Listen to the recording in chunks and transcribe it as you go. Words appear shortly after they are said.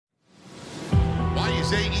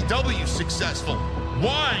is AEW successful?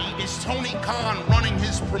 Why is Tony Khan running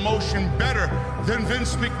his promotion better than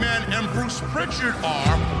Vince McMahon and Bruce Pritchard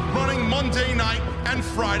are running Monday night and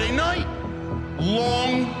Friday night?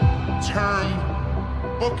 Long-term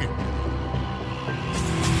booking.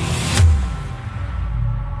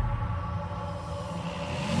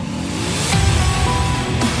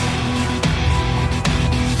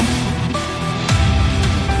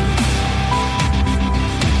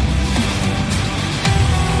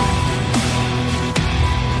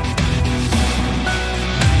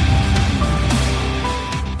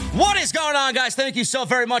 Guys, thank you so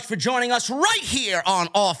very much for joining us right here on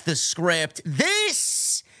Off the Script.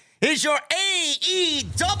 This is your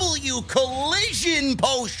AEW Collision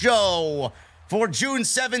post show for June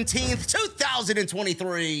 17th,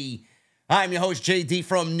 2023. I'm your host, JD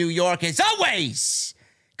from New York, as always,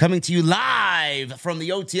 coming to you live from the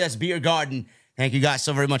OTS Beer Garden. Thank you guys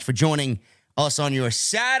so very much for joining us on your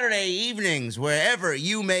Saturday evenings, wherever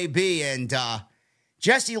you may be. And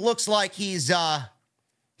Jesse looks like he's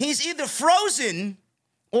either frozen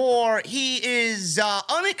or he is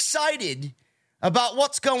unexcited about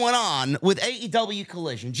what's going on with AEW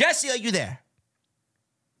Collision. Jesse, are you there?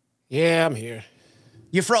 Yeah, I'm here.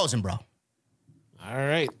 You're frozen, bro. All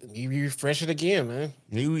right. You refresh it again, man.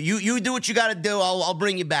 You do what you got to do. I'll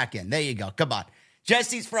bring you back in. There you go. Come on.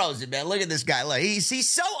 Jesse's frozen, man. Look at this guy. Look, he's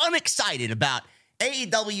so unexcited about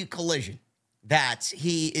AEW Collision that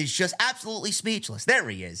he is just absolutely speechless. There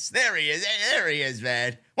he is. There he is,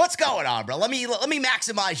 man. What's going on, bro? Let me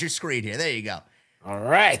maximize your screen here. There you go. All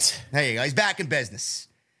right. There you go. He's back in business.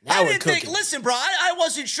 Now I didn't think, listen, bro, I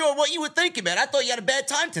wasn't sure what you were thinking, man. I thought you had a bad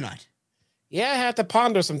time tonight. Yeah, I had to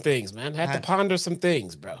ponder some things, man. I had to ponder some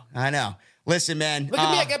things, bro. I know. Listen, man. Look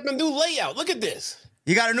at me. I got my new layout. Look at this.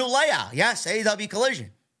 You got a new layout. Yes, AEW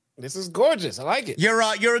Collision. This is gorgeous. I like it.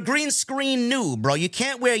 You're a green screen noob, bro. You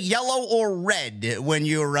can't wear yellow or red when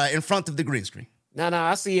you're in front of the green screen. No,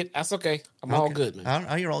 I see it. That's okay. I'm all good, man.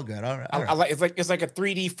 Oh, you're all good. All right. I like it's like a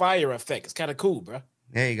 3D fire effect. It's kind of cool, bro.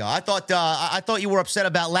 There you go. I thought you were upset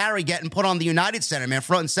about Larry getting put on the United Center, man,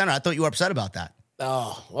 front and center. I thought you were upset about that.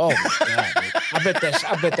 Oh my God, man. I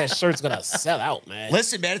bet that shirt's gonna sell out, man.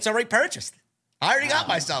 Listen, man, it's already purchased. I already got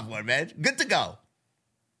myself one, man. Good to go.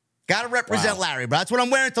 Got to represent Larry, bro. That's what I'm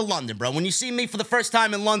wearing to London, bro. When you see me for the first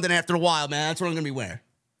time in London after a while, man, that's what I'm going to be wearing.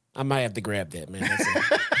 I might have to grab that, man.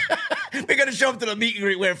 We're going to show up to the meet and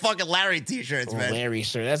greet wearing fucking Larry t-shirts, man. Larry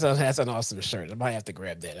shirt. That's an awesome shirt. I might have to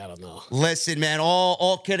grab that. I don't know. Listen, man,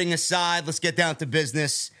 all kidding aside, let's get down to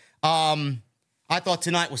business. I thought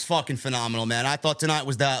tonight was fucking phenomenal, man. I thought tonight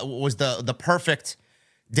was the perfect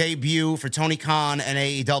debut for Tony Khan and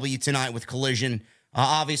AEW tonight with Collision.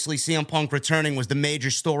 Obviously, CM Punk returning was the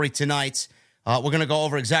major story tonight. We're going to go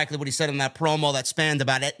over exactly what he said in that promo that spanned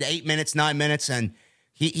about 8 minutes, 9 minutes, and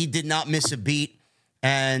he did not miss a beat.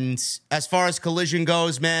 And as far as Collision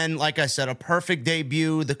goes, man, like I said, a perfect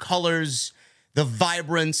debut. The colors, the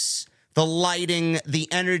vibrance, the lighting, the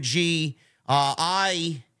energy.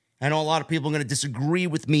 I know a lot of people are going to disagree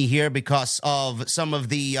with me here because of some of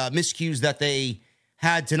the miscues that they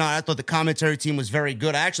had tonight. I thought the commentary team was very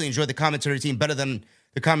good. I actually enjoyed the commentary team better than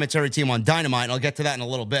the commentary team on Dynamite, and I'll get to that in a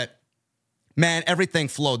little bit. Man, everything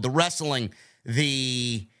flowed. The wrestling,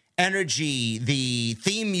 the energy, the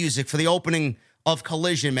theme music for the opening of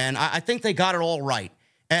Collision, man. I think they got it all right.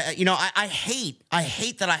 I hate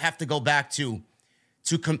that I have to go back to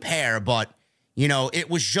compare, but, it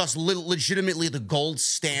was just legitimately the gold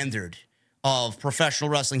standard of professional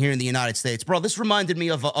wrestling here in the United States. Bro, this reminded me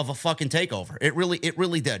of a fucking takeover. It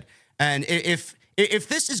really did. And if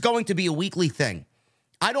this is going to be a weekly thing,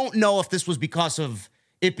 I don't know if this was because of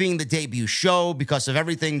it being the debut show, because of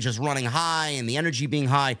everything just running high and the energy being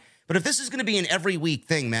high. But if this is going to be an every week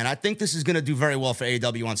thing, man, I think this is going to do very well for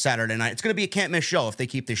AEW on Saturday night. It's going to be a can't miss show if they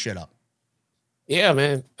keep this shit up. Yeah,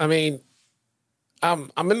 man. I mean, I'm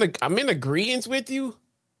in agreement with you,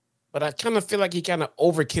 but I kind of feel like he kind of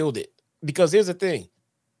overkilled it. Because here's the thing.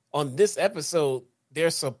 On this episode,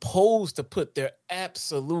 they're supposed to put their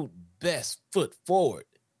absolute best foot forward.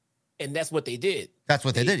 And that's what they did. That's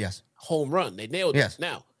what they did, yes. Home run. They nailed it.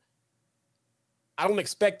 Now, I don't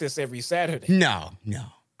expect this every Saturday. No.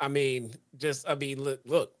 I mean,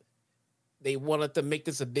 look, they wanted to make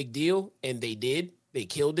this a big deal, and they did. They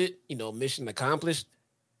killed it. Mission accomplished.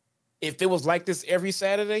 If it was like this every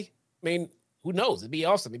Saturday, I mean, who knows? It'd be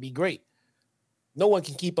awesome. It'd be great. No one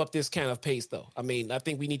can keep up this kind of pace, though. I mean, I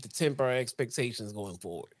think we need to temper our expectations going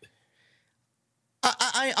forward.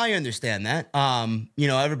 I understand that.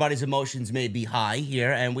 Everybody's emotions may be high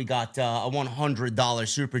here, and we got a $100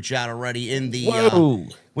 super chat already in the. Whoa.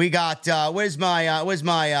 We got where's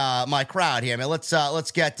my crowd here, man? Let's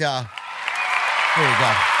get. Here we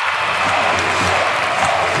go.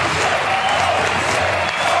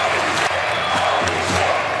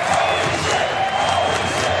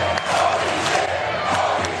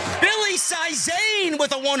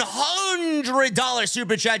 With a $100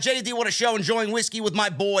 super chat. JD, what a show. Enjoying whiskey with my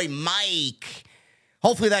boy, Mike.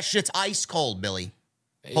 Hopefully that shit's ice cold, Billy.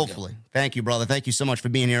 Hopefully. Thank you, brother. Thank you so much for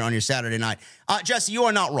being here on your Saturday night. Jesse, you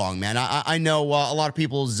are not wrong, man. I know a lot of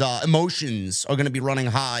people's emotions are going to be running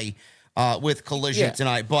high with Collision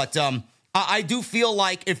tonight. But I do feel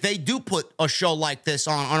like if they do put a show like this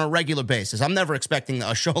on a regular basis, I'm never expecting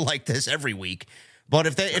a show like this every week. But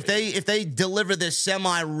if they deliver this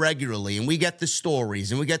semi-regularly and we get the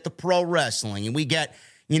stories and we get the pro wrestling and we get,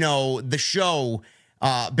 the show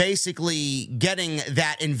basically getting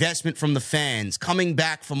that investment from the fans, coming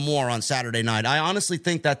back for more on Saturday night, I honestly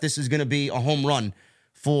think that this is going to be a home run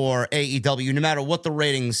for AEW, no matter what the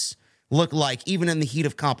ratings look like, even in the heat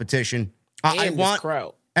of competition. I want this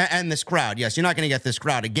crowd. And this crowd, yes. You're not going to get this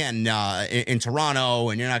crowd again in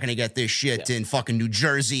Toronto, and you're not going to get this shit in fucking New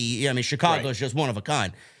Jersey. I mean, Chicago is just one of a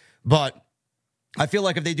kind. But I feel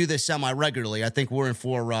like if they do this semi-regularly, I think we're in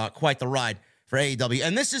for quite the ride for AEW.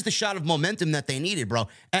 And this is the shot of momentum that they needed, bro.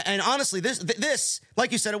 And honestly, this,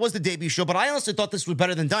 like you said, it was the debut show, but I honestly thought this was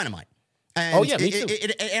better than Dynamite. And me too.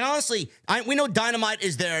 And honestly, we know Dynamite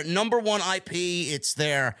is their number one IP. It's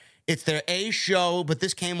their A show, but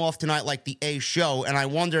this came off tonight like the A show, and I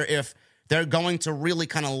wonder if they're going to really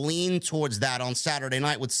kind of lean towards that on Saturday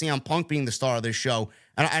night with CM Punk being the star of this show.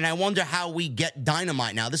 And I wonder how we get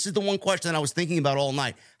Dynamite now. This is the one question that I was thinking about all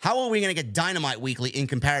night. How are we going to get Dynamite weekly in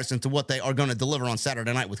comparison to what they are going to deliver on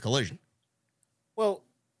Saturday night with Collision? Well,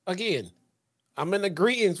 again, I'm in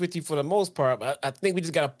agreement with you for the most part, but I think we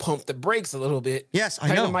just got to pump the brakes a little bit. Yes, I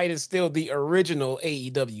know. Dynamite is still the original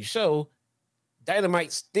AEW show.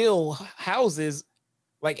 Dynamite still houses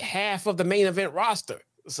like half of the main event roster.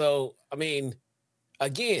 So, I mean,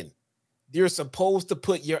 again, you're supposed to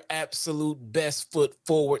put your absolute best foot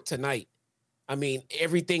forward tonight. I mean,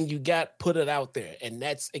 everything you got, put it out there. And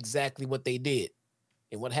that's exactly what they did.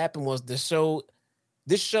 And what happened was this show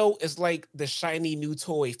is like the shiny new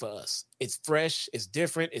toy for us. It's fresh, it's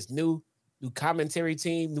different, it's new commentary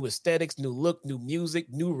team, new aesthetics, new look, new music,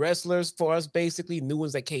 new wrestlers for us, basically, new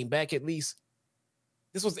ones that came back at least.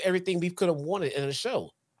 This was everything we could have wanted in a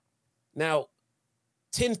show. Now,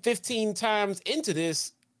 10, 15 times into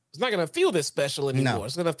this, it's not going to feel this special anymore. No.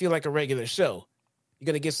 It's going to feel like a regular show. You're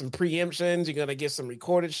going to get some preemptions. You're going to get some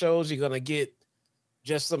recorded shows. You're going to get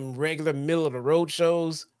just some regular middle-of-the-road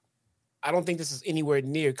shows. I don't think this is anywhere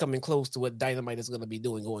near coming close to what Dynamite is going to be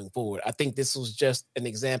doing going forward. I think this was just an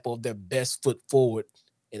example of their best foot forward.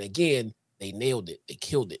 And again, they nailed it. They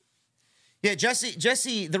killed it. Yeah,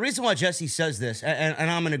 Jesse, the reason why Jesse says this, and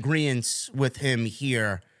I'm in agreement with him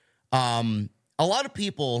here, a lot of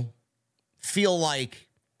people feel like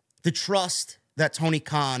the trust that Tony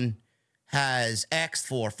Khan has asked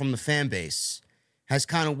for from the fan base has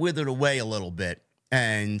kind of withered away a little bit.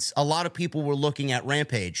 And a lot of people were looking at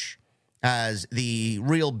Rampage as the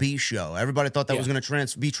real B show. Everybody thought that was going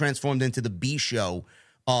to be transformed into the B show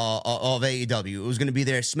of AEW. It was going to be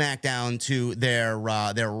their SmackDown to their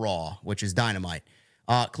Raw, which is Dynamite.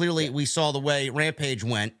 Clearly, we saw the way Rampage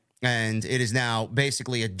went, and it is now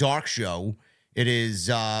basically a dark show. It is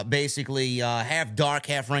basically half dark,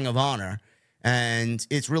 half Ring of Honor, and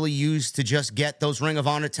it's really used to just get those Ring of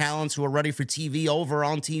Honor talents who are ready for TV over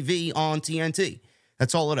on TV on TNT.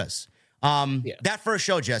 That's all it is. That first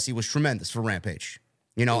show, Jesse, was tremendous for Rampage.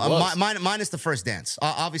 You know, minus the first dance.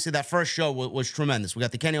 Obviously, that first show was tremendous. We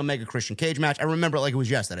got the Kenny Omega Christian Cage match. I remember it like it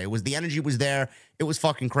was yesterday. The energy was there. It was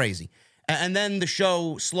fucking crazy. And then the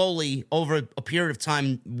show slowly, over a period of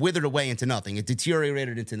time, withered away into nothing. It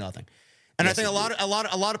deteriorated into nothing. And I think a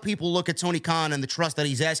lot of people look at Tony Khan and the trust that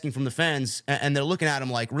he's asking from the fans, and they're looking at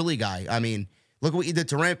him like, really, guy? I mean, look what you did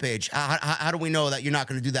to Rampage. How do we know that you're not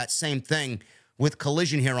going to do that same thing with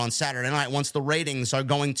Collision here on Saturday night once the ratings are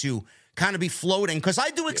going to kind of be floating? Because I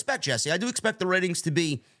do expect, Jesse, I do expect the ratings to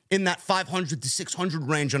be in that 500 to 600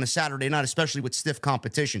 range on a Saturday night, especially with stiff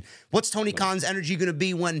competition. What's Tony Khan's energy going to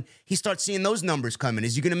be when he starts seeing those numbers coming?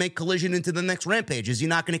 Is he going to make Collision into the next Rampage? Is he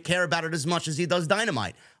not going to care about it as much as he does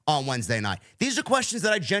Dynamite on Wednesday night? These are questions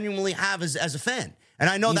that I genuinely have as a fan. And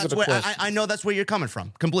I know that's where I know that's where you're coming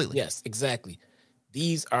from completely. Yes, exactly.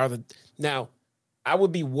 These are now, I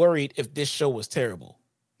would be worried if this show was terrible.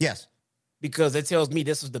 Yes. Because it tells me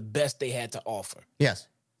this was the best they had to offer. Yes.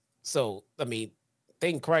 So, I mean,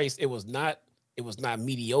 thank Christ it was not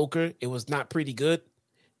mediocre. It was not pretty good.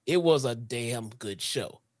 It was a damn good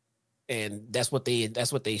show. And that's what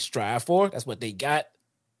they strive for. That's what they got.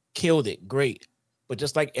 Killed it. Great. But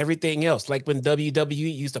just like everything else, like when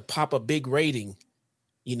WWE used to pop a big rating,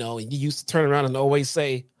 and you used to turn around and always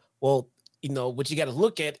say, well, what you got to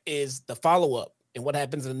look at is the follow-up and what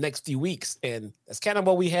happens in the next few weeks. And that's kind of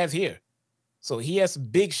what we have here. So he has some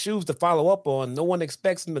big shoes to follow up on. No one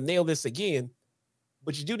expects him to nail this again,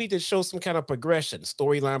 but you do need to show some kind of progression,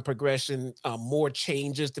 storyline progression, more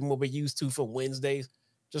changes than what we're used to from Wednesdays.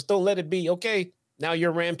 Just don't let it be, okay, now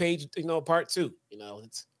you're Rampage, part 2.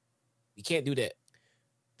 You can't do that.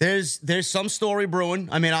 There's some story brewing.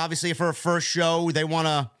 I mean, obviously for a first show, they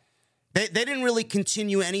didn't really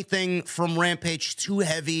continue anything from Rampage too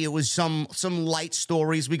heavy. It was some light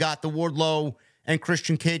stories. We got the Wardlow and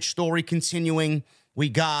Christian Cage story continuing. We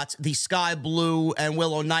got the Sky Blue and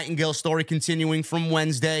Willow Nightingale story continuing from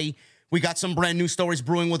Wednesday. We got some brand new stories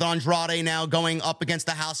brewing with Andrade now going up against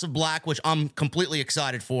the House of Black, which I'm completely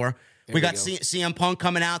excited for. We got CM Punk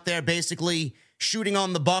coming out there basically shooting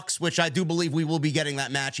on the Bucks, which I do believe we will be getting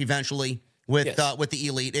that match eventually with the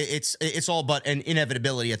Elite. It's all but an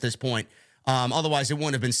inevitability at this point. Otherwise, it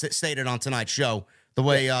wouldn't have been stated on tonight's show the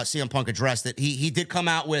way CM Punk addressed it. He did come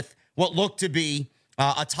out with what looked to be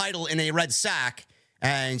a title in a red sack,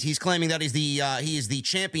 and he's claiming that he is the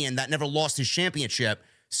champion that never lost his championship.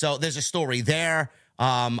 So there's a story there.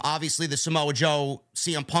 Obviously, the Samoa Joe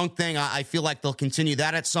CM Punk thing, I feel like they'll continue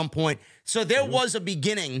that at some point. So there was a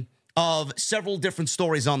beginning of several different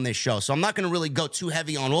stories on this show. So I'm not going to really go too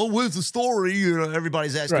heavy on, where's the story?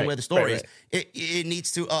 Everybody's asking where the story is. It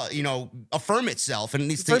needs to, affirm itself. And it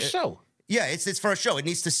needs first show. Yeah, it's first show. It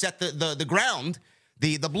needs to set the ground,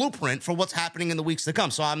 the blueprint for what's happening in the weeks to come.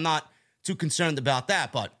 So I'm not too concerned about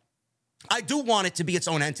that. But I do want it to be its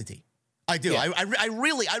own entity. I do. Yeah. I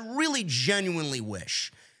really genuinely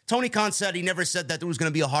wish. Tony Khan said he never said that there was going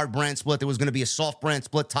to be a hard brand split. There was going to be a soft brand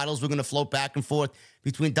split. Titles were going to float back and forth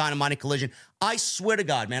between Dynamite and Collision. I swear to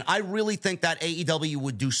God, man, I really think that AEW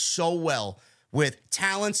would do so well with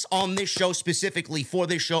talents on this show specifically for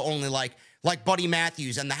this show only, like Buddy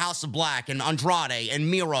Matthews and the House of Black and Andrade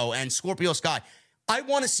and Miro and Scorpio Sky. I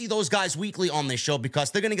want to see those guys weekly on this show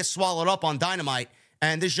because they're going to get swallowed up on Dynamite,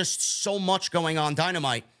 and there's just so much going on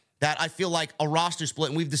Dynamite that I feel like a roster split,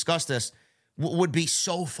 and we've discussed this, would be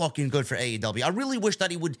so fucking good for AEW. I really wish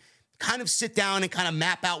that he would kind of sit down and kind of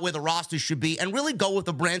map out where the roster should be and really go with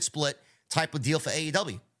the brand split type of deal for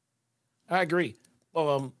AEW. I agree.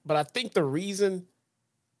 But I think the reason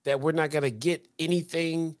that we're not going to get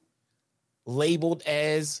anything labeled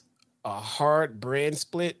as a hard brand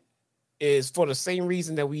split is for the same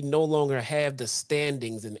reason that we no longer have the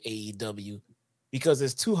standings in AEW, because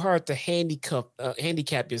it's too hard to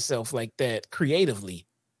handicap yourself like that creatively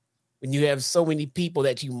when you have so many people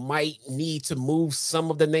that you might need to move some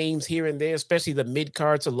of the names here and there, especially the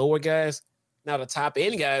mid-card to lower guys. Now, the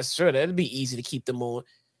top-end guys, sure, that'd be easy to keep them on.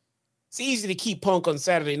 It's easy to keep Punk on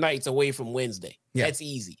Saturday nights away from Wednesday. Yeah. That's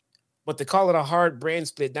easy. But to call it a hard brand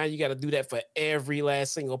split, now you got to do that for every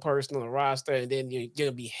last single person on the roster, and then you're going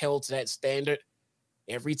to be held to that standard.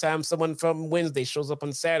 Every time someone from Wednesday shows up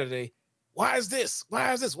on Saturday, why is this?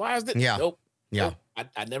 Why is this? Why is this? Yeah. Nope. Yeah. Nope.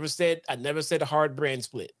 I never said a hard brand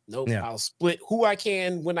split. Nope. Yeah. I'll split who I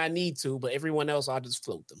can when I need to, but everyone else I'll just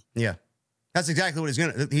float them. Yeah. That's exactly what he's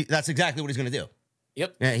gonna do.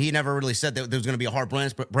 Yep. Yeah, he never really said that there was gonna be a hard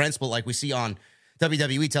brand split like we see on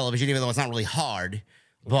WWE television, even though it's not really hard.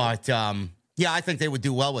 But yeah, I think they would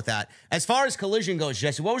do well with that. As far as Collision goes,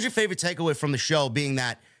 Jesse, what was your favorite takeaway from the show, being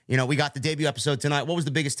that, we got the debut episode tonight? What was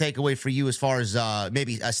the biggest takeaway for you as far as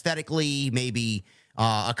maybe aesthetically, maybe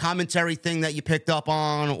a commentary thing that you picked up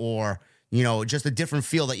on, or, just a different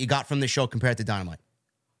feel that you got from the show compared to Dynamite?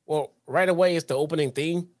 Well, right away, it's the opening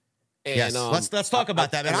theme. And, yes, let's talk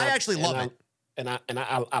about that, man. I actually love it. And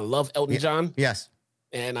I love Elton John. Yes.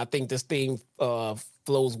 And I think this theme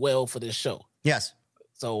flows well for this show. Yes.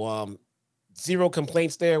 So, zero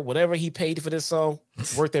complaints there. Whatever he paid for this song,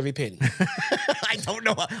 it's worth every penny. I don't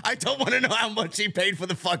know. I don't want to know how much he paid for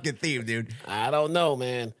the fucking theme, dude. I don't know,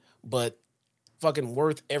 man. But fucking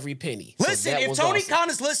worth every penny. Listen, if Tony Khan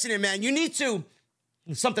is listening, man, you need to...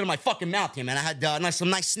 Something in my fucking mouth here, man. I had some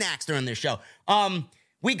nice snacks during this show.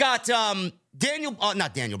 We got not Daniel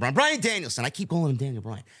Bryan, Bryan Danielson. I keep calling him Daniel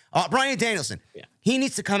Bryan. Bryan Danielson. Yeah. He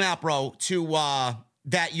needs to come out, bro, to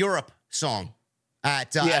that Europe song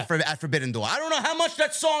at Forbidden Door. I don't know how much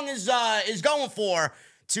that song is going for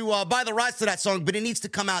to buy the rights to that song, but it needs to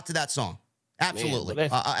come out to that song. Absolutely. Man,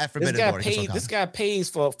 at Forbidden Door. This guy pays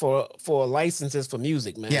for licenses for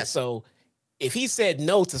music, man. Yes. So if he said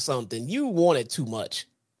no to something, you wanted too much.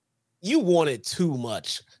 You wanted too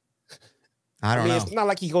much. I don't know. It's not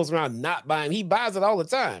like he goes around not buying. He buys it all the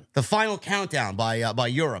time. The Final Countdown by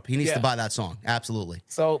Europe. He needs to buy that song. Absolutely.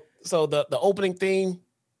 So the opening theme,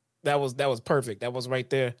 that was perfect. That was right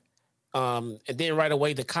there. And then right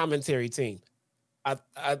away the commentary team.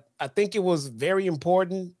 I think it was very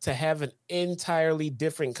important to have an entirely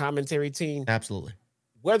different commentary team. Absolutely.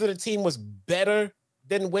 Whether the team was better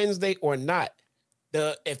than Wednesday or not,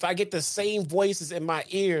 if I get the same voices in my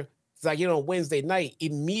ear as I get on Wednesday night,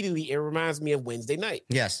 immediately it reminds me of Wednesday night.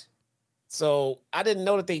 Yes. So I didn't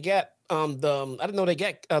know that they got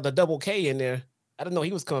the Double K in there. I didn't know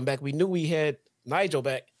he was coming back. We knew we had Nigel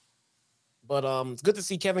back. But it's good to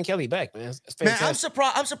see Kevin Kelly back, man. It's fantastic.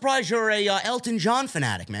 Man, I'm surprised you're a Elton John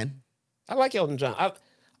fanatic, man. I like Elton John.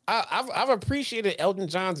 I've appreciated Elton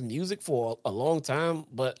John's music for a long time,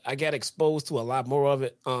 but I got exposed to a lot more of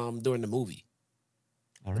it during the movie.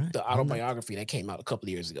 All right. The autobiography that came out a couple of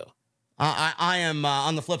years ago. I am,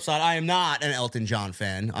 on the flip side, I am not an Elton John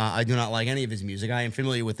fan. I do not like any of his music. I am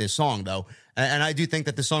familiar with this song, though, and I do think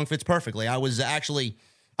that the song fits perfectly. I was actually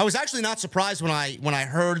not surprised when I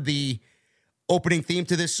heard the opening theme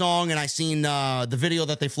to this song, and I seen the video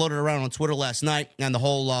that they floated around on Twitter last night and the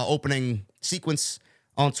whole opening sequence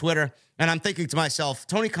on Twitter. And I'm thinking to myself,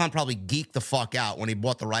 Tony Khan probably geeked the fuck out when he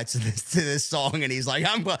bought the rights to this song, and he's like,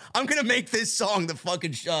 I'm gonna make this song the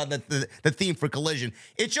fucking the theme for Collision.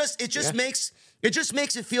 It just makes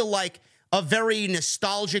it feel like a very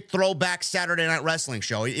nostalgic throwback Saturday Night Wrestling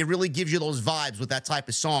show. It really gives you those vibes with that type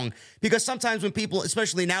of song, because sometimes when people,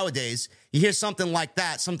 especially nowadays, you hear something like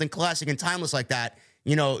that, something classic and timeless like that,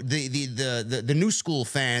 you know, the new school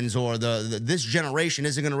fans or this generation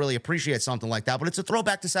isn't going to really appreciate something like that, but it's a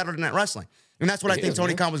throwback to Saturday Night Wrestling, and that's what I think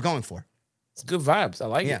Tony Khan was going for. It's good vibes. I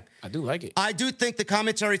like it. I do like it. I do think the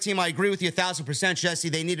commentary team, I agree with you 1,000%, Jesse.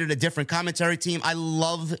 They needed a different commentary team. I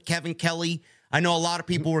love Kevin Kelly. I know a lot of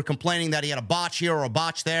people were complaining that he had a botch here or a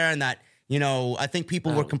botch there, and that, you know, I think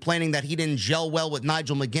people were complaining that he didn't gel well with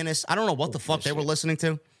Nigel McGuinness. I don't know what the fuck they were listening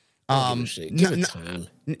to. Give it time.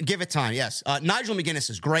 Give it time, yes. Nigel McGuinness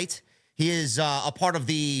is great. He is a part of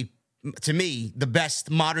to me, the best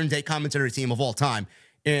modern-day commentary team of all time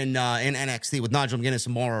in NXT with Nigel McGuinness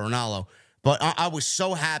and Mauro Ranallo. But I was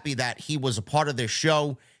so happy that he was a part of this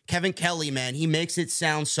show. Kevin Kelly, man, he makes it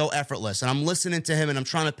sound so effortless. And I'm listening to him, and I'm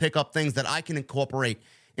trying to pick up things that I can incorporate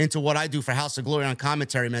into what I do for House of Glory on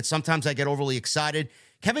commentary, man. Sometimes I get overly excited.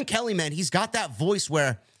 Kevin Kelly, man, he's got that voice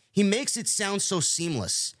where he makes it sound so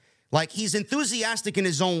seamless. Like, he's enthusiastic in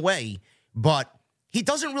his own way, but he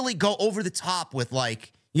doesn't really go over the top with,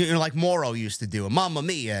 like, you know, like Miro used to do, Mamma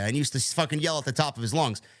Mia, and used to fucking yell at the top of his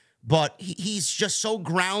lungs. But he's just so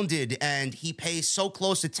grounded, and he pays so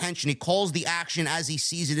close attention. He calls the action as he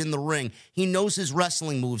sees it in the ring. He knows his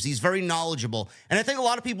wrestling moves. He's very knowledgeable. And I think a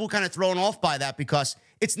lot of people are kind of thrown off by that, because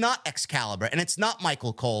it's not Excalibur and it's not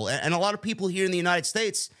Michael Cole. And a lot of people here in the United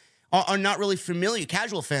States are not really familiar,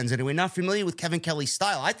 casual fans anyway, not familiar with Kevin Kelly's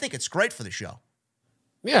style. I think it's great for the show.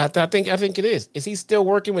 Yeah, I think it is. Is he still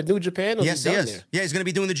working with New Japan? Or Yes, he is. There? Yeah, he's going to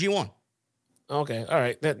be doing the G1. Okay, all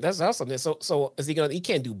right, that's awesome. So is he gonna? He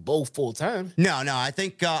can't do both full time. No. I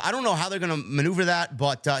think I don't know how they're gonna maneuver that,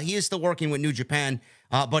 but he is still working with New Japan.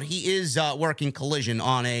 But he is working Collision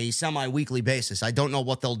on a semi-weekly basis. I don't know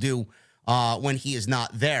what they'll do when he is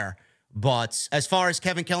not there. But as far as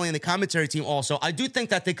Kevin Kelly and the commentary team, also, I do think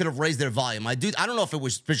that they could have raised their volume. I don't know if it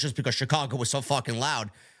was just because Chicago was so fucking loud.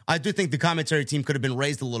 I do think the commentary team could have been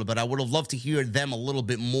raised a little bit. I would have loved to hear them a little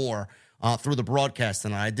bit more through the broadcast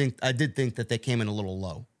tonight. I did think that they came in a little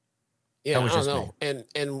low. Yeah, I don't know.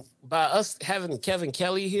 And by us having Kevin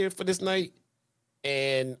Kelly here for this night,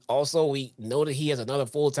 and also we know that he has another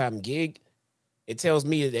full-time gig, it tells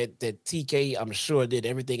me that TK, I'm sure, did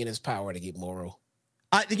everything in his power to get Miro.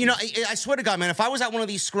 I swear to God, man, if I was at one of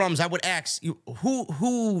these scrums, I would ask,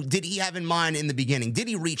 who did he have in mind in the beginning? Did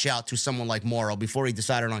he reach out to someone like Miro before he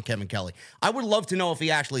decided on Kevin Kelly? I would love to know if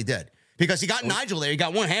he actually did. Because he got Nigel there. He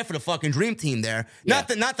got one half of the fucking dream team there. Yeah.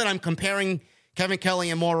 Not that I'm comparing Kevin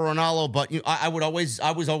Kelly and Mauro Ranallo, but I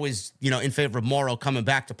was always in favor of Mauro coming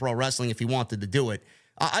back to pro wrestling if he wanted to do it.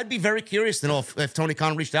 I'd be very curious to know if Tony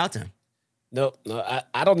Khan reached out to him. No,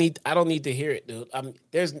 I don't need to hear it, dude. I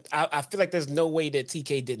feel like there's no way that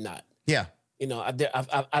TK did not. Yeah. I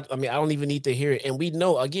mean, I don't even need to hear it. And we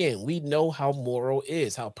know how Miro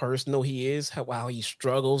is, how personal he is, how he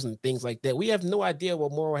struggles and things like that. We have no idea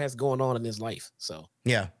what Miro has going on in his life. So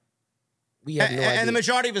yeah, we have no idea. And the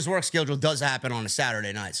majority of his work schedule does happen on a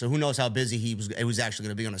Saturday night. So who knows how busy he was actually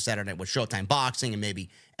going to be on a Saturday night with Showtime Boxing and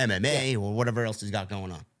maybe MMA or whatever else he's got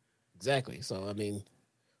going on. Exactly. So I mean,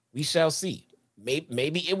 we shall see.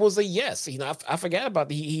 maybe it was a yes. I forgot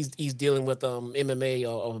about he's dealing with MMA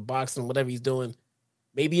or boxing, whatever he's doing.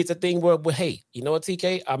 Maybe it's a thing where hey, you know what,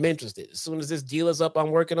 TK, I'm interested. As soon as this deal is up,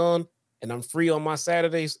 I'm working on, and I'm free on my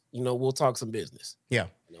Saturdays. We'll talk some business. Yeah.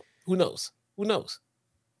 Who knows? Who knows?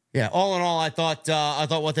 Yeah, all in all, I thought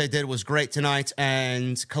what they did was great tonight,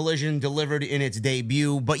 and Collision delivered in its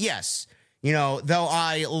debut. But yes, though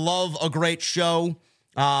I love a great show,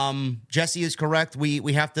 Jesse is correct.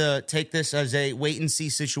 We have to take this as a wait and see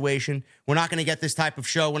situation. We're not going to get this type of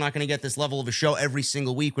show. We're not going to get this level of a show every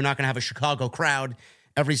single week. We're not going to have a Chicago crowd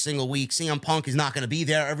every single week. CM Punk is not going to be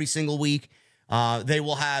there every single week. They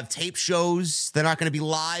will have tape shows. They're not going to be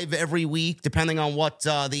live every week, depending on what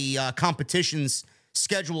the competition's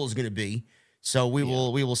schedule is going to be. So we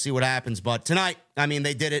will see what happens. But tonight,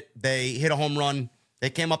 they did it. They hit a home run. They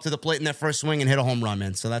came up to the plate in their first swing and hit a home run,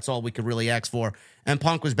 man. So that's all we could really ask for. And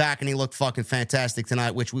Punk was back, and he looked fucking fantastic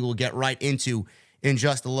tonight, which we will get right into in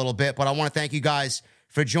just a little bit. But I want to thank you guys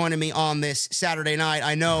for joining me on this Saturday night.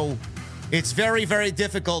 I know it's very, very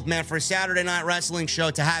difficult, man, for a Saturday night wrestling show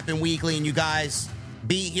to happen weekly, and you guys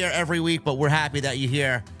be here every week, but we're happy that you're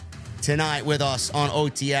here tonight with us on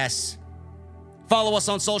OTS. Follow us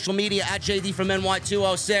on social media at JD from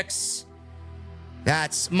NY206.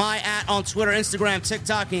 That's my @ on Twitter, Instagram,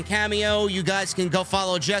 TikTok, and Cameo. You guys can go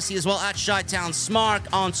follow Jesse as well at Chi-Town Smart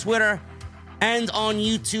on Twitter and on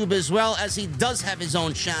YouTube as well, as he does have his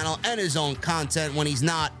own channel and his own content when he's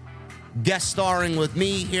not guest starring with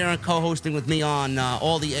me here and co-hosting with me on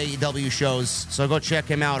all the AEW shows. So go check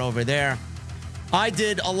him out over there. I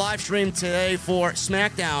did a live stream today for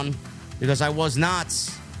SmackDown because I was not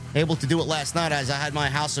able to do it last night as I had my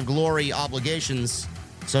House of Glory obligations.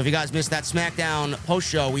 So if you guys missed that SmackDown post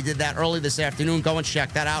show, we did that early this afternoon. Go and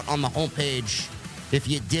check that out on the homepage if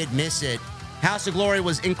you did miss it. House of Glory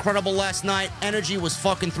was incredible last night. Energy was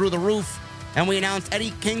fucking through the roof. And we announced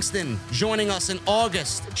Eddie Kingston joining us in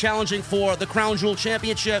August, challenging for the Crown Jewel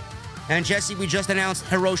Championship. And Jesse, we just announced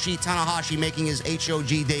Hiroshi Tanahashi making his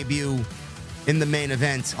HOG debut in the main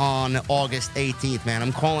event on August 18th, man.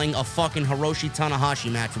 I'm calling a fucking Hiroshi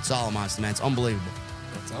Tanahashi match with Solid Monster, man. It's unbelievable.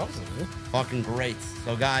 That's awesome, man. Fucking great.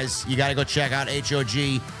 So, guys, you got to go check out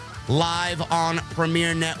HOG live on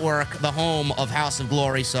Premier Network, the home of House of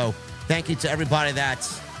Glory. So, thank you to everybody that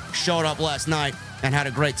showed up last night and had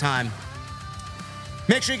a great time.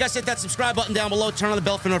 Make sure you guys hit that subscribe button down below. Turn on the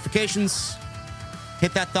bell for notifications.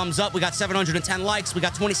 Hit that thumbs up. We got 710 likes. We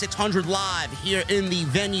got 2,600 live here in the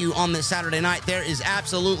venue on this Saturday night. There is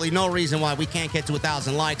absolutely no reason why we can't get to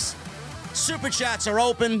 1,000 likes. Super chats are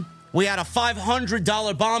open. We had a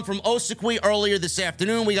 $500 bomb from Osakui earlier this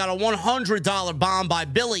afternoon. We got a $100 bomb by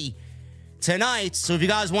Billy tonight. So if you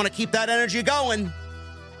guys want to keep that energy going,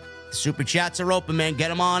 super chats are open, man. Get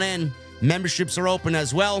them on in. Memberships are open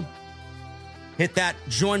as well. Hit that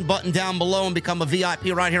join button down below and become a VIP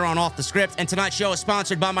right here on Off the Script. And tonight's show is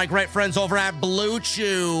sponsored by my great friends over at Blue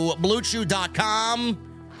Chew. BlueChew.com.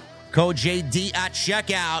 Code JD at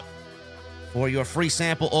checkout. For your free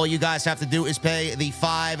sample, all you guys have to do is pay the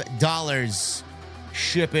 $5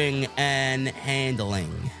 shipping and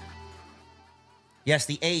handling. Yes,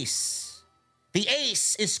 the ace. The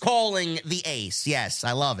ace is calling the ace. Yes,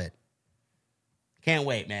 I love it. Can't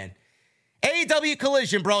wait, man. AEW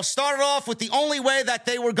Collision, bro, started off with the only way that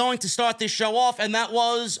they were going to start this show off, and that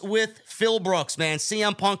was with Phil Brooks, man.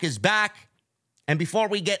 CM Punk is back. And before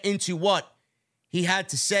we get into what he had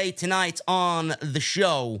to say tonight on the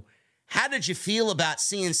show, how did you feel about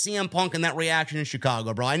seeing CM Punk and that reaction in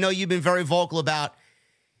Chicago, bro? I know you've been very vocal about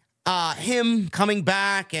him coming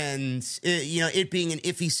back and it being an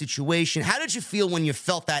iffy situation. How did you feel when you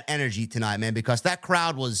felt that energy tonight, man? Because that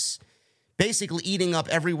crowd was basically eating up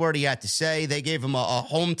every word he had to say. They gave him a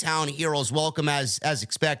hometown hero's welcome as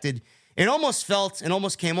expected. It almost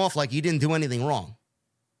came off like you didn't do anything wrong.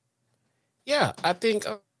 Yeah, I think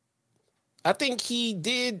he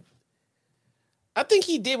did. I think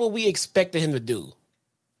he did what we expected him to do,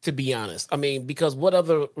 to be honest. I mean, because what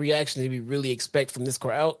other reaction did we really expect from this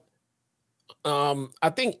crowd? I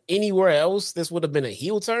think anywhere else, this would have been a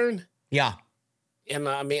heel turn. Yeah. And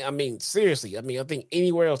I mean, seriously, I think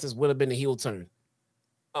anywhere else, this would have been a heel turn.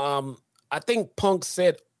 I think Punk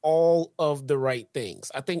said all of the right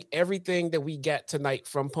things. I think everything that we got tonight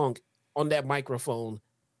from Punk on that microphone,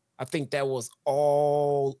 I think that was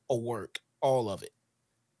all a work, all of it.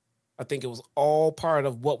 I think it was all part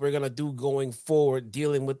of what we're going to do going forward,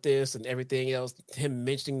 dealing with this and everything else, him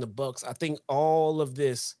mentioning the Bucks. I think all of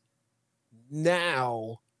this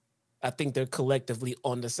now, I think they're collectively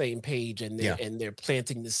on the same page and they're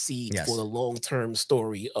planting the seed for the long-term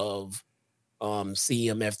story of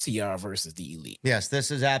CMFTR versus the Elite. Yes,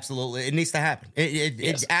 this is absolutely, it needs to happen.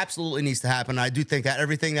 It absolutely needs to happen. I do think that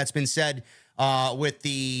everything that's been said with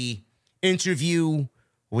the interview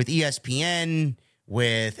with ESPN,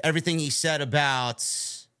 with everything he said about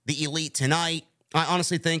the Elite tonight, I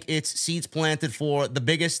honestly think it's seeds planted for the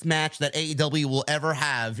biggest match that AEW will ever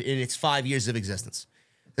have in its 5 years of existence.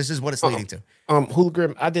 This is what it's leading to.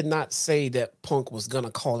 Hooligan, I did not say that Punk was going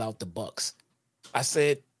to call out the Bucks. I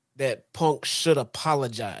said that Punk should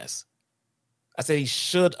apologize. I said he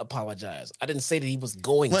should apologize. I didn't say that he was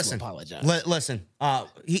going to apologize. Listen,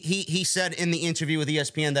 he said in the interview with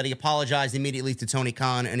ESPN that he apologized immediately to Tony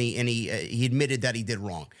Khan, and he admitted that he did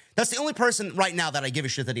wrong. That's the only person right now that I give a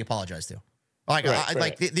shit that he apologized to. Like,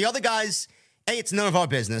 like the other guys, A, it's none of our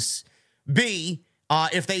business. B,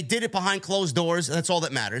 if they did it behind closed doors, that's all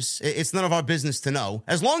that matters. It's none of our business to know.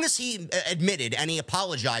 As long as he admitted and he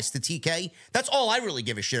apologized to TK, that's all I really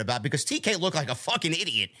give a shit about, because TK looked like a fucking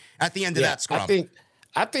idiot at the end of that scrum.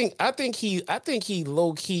 I think he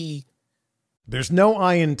low key. There's no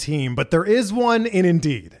I in team, but there is one in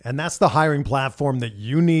Indeed, and that's the hiring platform that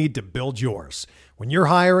you need to build yours. When you're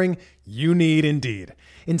hiring, you need Indeed.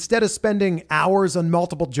 Instead of spending hours on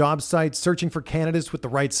multiple job sites searching for candidates with the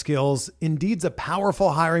right skills, Indeed's a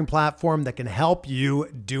powerful hiring platform that can help you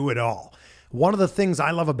do it all. One of the things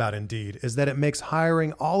I love about Indeed is that it makes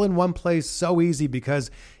hiring all in one place so easy,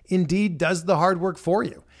 because Indeed does the hard work for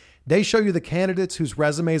you. They show you the candidates whose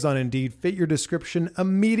resumes on Indeed fit your description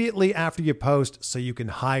immediately after you post, so you can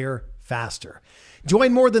hire faster.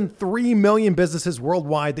 Join more than 3 million businesses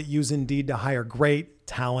worldwide that use Indeed to hire great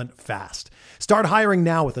talent fast. Start hiring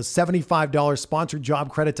now with a $75 sponsored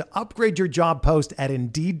job credit to upgrade your job post at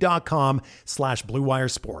Indeed.com/Blue Wire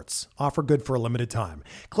Sports. Offer good for a limited time.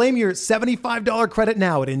 Claim your $75 credit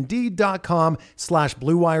now at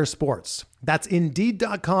Indeed.com/Blue Wire Sports. That's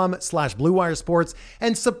Indeed.com/Blue Wire Sports,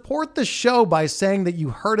 and support the show by saying that you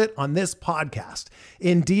heard it on this podcast.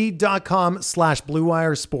 Indeed.com/Blue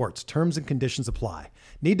Wire Sports. Terms and conditions apply.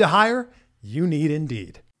 Need to hire? You need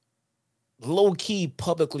Indeed. Low-key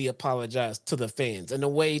publicly apologized to the fans in the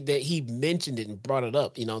way that he mentioned it and brought it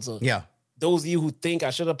up, So yeah, those of you who think I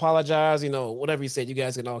should apologize, whatever you said, you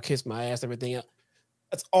guys can all kiss my ass, everything else.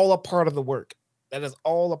 That's all a part of the work. That is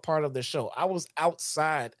all a part of the show. I was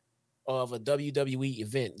outside of a WWE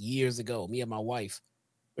event years ago, me and my wife.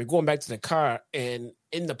 We're going back to the car, and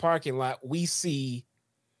in the parking lot, we see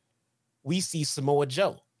Samoa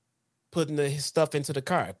Joe putting his stuff into the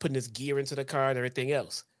car, putting his gear into the car and everything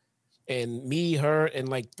else. And me, her, and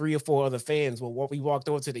like 3 or 4 other fans, we walked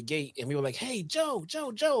over to the gate, and we were like, "Hey, Joe."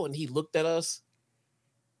 And he looked at us,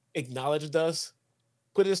 acknowledged us,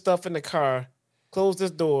 put his stuff in the car, closed his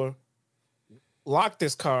door, locked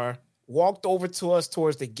his car, walked over to us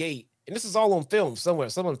towards the gate. And this is all on film somewhere.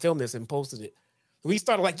 Someone filmed this and posted it. We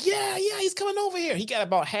started like, yeah, he's coming over here. He got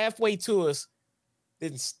about halfway to us,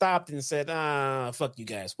 then stopped and said, fuck you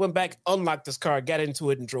guys. Went back, unlocked his car, got into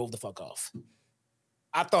it, and drove the fuck off.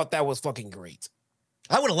 I thought that was fucking great.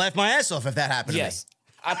 I would have laughed my ass off if that happened to me.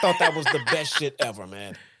 I thought that was the best shit ever,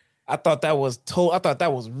 man. I thought that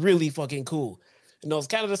was really fucking cool. It's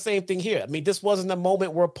kind of the same thing here. I mean, this wasn't a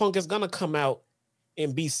moment where Punk is going to come out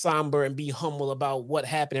and be somber and be humble about what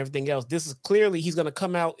happened and everything else. This is clearly, he's going to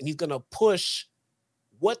come out and he's going to push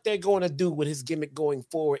what they're going to do with his gimmick going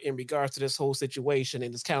forward in regards to this whole situation.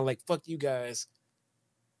 And it's kind of like, fuck you guys.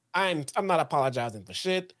 I'm not apologizing for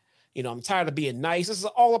shit. I'm tired of being nice. This is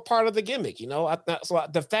all a part of the gimmick, So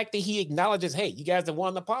the fact that he acknowledges, hey, you guys that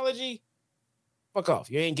want an apology, fuck off.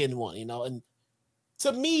 You ain't getting one, And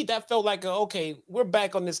to me, that felt like, okay, we're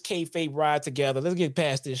back on this kayfabe ride together. Let's get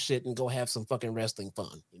past this shit and go have some fucking wrestling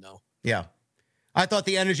fun, Yeah. I thought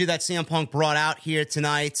the energy that CM Punk brought out here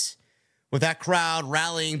tonight, with that crowd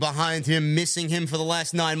rallying behind him, missing him for the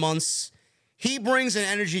last 9 months, he brings an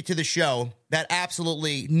energy to the show that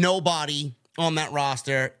absolutely nobody on that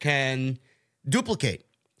roster can duplicate.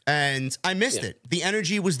 And I missed it. The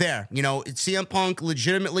energy was there. CM Punk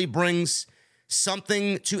legitimately brings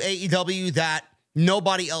something to AEW that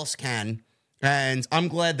nobody else can. And I'm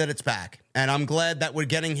glad that it's back. And I'm glad that we're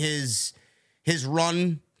getting his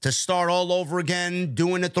run to start all over again,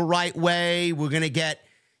 doing it the right way. We're going to get,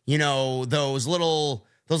 those little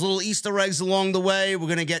Easter eggs along the way. We're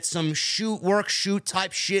going to get some shoot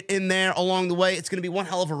type shit in there along the way. It's going to be one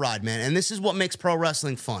hell of a ride, man. And this is what makes pro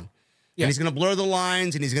wrestling fun. Yeah. And he's going to blur the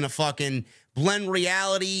lines, and he's going to fucking blend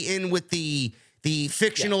reality in with the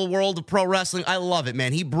fictional world of pro wrestling. I love it,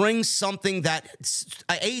 man. He brings something that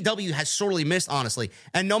AEW has sorely missed, honestly.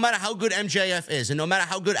 And no matter how good MJF is, and no matter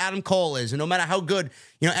how good Adam Cole is, and no matter how good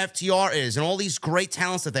FTR is, and all these great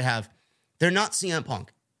talents that they have, they're not CM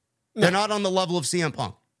Punk. They're not on the level of CM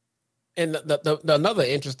Punk. And the another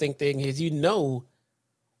interesting thing is,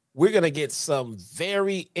 we're going to get some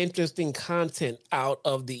very interesting content out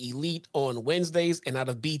of the Elite on Wednesdays and out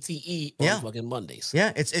of BTE on fucking Mondays.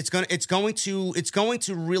 Yeah, it's going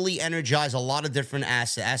to really energize a lot of different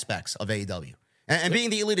aspects of AEW. And being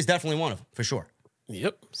the Elite is definitely one of them, for sure.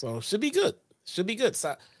 Yep. So should be good.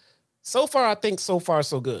 So far, I think so far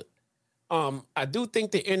so good. I do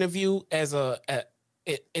think the interview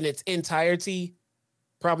in its entirety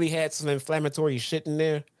probably had some inflammatory shit in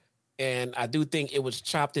there. And I do think it was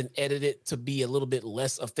chopped and edited to be a little bit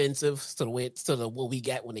less offensive to what we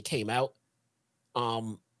got when it came out.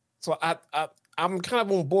 So I'm kind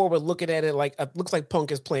of on board with looking at it like it looks like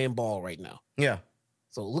Punk is playing ball right now. Yeah.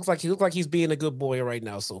 So it looks like he's being a good boy right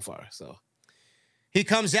now so far. So he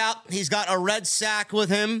comes out, he's got a red sack with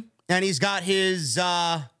him, and he's got his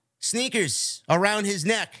sneakers around his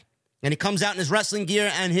neck. And he comes out in his wrestling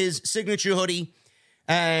gear and his signature hoodie.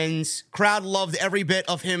 And crowd loved every bit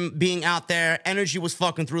of him being out there. Energy was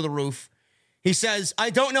fucking through the roof. He says, I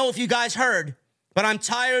don't know if you guys heard, but I'm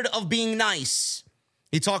tired of being nice.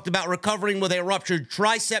 He talked about recovering with a ruptured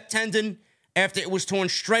tricep tendon after it was torn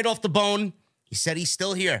straight off the bone. He said he's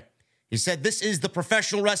still here. He said this is the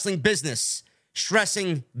professional wrestling business,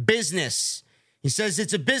 stressing business. He says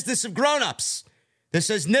it's a business of grown-ups. This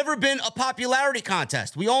has never been a popularity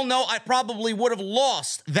contest. We all know I probably would have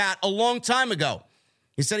lost that a long time ago.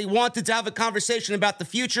 He said he wanted to have a conversation about the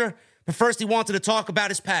future, but first he wanted to talk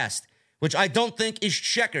about his past, which I don't think is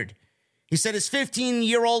checkered. He said his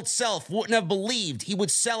 15-year-old self wouldn't have believed he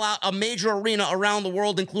would sell out a major arena around the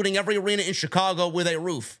world, including every arena in Chicago with a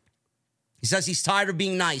roof. He says he's tired of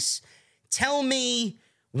being nice. Tell me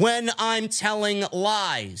when I'm telling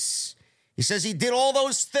lies. He says he did all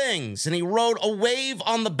those things, and he rode a wave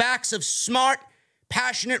on the backs of smart,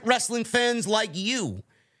 passionate wrestling fans like you.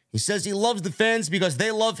 He says he loves the fans because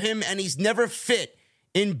they love him, and he's never fit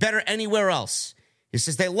in better anywhere else. He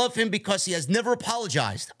says they love him because he has never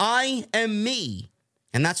apologized. I am me,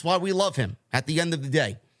 and that's why we love him at the end of the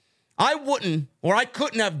day. I wouldn't, or I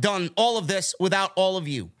couldn't have done all of this without all of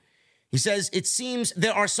you. He says it seems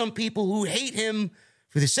there are some people who hate him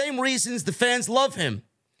for the same reasons the fans love him.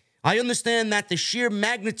 I understand that the sheer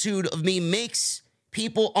magnitude of me makes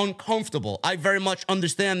people uncomfortable. I very much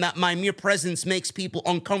understand that my mere presence makes people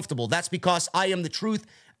uncomfortable. That's because I am the truth,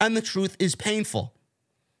 and the truth is painful.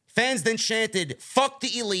 Fans then chanted, fuck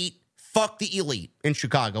the elite in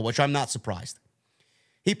Chicago, which I'm not surprised.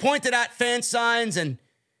 He pointed at fan signs, and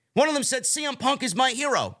one of them said, CM Punk is my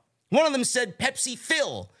hero. One of them said, Pepsi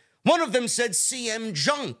Phil. One of them said, CM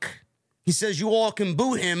Junk. He says, you all can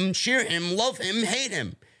boo him, cheer him, love him, hate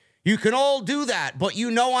him. You can all do that, but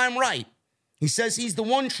you know I'm right. He says he's the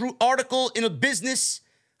one true article in a business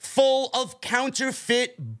full of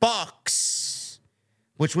counterfeit bucks,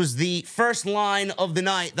 which was the first line of the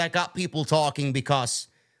night that got people talking because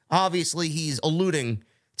obviously he's alluding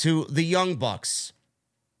to the Young Bucks.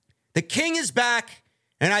 The King is back,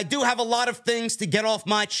 and I do have a lot of things to get off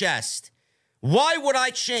my chest. Why would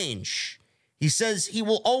I change? He says he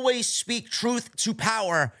will always speak truth to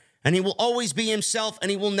power, and he will always be himself,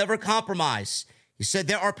 and he will never compromise. He said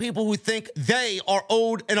there are people who think they are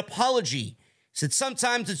owed an apology. He said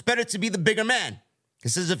sometimes it's better to be the bigger man. He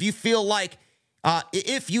says if you feel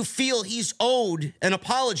he's owed an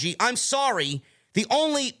apology, I'm sorry. The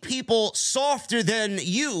only people softer than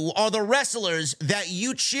you are the wrestlers that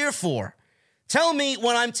you cheer for. Tell me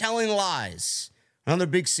when I'm telling lies. Another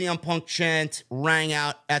big CM Punk chant rang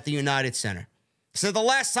out at the United Center. He said the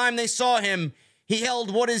last time they saw him, he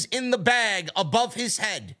held what is in the bag above his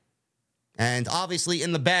head. And obviously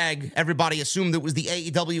in the bag, everybody assumed it was the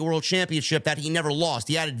AEW World Championship that he never lost.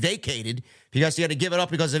 He had it vacated because he had to give it up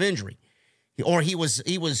because of injury. Or he was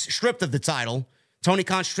stripped of the title. Tony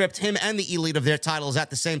Khan stripped him and the Elite of their titles at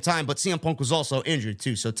the same time, but CM Punk was also injured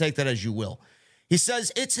too, so take that as you will. He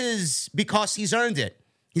says it's his because he's earned it.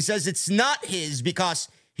 He says it's not his because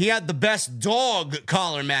he had the best dog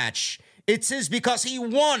collar match. It's his because he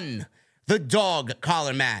won the dog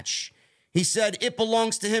collar match. He said it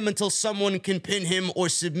belongs to him until someone can pin him or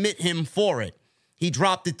submit him for it. He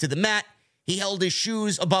dropped it to the mat. He held his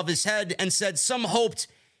shoes above his head and said some hoped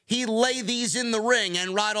he'd lay these in the ring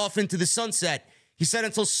and ride off into the sunset. He said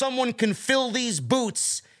until someone can fill these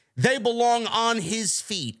boots, they belong on his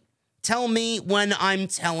feet. Tell me when I'm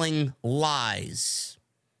telling lies.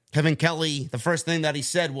 Kevin Kelly, the first thing that he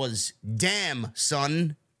said was, damn,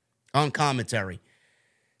 son, on commentary.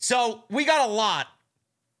 So we got a lot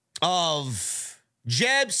of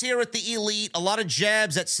jabs here at the Elite, a lot of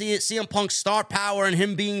jabs at CM Punk's star power and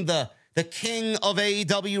him being the king of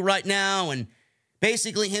AEW right now, and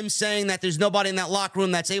Basically, him saying that there's nobody in that locker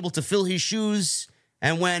room that's able to fill his shoes.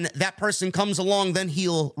 And when that person comes along, then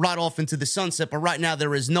he'll ride off into the sunset. But right now,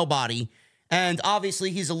 there is nobody. And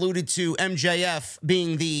obviously, he's alluded to MJF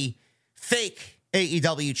being the fake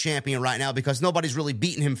AEW champion right now because nobody's really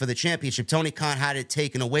beaten him for the championship. Tony Khan had it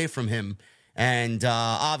taken away from him. And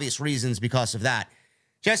obvious reasons because of that.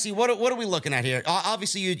 Jesse, what are we looking at here?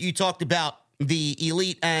 Obviously, you talked about the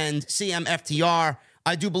Elite and CMFTR.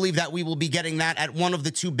 I do believe that we will be getting that at one of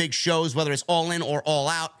the two big shows, whether it's All In or All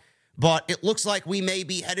Out. But it looks like we may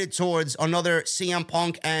be headed towards another CM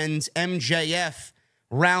Punk and MJF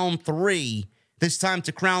round 3, this time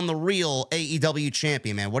to crown the real AEW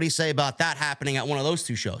champion, man. What do you say about that happening at one of those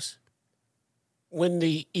two shows? When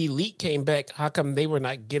the Elite came back, how come they were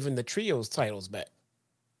not giving the trios titles back?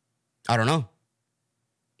 I don't know.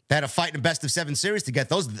 They had a fight in a best of 7 series to get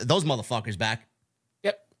those motherfuckers back.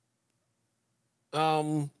 Yep.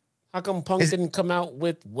 How come Punk didn't come out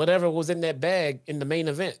with whatever was in that bag in the main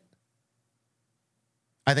event?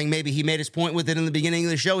 I think maybe he made his point with it in the beginning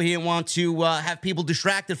of the show. He didn't want to have people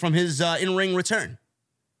distracted from his in-ring return.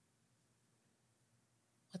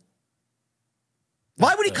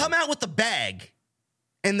 Why would he come out with the bag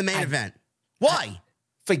in the main event? Why?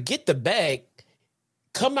 Forget the bag.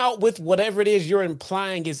 Come out with whatever it is you're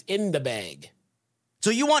implying is in the bag. So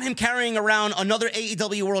you want him carrying around another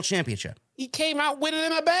AEW World Championship? He came out with it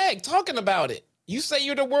in a bag, talking about it. You say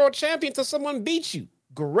you're the world champion till someone beats you.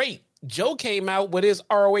 Great. Joe came out with his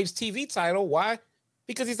ROH TV title. Why?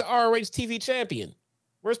 Because he's the ROH TV champion.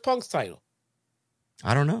 Where's Punk's title?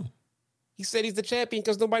 I don't know. He said he's the champion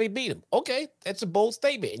because nobody beat him. Okay, that's a bold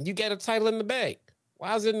statement. And you got a title in the bag.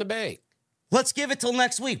 Why is it in the bag? Let's give it till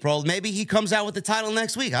next week, bro. Maybe he comes out with the title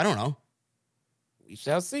next week. I don't know. We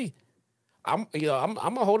shall see. I'm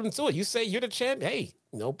gonna hold him to it. You say you're the champ. Hey,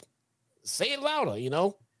 say it louder.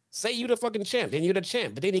 Say you the fucking champ. Then you're the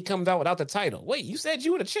champ. But then he comes out without the title. Wait, you said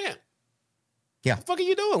you were the champ. Yeah. What the fuck are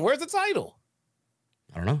you doing? Where's the title?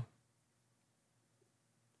 I don't know.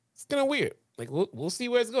 It's kind of weird. Like we'll see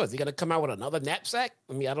where it goes. He got to come out with another knapsack.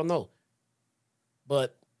 I mean, I don't know.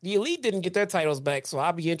 But the Elite didn't get their titles back, so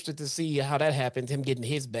I'll be interested to see how that happened, him getting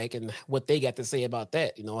his back and what they got to say about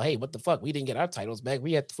that. Hey, what the fuck? We didn't get our titles back.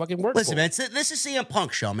 We had to fucking work Listen, for man, it. this is CM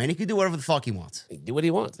Punk show, man. He can do whatever the fuck he wants. He do what he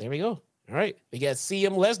wants. There we go. All right. We got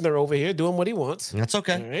CM Lesnar over here doing what he wants. That's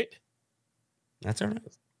okay. All right. That's all right.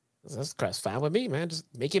 That's fine with me, man. Just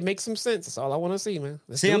make it make some sense. That's all I want to see, man.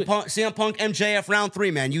 CM Punk, MJF round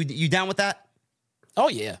 3, man. You down with that? Oh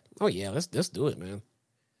yeah. Let's do it, man.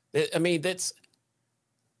 I mean, it's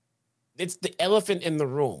the elephant in the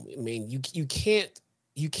room. I mean, you can't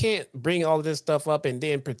bring all of this stuff up and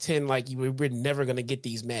then pretend like we're never gonna get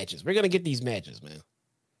these matches. We're gonna get these matches, man.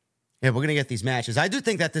 Yeah, we're going to get these matches. I do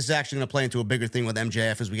think that this is actually going to play into a bigger thing with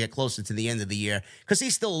MJF as we get closer to the end of the year because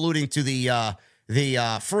he's still alluding to the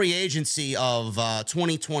free agency of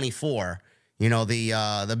 2024.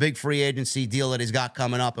 The big free agency deal that he's got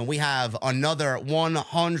coming up. And we have another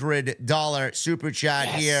 $100 super chat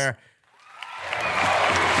here.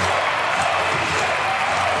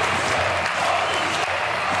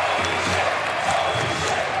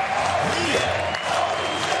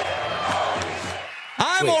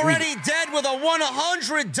 I'm already dead with a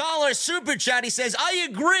 $100 super chat. He says, I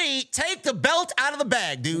agree. Take the belt out of the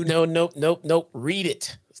bag, dude. Nope. Read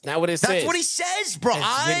it. That's not what it says. That's what he says, bro.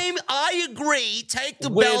 I agree. Take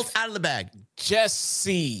the belt out of the bag.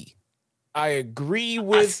 Jesse, I agree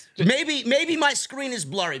with... Maybe my screen is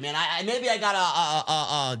blurry, man. Maybe I got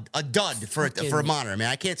a dud for a monitor, man.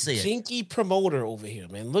 I can't see it. Jinky promoter over here,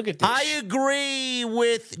 man. Look at this. I agree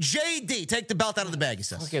with JD. Take the belt out of the bag, he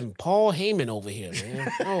says. Fucking Paul Heyman over here, man.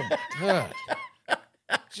 Oh, my God.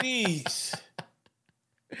 Jeez.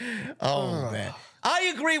 Oh, man.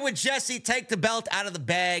 I agree with Jesse. Take the belt out of the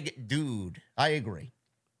bag, dude. I agree.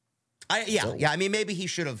 I mean, maybe he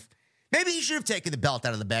should have taken the belt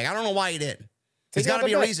out of the bag. I don't know why he didn't. There's got to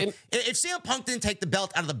be a reason. If CM Punk didn't take the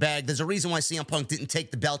belt out of the bag, there's a reason why CM Punk didn't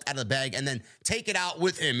take the belt out of the bag and then take it out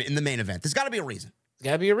with him in the main event. There's got to be a reason.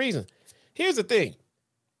 There's got to be a reason. Here's the thing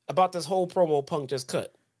about this whole promo Punk just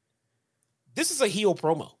cut. This is a heel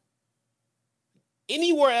promo.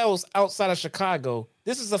 Anywhere else outside of Chicago,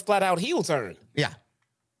 this is a flat-out heel turn. Yeah.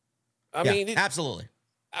 I mean, absolutely.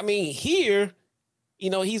 I mean, here,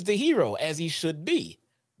 he's the hero, as he should be.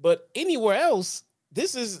 But anywhere else,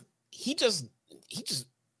 he just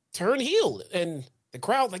turned heel. And the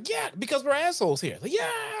crowd's like, yeah, because we're assholes here. Like,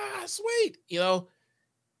 yeah, sweet. Do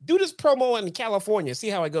this promo in California. See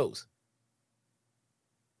how it goes.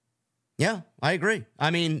 Yeah, I agree.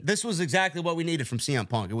 I mean, this was exactly what we needed from CM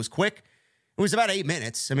Punk. It was quick. It It was about 8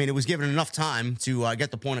 minutes. I mean, it was given enough time to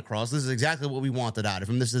get the point across. This is exactly what we wanted out of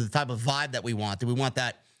him. This is the type of vibe that we wanted. We want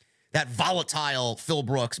that volatile Phil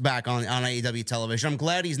Brooks back on AEW television. I'm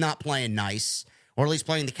glad he's not playing nice, or at least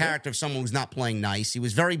playing the character of someone who's not playing nice. He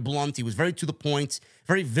was very blunt. He was very to the point,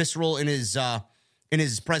 very visceral in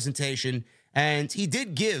his presentation. And he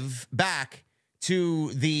did give back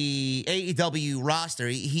to the AEW roster.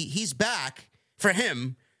 He's back for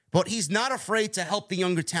him, but he's not afraid to help the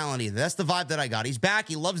younger talent either. That's the vibe that I got. He's back.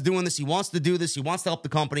 He loves doing this. He wants to do this. He wants to help the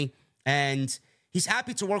company. And he's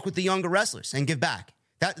happy to work with the younger wrestlers and give back.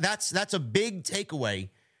 That's a big takeaway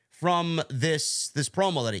from this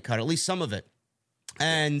promo that he cut, at least some of it.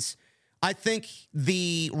 And I think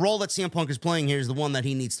the role that CM Punk is playing here is the one that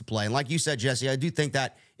he needs to play. And like you said, Jesse, I do think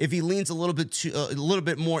that if he leans a little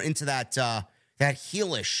bit more into that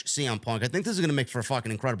heelish CM Punk, I think this is going to make for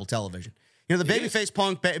fucking incredible television. You know, the babyface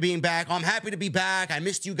Punk being back. I'm happy to be back. I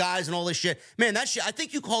missed you guys and all this shit. Man, that shit, I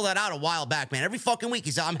think you called that out a while back, man. Every fucking week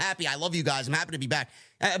he said, I'm happy. I love you guys. I'm happy to be back.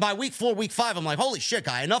 By week 4, week 5, I'm like, holy shit,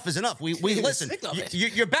 guy. Enough is enough. We listen.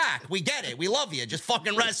 You're back. We get it. We love you. Just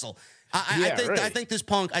fucking wrestle. I think this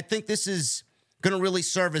Punk, I think this is going to really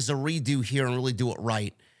serve as a redo here and really do it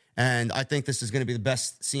right. And I think this is going to be the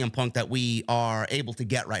best CM Punk that we are able to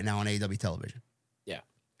get right now on AEW television. Yeah.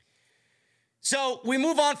 So we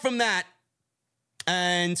move on from that.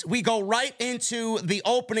 And we go right into the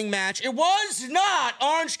opening match. It was not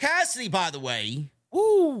Orange Cassidy, by the way.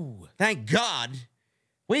 Ooh. Thank God.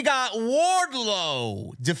 We got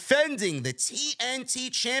Wardlow defending the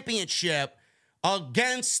TNT Championship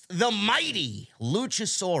against the mighty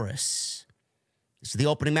Luchasaurus. This is the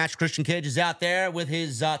opening match. Christian Cage is out there with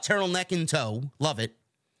his turtleneck in tow. Love it.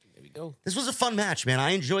 There we go. This was a fun match, man.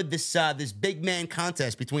 I enjoyed this big man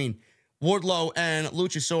contest between Wardlow and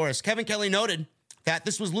Luchasaurus. Kevin Kelly noted that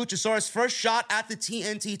this was Luchasaurus' first shot at the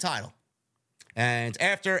TNT title. And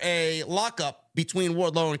after a lockup between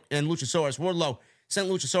Wardlow and Luchasaurus, Wardlow sent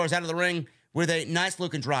Luchasaurus out of the ring with a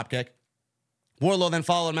nice-looking dropkick. Wardlow then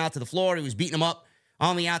followed him out to the floor. He was beating him up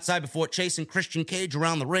on the outside before chasing Christian Cage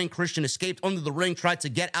around the ring. Christian escaped under the ring, tried to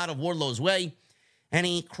get out of Wardlow's way, and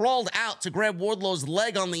he crawled out to grab Wardlow's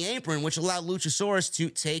leg on the apron, which allowed Luchasaurus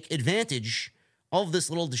to take advantage of this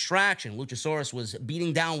little distraction. Luchasaurus was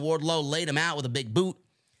beating down Wardlow, laid him out with a big boot.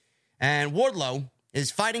 And Wardlow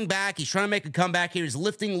is fighting back. He's trying to make a comeback here. He's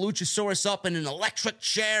lifting Luchasaurus up in an electric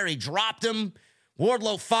chair. He dropped him.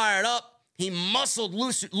 Wardlow fired up. He muscled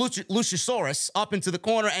Luchasaurus up into the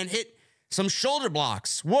corner and hit some shoulder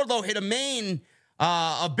blocks. Wardlow hit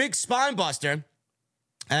a big spine buster,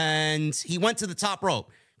 and he went to the top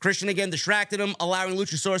rope. Christian again distracted him, allowing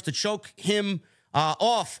Luchasaurus to choke him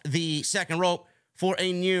off the second rope for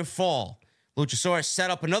a near fall. Luchasaurus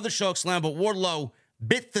set up another choke slam, but Wardlow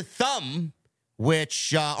bit the thumb,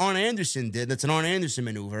 which Arn Anderson did. That's an Arn Anderson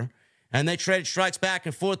maneuver. And they traded strikes back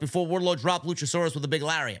and forth before Wardlow dropped Luchasaurus with a big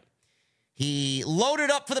lariat. He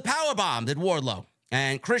loaded up for the powerbomb, did Wardlow.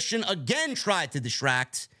 And Christian again tried to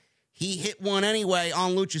distract. He hit one anyway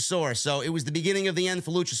on Luchasaurus. So it was the beginning of the end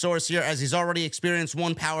for Luchasaurus here, as he's already experienced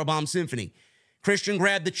one powerbomb symphony. Christian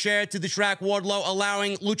grabbed the chair to distract Wardlow,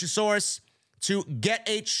 allowing Luchasaurus to get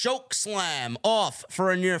a choke slam off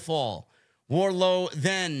for a near fall. Wardlow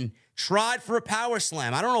then tried for a power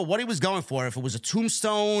slam. I don't know what he was going for, if it was a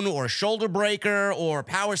tombstone or a shoulder breaker or a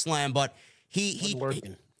power slam, but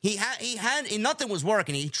nothing was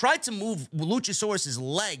working. He tried to move Luchasaurus'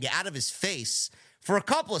 leg out of his face for a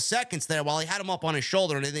couple of seconds there while he had him up on his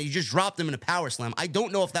shoulder, and then he just dropped him in a power slam. I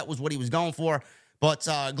don't know if that was what he was going for, but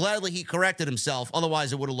gladly he corrected himself.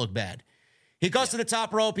 Otherwise, it would have looked bad. He goes to the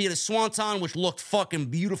top rope. He had a swanton, which looked fucking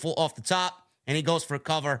beautiful off the top, and he goes for a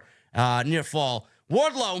cover near fall.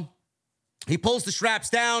 Wardlow, he pulls the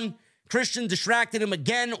straps down. Christian distracted him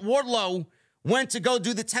again. Wardlow went to go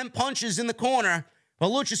do the 10 punches in the corner, but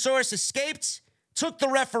Luchasaurus escaped, took the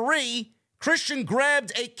referee. Christian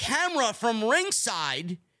grabbed a camera from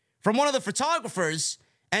ringside from one of the photographers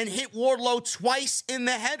and hit Wardlow twice in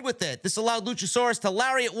the head with it. This allowed Luchasaurus to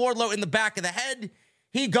lariat Wardlow in the back of the head.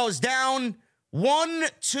 He goes down. 1,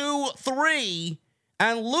 2, 3,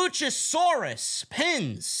 and Luchasaurus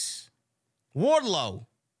pins Wardlow.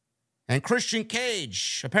 And Christian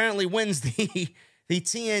Cage apparently wins the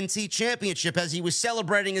TNT Championship as he was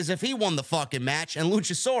celebrating as if he won the fucking match. And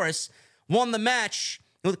Luchasaurus won the match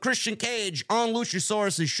with Christian Cage on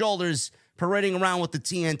Luchasaurus' shoulders, parading around with the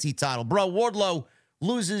TNT title. Bro, Wardlow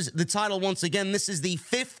loses the title once again. This is the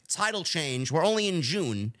 5th title change. We're only in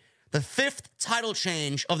June. The 5th title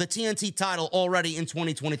change of the TNT title already in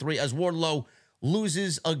 2023 as Wardlow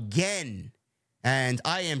loses again. And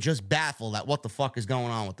I am just baffled at what the fuck is going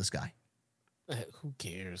on with this guy. Who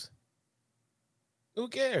cares? Who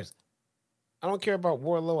cares? I don't care about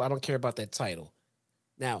Wardlow. I don't care about that title.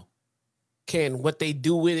 Now, can what they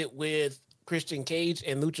do with it with Christian Cage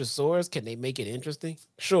and Luchasaurus, can they make it interesting?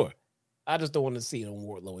 Sure. I just don't want to see it on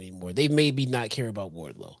Wardlow anymore. They maybe not care about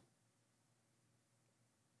Wardlow.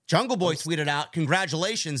 Jungle Boy tweeted out,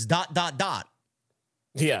 congratulations, ...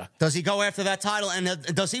 Yeah. Does he go after that title, and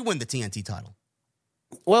does he win the TNT title?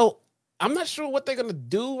 Well, I'm not sure what they're going to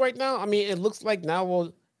do right now. I mean, it looks like now,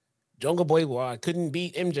 well, Jungle Boy, well, I couldn't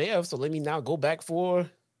beat MJF, so let me now go back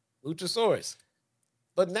for Luchasaurus.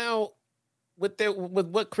 But now, with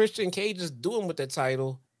what Christian Cage is doing with the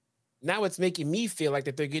title, now it's making me feel like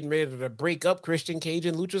that they're getting ready to break up Christian Cage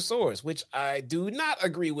and Luchasaurus, which I do not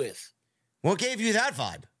agree with. What gave you that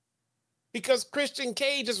vibe? Because Christian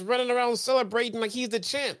Cage is running around celebrating like he's the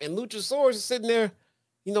champ, and Luchasaurus is sitting there,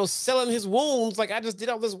 selling his wounds like I just did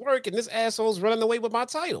all this work, and this asshole's running away with my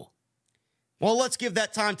title. Well, let's give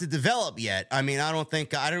that time to develop yet. I mean, I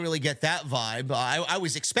didn't really get that vibe. I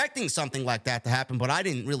was expecting something like that to happen, but I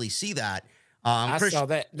didn't really see that. I saw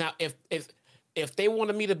that. Now, if they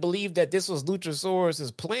wanted me to believe that this was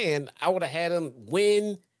Luchasaurus' plan, I would have had him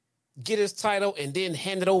win, get his title, and then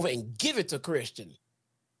hand it over and give it to Christian.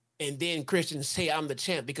 And then Christian say, I'm the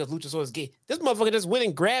champ because Luchasaurus gave. This motherfucker just went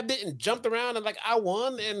and grabbed it and jumped around and like, I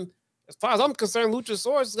won. And as far as I'm concerned,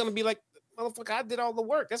 Luchasaurus is going to be like, motherfucker, I did all the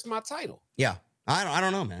work. That's my title. Yeah. I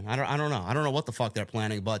don't know, man. I don't know. I don't know what the fuck they're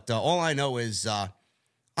planning, but all I know is I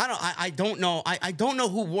don't know. I don't know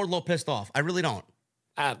who Wardlow pissed off. I really don't.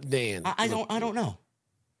 Dan. I don't know.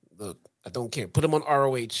 Look, I don't care. Put him on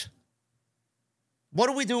ROH. What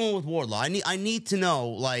are we doing with Wardlow? I need to know,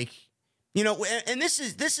 like, and this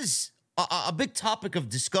is a big topic of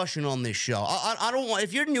discussion on this show. I don't want,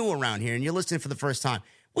 if you're new around here and you're listening for the first time,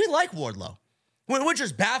 we like Wardlow. We're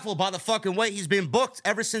just baffled by the fucking way he's been booked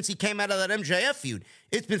ever since he came out of that MJF feud.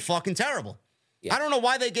 It's been fucking terrible. Yeah. I don't know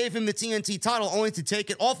why they gave him the TNT title only to take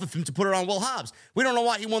it off of him to put it on Will Hobbs. We don't know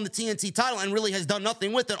why he won the TNT title and really has done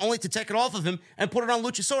nothing with it, only to take it off of him and put it on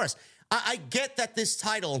Luchasaurus. I get that this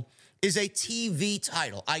title is a TV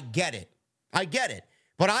title. I get it.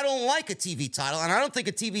 But I don't like a TV title, and I don't think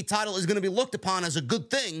a TV title is going to be looked upon as a good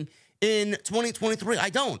thing in 2023. I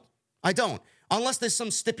don't. Unless there's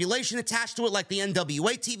some stipulation attached to it, like the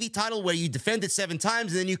NWA TV title, where you defend it 7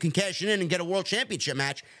 times and then you can cash it in and get a world championship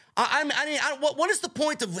match. What is the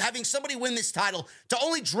point of having somebody win this title to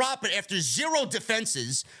only drop it after 0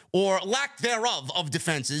 defenses or lack thereof of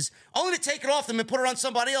defenses, only to take it off them and put it on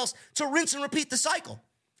somebody else to rinse and repeat the cycle?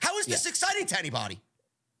 How is this exciting to anybody?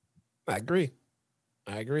 I agree.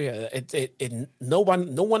 No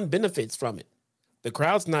one benefits from it. The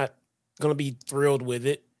crowd's not going to be thrilled with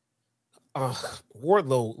it.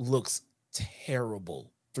 Wardlow looks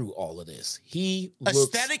terrible through all of this.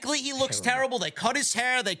 Aesthetically, he looks terrible. They cut his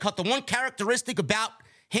hair. They cut the one characteristic about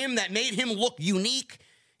him that made him look unique.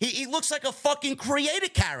 He looks like a fucking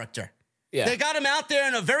created character. Yeah. They got him out there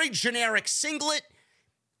in a very generic singlet.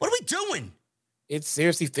 What are we doing? It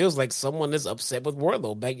seriously feels like someone is upset with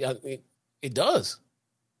Wardlow. It does.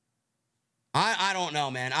 I don't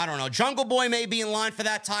know, man. I don't know. Jungle Boy may be in line for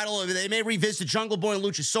that title. They may revisit Jungle Boy and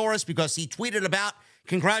Luchasaurus because he tweeted about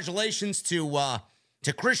congratulations to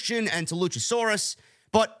Christian and to Luchasaurus.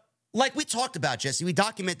 But like we talked about, Jesse, we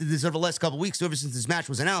documented this over the last couple of weeks, ever since this match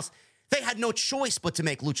was announced. They had no choice but to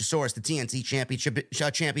make Luchasaurus the TNT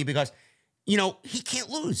champion because, he can't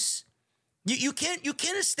lose. You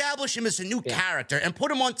can't establish him as a new character and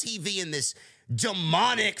put him on TV in this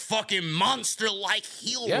demonic fucking monster-like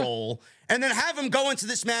heel role and then have him go into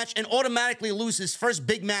this match and automatically lose his first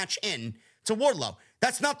big match in to Wardlow.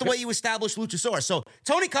 That's not the way you establish Luchasaurus. So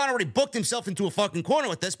Tony Khan already booked himself into a fucking corner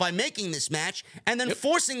with this by making this match and then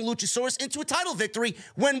forcing Luchasaurus into a title victory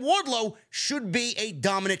when Wardlow should be a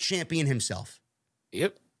dominant champion himself.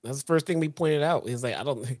 Yep. That's the first thing we pointed out. He's like, I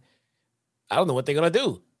don't know what they're going to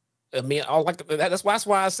do. I mean, that's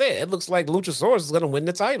why I said it looks like Luchasaurus is going to win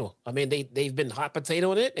the title. I mean, they've been hot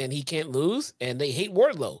potatoing it, and he can't lose, and they hate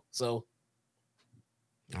Wardlow. So,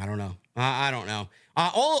 I don't know. I don't know.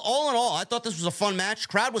 All in all, I thought this was a fun match.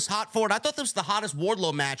 Crowd was hot for it. I thought this was the hottest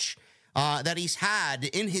Wardlow match that he's had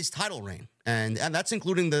in his title reign, and that's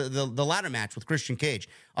including the ladder match with Christian Cage.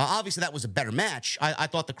 Obviously, that was a better match. I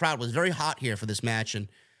thought the crowd was very hot here for this match, and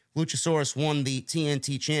Luchasaurus won the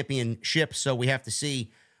TNT championship, so we have to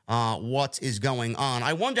see what is going on.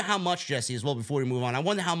 I wonder how much, Jesse, as well, before we move on, I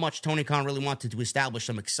wonder how much Tony Khan really wanted to establish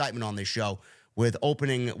some excitement on this show with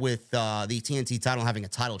opening with the TNT title having a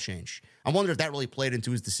title change. I wonder if that really played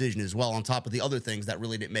into his decision as well, on top of the other things that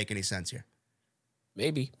really didn't make any sense here.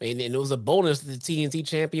 Maybe. And it was a bonus that the TNT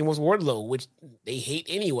champion was Wardlow, which they hate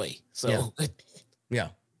anyway. So, yeah.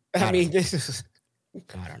 I mean, this is...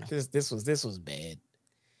 I don't know. This was bad.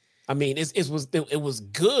 I mean, it was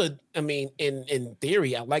good. I mean, in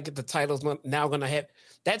theory, I like it. The title's now going to have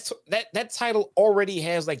that title already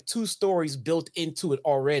has like 2 stories built into it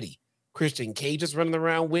already. Christian Cage is running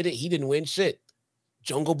around with it. He didn't win shit.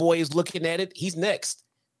 Jungle Boy is looking at it. He's next.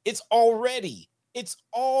 It's already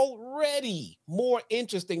more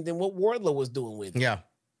interesting than what Wardlow was doing with it. Yeah,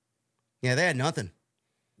 they had nothing.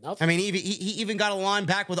 I mean, he even got a line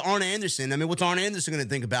back with Arn Anderson. I mean, what's Arn Anderson going to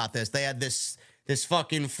think about this? They had this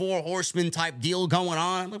fucking 4 horsemen type deal going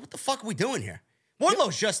on. I'm like, what the fuck are we doing here?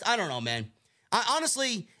 Wardlow's just, I don't know, man.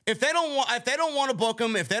 Honestly, if they don't want to book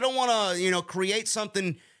him, if they don't want to, create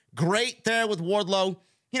something great there with Wardlow,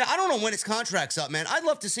 I don't know when his contract's up, man. I'd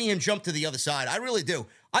love to see him jump to the other side. I really do.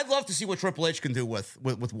 I'd love to see what Triple H can do with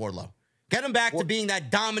Wardlow. Get him back to being that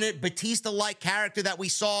dominant Batista-like character that we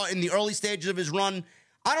saw in the early stages of his run.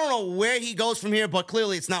 I don't know where he goes from here, but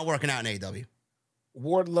clearly it's not working out in AEW.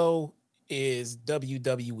 Wardlow is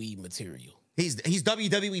WWE material. He's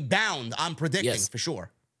WWE bound, I'm predicting, yes. For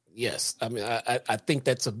sure. Yes. I mean, I think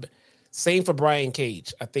that's same for Brian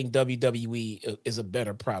Cage. I think WWE is a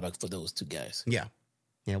better product for those 2 guys.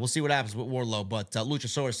 Yeah, we'll see what happens with Wardlow, but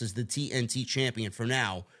Luchasaurus is the TNT champion for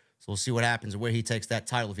now, so we'll see what happens and where he takes that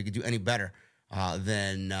title, if he could do any better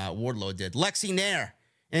than Wardlow did. Lexi Nair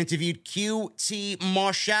interviewed QT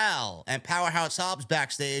Marshall and Powerhouse Hobbs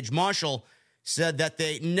backstage. Marshall said that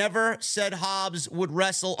they never said Hobbs would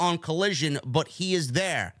wrestle on Collision, but he is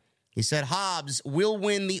there. He said Hobbs will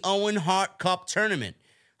win the Owen Hart Cup tournament.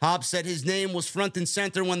 Hobbs said his name was front and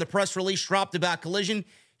center when the press release dropped about Collision.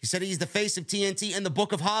 He said he's the face of TNT, and the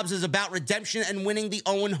book of Hobbs is about redemption and winning the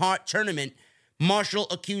Owen Hart tournament. Marshall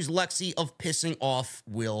accused Lexi of pissing off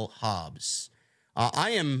Will Hobbs.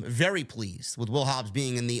 I am very pleased with Will Hobbs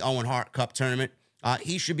being in the Owen Hart Cup tournament.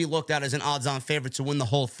 He should be looked at as an odds-on favorite to win the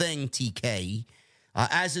whole thing, TK.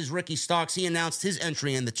 As is Ricky Starks. He announced his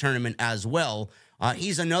entry in the tournament as well.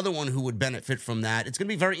 He's another one who would benefit from that. It's going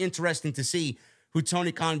to be very interesting to see who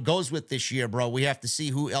Tony Khan goes with this year, bro. We have to see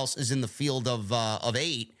who else is in the field of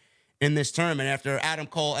 8 in this tournament after Adam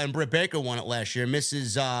Cole and Britt Baker won it last year.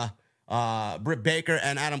 Mrs. Britt Baker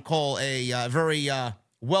and Adam Cole, a very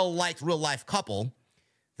well-liked real-life couple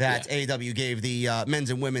that AEW gave the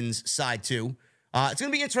men's and women's side to. It's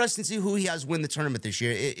going to be interesting to see who he has win the tournament this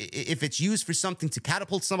year. If it's used for something to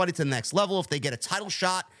catapult somebody to the next level, if they get a title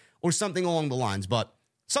shot or something along the lines. But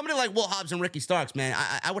somebody like Will Hobbs and Ricky Starks, man,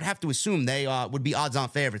 I would have to assume they would be odds-on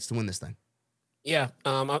favorites to win this thing. Yeah,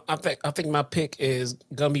 I think my pick is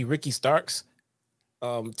gonna be Ricky Starks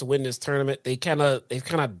to win this tournament. They've kind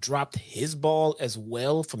of dropped his ball as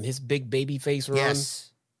well from his big baby face run.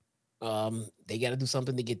 Yes. They got to do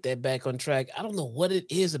something to get that back on track. I don't know what it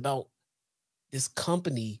is about this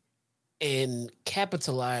company and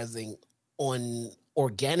capitalizing on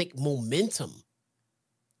organic momentum.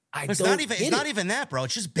 It's not even that, bro.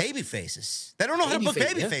 It's just baby faces. They don't know how to book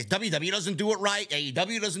baby face. WWE doesn't do it right.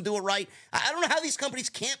 AEW doesn't do it right. I don't know how these companies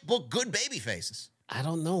can't book good baby faces. I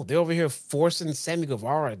don't know. They're over here forcing Sammy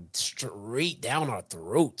Guevara straight down our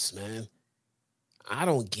throats, man. I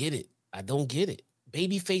don't get it.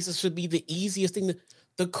 Baby faces should be the easiest thing.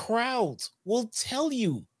 The crowds will tell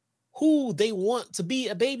you who they want to be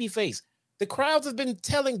a baby face. The crowds have been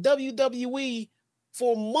telling WWE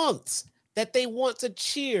for months that they want to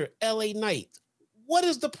cheer LA Knight. What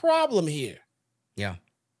is the problem here? Yeah.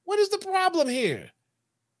 What is the problem here?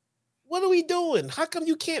 What are we doing? How come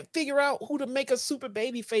you can't figure out who to make a super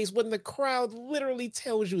baby face when the crowd literally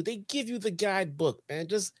tells you? They give you the guidebook, man.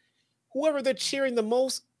 Just whoever they're cheering the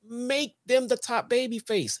most, make them the top baby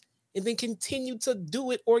face. And then continue to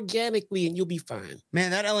do it organically, and you'll be fine.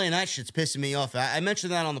 Man, that LA Knight shit's pissing me off. I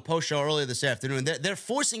mentioned that on the post show earlier this afternoon. They're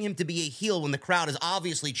forcing him to be a heel when the crowd is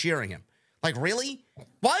obviously cheering him. Like, really?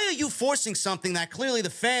 Why are you forcing something that clearly the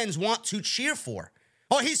fans want to cheer for?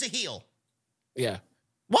 Oh, he's a heel. Yeah.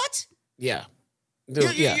 What? Yeah.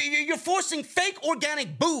 You're forcing fake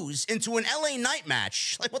organic boos into an LA Knight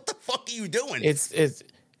match. Like, what the fuck are you doing?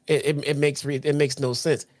 It makes no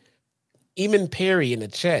sense. Eamon Perry in the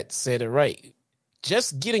chat said it right.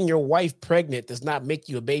 Just getting your wife pregnant does not make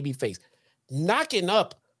you a baby face. Knocking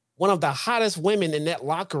up one of the hottest women in that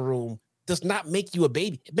locker room does not make you a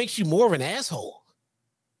baby. It makes you more of an asshole.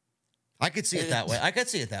 I could see it that way.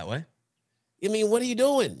 I mean, what are you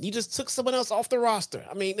doing? You just took someone else off the roster.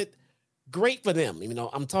 I mean, great for them.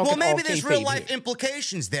 I'm talking. Well, maybe there's real life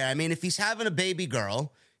implications there. I mean, if he's having a baby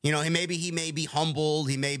girl, he may be humbled.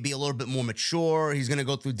 He may be a little bit more mature. He's going to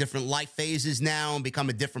go through different life phases now and become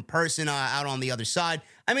a different person out on the other side.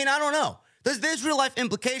 I mean, I don't know. There's real life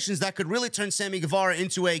implications that could really turn Sammy Guevara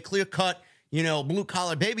into a clear cut, blue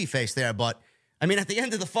collar baby face there. But I mean, at the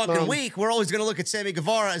end of the fucking week, we're always going to look at Sammy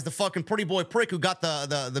Guevara as the fucking pretty boy prick who got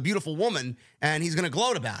the beautiful woman, and he's going to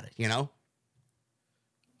gloat about it, you know?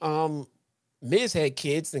 Miz had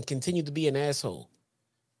kids and continued to be an asshole.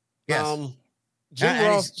 Yes. Jim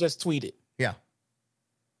Ross just tweeted. Yeah.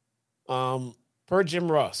 Per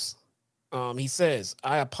Jim Ross, he says,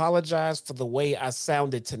 I apologize for the way I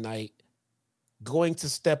sounded tonight. Going to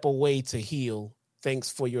step away to heal.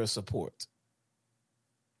 Thanks for your support.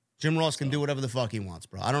 Jim Ross can do whatever the fuck he wants,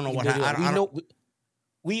 bro. I don't know what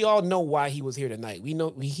we all know why he was here tonight. We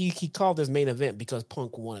know he called this main event because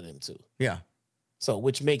Punk wanted him to. Yeah. So,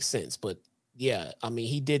 which makes sense. But yeah, I mean,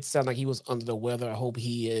 he did sound like he was under the weather. I hope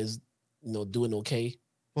he is, doing okay.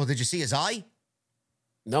 Well, did you see his eye?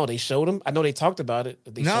 No, they showed him. I know they talked about it.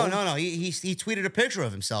 No. He tweeted a picture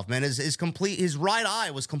of himself, man. His right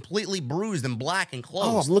eye was completely bruised and black and closed.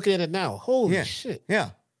 Oh, I'm looking at it now. Holy shit.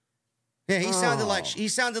 Yeah. Yeah, he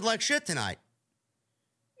sounded like shit tonight.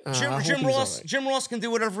 Jim Ross can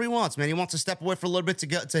do whatever he wants, man. He wants to step away for a little bit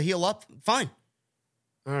to heal up. Fine.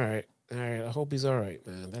 All right. I hope he's all right,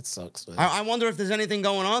 man. That sucks, man. I wonder if there's anything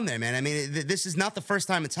going on there, man. I mean, this is not the first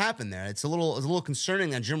time it's happened there. It's a little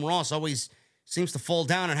concerning that Jim Ross always seems to fall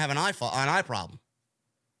down and have an eye problem.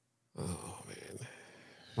 Oh man.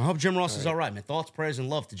 I hope Jim Ross is all right, man. Thoughts, prayers, and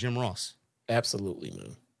love to Jim Ross. Absolutely,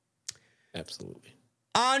 man. Absolutely.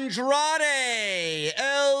 Andrade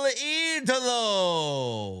El Idolo.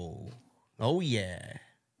 Oh, yeah.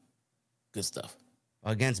 Good stuff.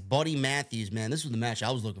 Against Buddy Matthews, man. This was the match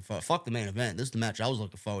I was looking for. Fuck the main event. This is the match I was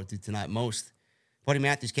looking forward to tonight most. Buddy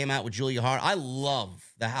Matthews came out with Julia Hart. I love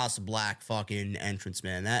the House of Black fucking entrance,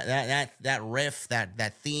 man. That riff,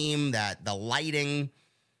 that theme, the lighting,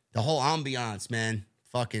 the whole ambiance, man.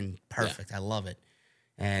 Fucking perfect. Yeah. I love it.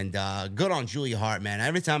 And good on Julia Hart, man.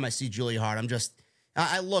 Every time I see Julia Hart,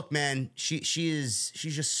 I look, man. She's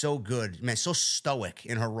just so good, man. So stoic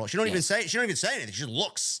in her role. She don't even say anything. She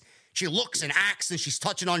looks. She looks and acts, and she's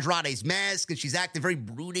touching Andrade's mask, and she's acting very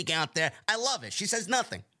brooding out there. I love it. She says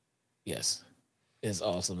nothing. Yes, it's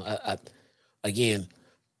awesome. I again,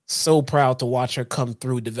 so proud to watch her come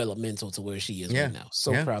through developmental to where she is right now.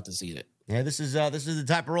 So proud to see that. Yeah, this is the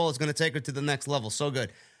type of role that's going to take her to the next level. So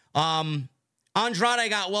good. Andrade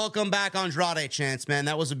got welcome back Andrade chance, man.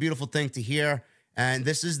 That was a beautiful thing to hear. And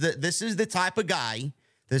this is the type of guy.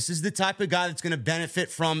 This is the type of guy that's going to benefit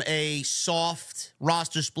from a soft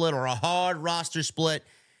roster split or a hard roster split.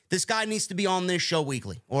 This guy needs to be on this show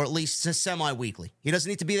weekly, or at least semi-weekly. He doesn't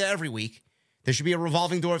need to be there every week. There should be a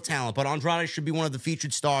revolving door of talent, but Andrade should be one of the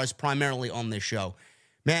featured stars primarily on this show.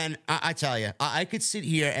 Man, I tell you, I could sit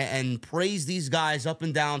here and praise these guys up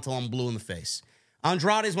and down till I'm blue in the face.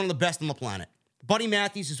 Andrade is one of the best on the planet. Buddy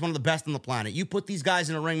Matthews is one of the best on the planet. You put these guys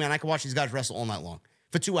in a ring, man, I could watch these guys wrestle all night long.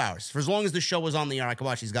 For 2 hours. For as long as the show was on the air, I could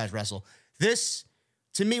watch these guys wrestle. This,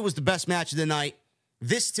 to me, was the best match of the night.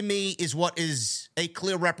 This, to me, is what is a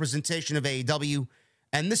clear representation of AEW.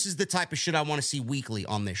 And this is the type of shit I want to see weekly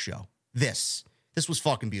on this show. This was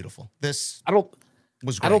fucking beautiful. This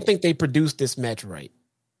was great. I don't think they produced this match right.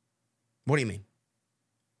 What do you mean?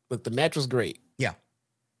 Look, the match was great. Yeah.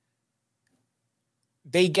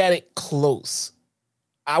 They got it close.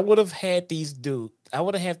 I would have had these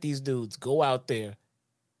dudes go out there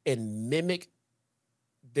and mimic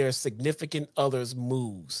their significant other's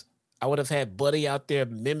moves. I would have had Buddy out there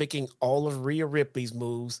mimicking all of Rhea Ripley's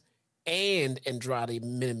moves and Andrade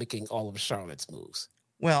mimicking all of Charlotte's moves.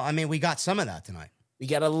 Well, I mean, we got some of that tonight. We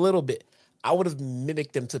got a little bit. I would have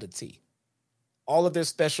mimicked them to the T. All of their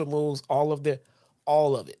special moves, all of it.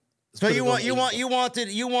 So you wanted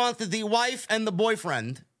the wife and the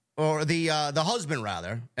boyfriend, or the husband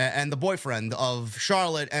rather, and the boyfriend of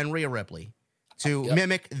Charlotte and Rhea Ripley to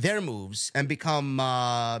mimic their moves and become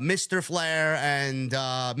Mr. Flair and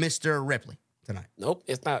Mr. Ripley tonight. Nope,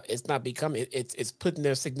 it's not becoming. It's putting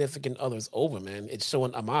their significant others over, man. It's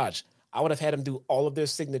showing homage. I would have had them do all of their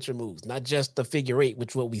signature moves, not just the figure eight,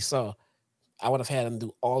 which what we saw. I would have had them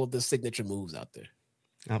do all of the signature moves out there.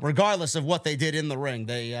 Regardless of what they did in the ring,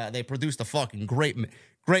 they produced a fucking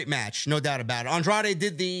great match, no doubt about it. Andrade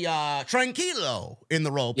did the tranquilo in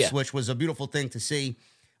the ropes, which was a beautiful thing to see.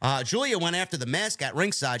 Julia went after the mask at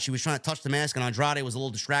ringside. She was trying to touch the mask, and Andrade was a little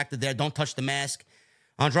distracted there. Don't touch the mask.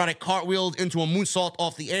 Andrade cartwheeled into a moonsault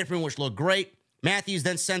off the apron, which looked great. Matthews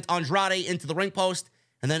then sent Andrade into the ring post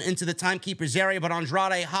and then into the timekeeper's area, but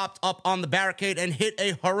Andrade hopped up on the barricade and hit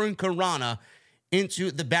a hurricanrana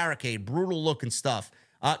into the barricade. Brutal looking stuff.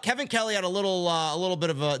 Kevin Kelly had a little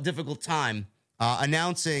bit of a difficult time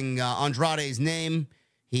announcing Andrade's name.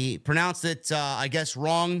 He pronounced it, I guess,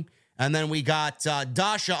 wrong. And then we got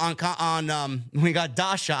Dasha on. We got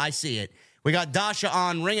Dasha. I see it. We got Dasha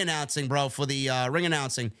on ring announcing, bro, for the ring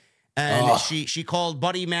announcing. And she called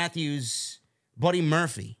Buddy Matthews Buddy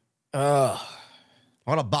Murphy. What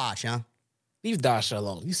a bosh, huh? Leave Dasha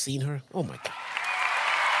alone. You seen her? Oh, my God.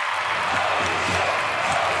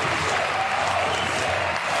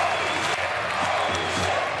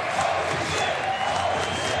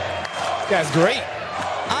 That's great.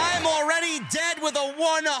 I'm already dead with a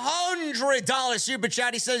 $100 super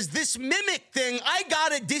chat. He says, this mimic thing, I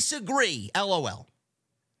gotta disagree. LOL.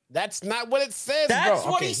 That's not what it says, That's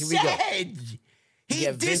bro. what he said. He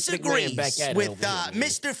disagrees with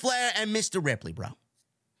Mr. Flair and Mr. Ripley, bro.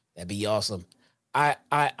 That'd be awesome. I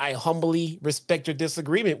humbly respect your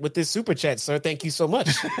disagreement with this super chat, sir. Thank you so much.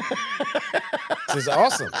 This is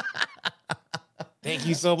awesome. Thank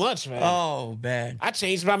you so much, man. Oh, man. I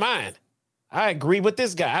changed my mind. I agree with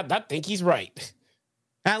this guy. I think he's right.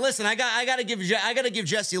 Now, listen, I gotta give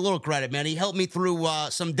Jesse a little credit, man. He helped me through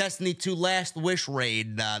some Destiny 2 Last Wish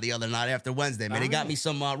raid the other night after Wednesday, man. He got me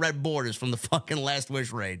some red borders from the fucking Last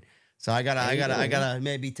Wish raid. So I gotta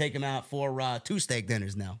maybe take him out for 2 steak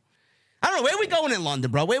dinners now. I don't know, where are we going in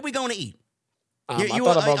London, bro? Where are we going to eat? Are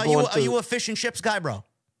you a fish and chips guy, bro?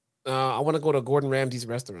 I want to go to Gordon Ramsay's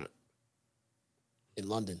restaurant in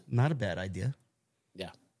London. Not a bad idea. Yeah.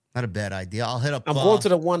 Not a bad idea. I'll hit up. I'm going to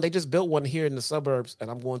the one. They just built one here in the suburbs,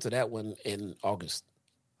 and I'm going to that one in August.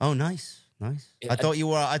 Oh, nice. I thought you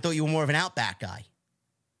were more of an Outback guy.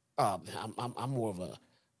 I'm more of a.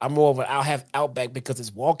 I'll have Outback because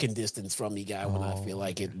it's walking distance from me, guy. When I feel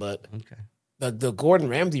like it, but okay. The Gordon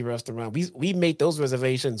Ramsay restaurant, we made those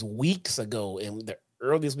reservations weeks ago, and the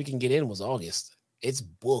earliest we can get in was August. It's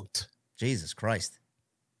booked. Jesus Christ,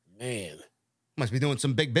 man! Must be doing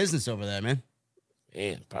some big business over there, man.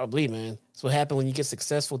 Yeah, probably, man. That's what happened when you get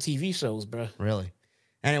successful TV shows, bro. Really?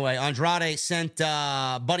 Anyway, Andrade sent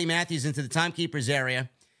Buddy Matthews into the timekeeper's area.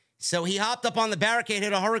 So he hopped up on the barricade,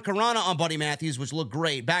 hit a hurricanrana on Buddy Matthews, which looked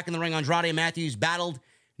great. Back in the ring, Andrade and Matthews battled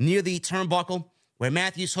near the turnbuckle, where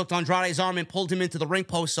Matthews hooked Andrade's arm and pulled him into the ring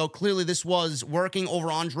post. So clearly this was working over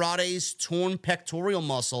Andrade's torn pectoral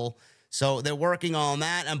muscle. So they're working on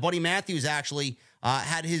that. And Buddy Matthews actually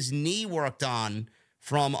had his knee worked on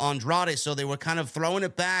from Andrade, so they were kind of throwing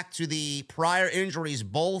it back to the prior injuries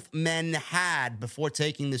both men had before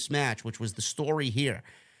taking this match, which was the story here.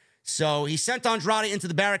 So he sent Andrade into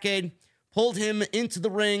the barricade, pulled him into the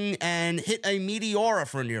ring, and hit a Meteora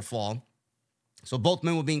for a near fall. So both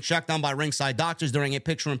men were being checked on by ringside doctors during a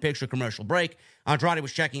picture-in-picture commercial break. Andrade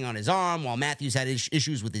was checking on his arm, while Matthews had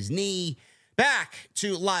issues with his knee. Back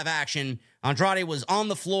to live action. Andrade was on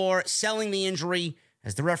the floor, selling the injury,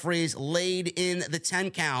 as the referees laid in the 10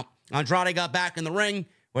 count. Andrade got back in the ring,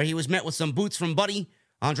 where he was met with some boots from Buddy.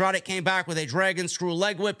 Andrade came back with a dragon screw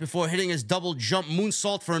leg whip before hitting his double jump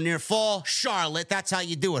moonsault for a near fall. Charlotte, that's how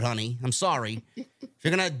you do it, honey. I'm sorry. If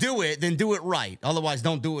you're going to do it, then do it right. Otherwise,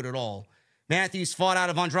 don't do it at all. Matthews fought out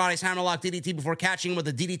of Andrade's hammerlock DDT before catching him with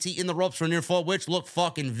a DDT in the ropes for a near fall, which looked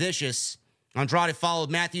fucking vicious. Andrade followed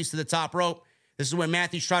Matthews to the top rope. This is when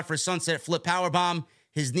Matthews tried for a sunset flip powerbomb.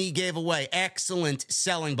 His knee gave away. Excellent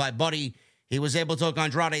selling by Buddy. He was able to hook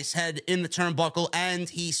Andrade's head in the turnbuckle, and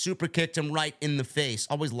he super kicked him right in the face.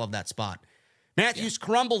 Always love that spot. Matthews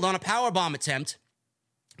crumbled on a powerbomb attempt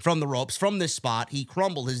from the ropes. From this spot, he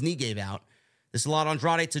crumbled. His knee gave out. This allowed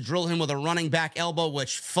Andrade to drill him with a running back elbow,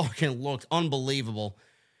 which fucking looked unbelievable.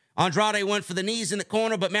 Andrade went for the knees in the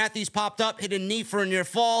corner, but Matthews popped up, hit a knee for a near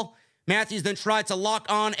fall. Matthews then tried to lock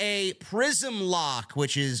on a prism lock,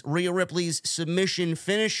 which is Rhea Ripley's submission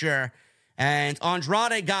finisher. And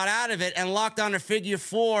Andrade got out of it and locked on a figure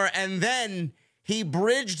 4. And then he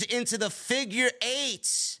bridged into the figure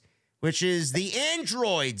 8, which is the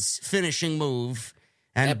Android's finishing move.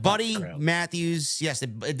 And Buddy Matthews, yes,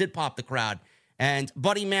 it did pop the crowd. And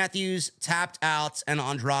Buddy Matthews tapped out, and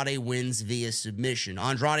Andrade wins via submission.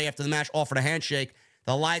 Andrade, after the match, offered a handshake.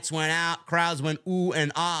 The lights went out. Crowds went ooh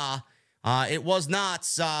and ah. It was not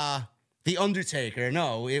The Undertaker.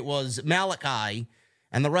 No, it was Malachi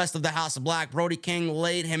and the rest of the House of Black. Brody King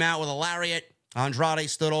laid him out with a lariat. Andrade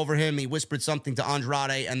stood over him. He whispered something to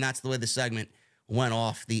Andrade, and that's the way the segment went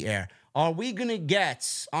off the air. Are we going to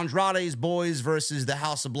get Andrade's boys versus the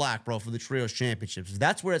House of Black, bro, for the Trios Championships?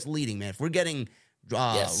 That's where it's leading, man. If we're getting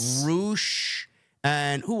Roosh,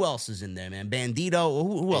 and who else is in there, man? Bandito.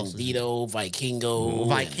 Who else? Bandito,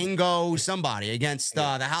 Vikingo, somebody against the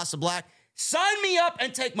House of Black. Sign me up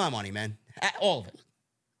and take my money, man. All of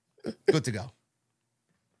it. Good to go.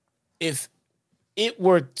 If it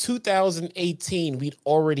were 2018, we'd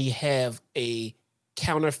already have a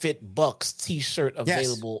Counterfeit Bucks t-shirt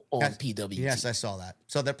available on PWG. Yes, I saw that.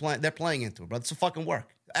 So they're playing into it, bro. It's a fucking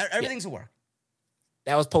work. Everything's a work.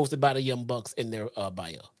 That was posted by the Young Bucks in their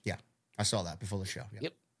bio. Yeah, I saw that before the show.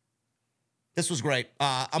 Yep. This was great.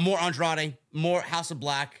 More Andrade, more House of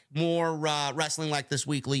Black, more wrestling like this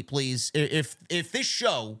weekly, please. If this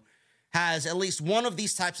show has at least one of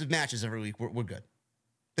these types of matches every week, we're good.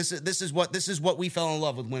 This is what we fell in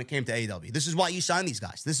love with when it came to AEW. This is why you signed these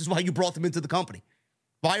guys. This is why you brought them into the company.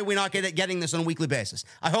 Why are we not getting this on a weekly basis?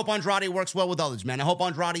 I hope Andrade works well with others, man. I hope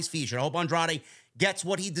Andrade's featured. I hope Andrade gets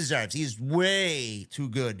what he deserves. He is way too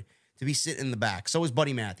good to be sitting in the back. So is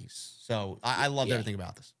Buddy Matthews. So I loved everything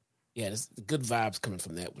about this. Yeah, there's good vibes coming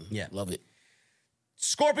from that one. Yeah. Love it.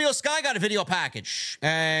 Scorpio Sky got a video package,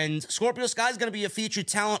 and Scorpio Sky is going to be a featured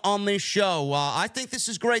talent on this show. I think this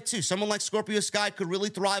is great, too. Someone like Scorpio Sky could really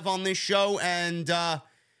thrive on this show and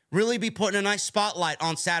really be putting a nice spotlight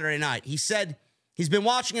on Saturday night. He said he's been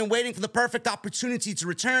watching and waiting for the perfect opportunity to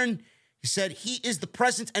return. He said he is the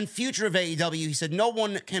present and future of AEW. He said no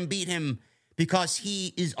one can beat him because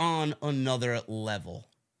he is on another level.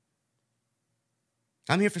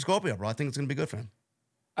 I'm here for Scorpio, bro. I think it's going to be good for him.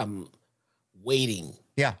 I'm waiting.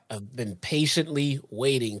 Yeah. I've been patiently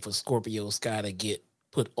waiting for Scorpio Sky to get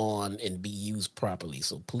put on and be used properly.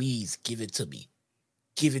 So please give it to me.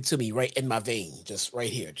 Give it to me right in my vein. Just right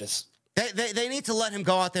here. Just They need to let him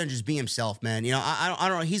go out there and just be himself, man. You know, I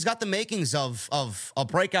don't know. He's got the makings of a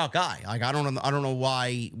breakout guy. Like I don't know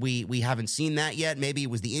why we haven't seen that yet. Maybe it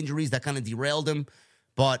was the injuries that kind of derailed him.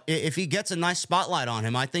 But if he gets a nice spotlight on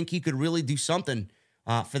him, I think he could really do something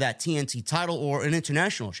for that TNT title or an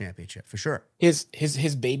international championship for sure. His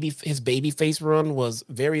baby face run was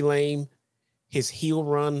very lame. His heel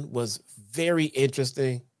run was very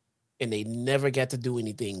interesting, and they never got to do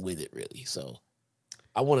anything with it really. So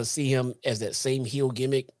I want to see him as that same heel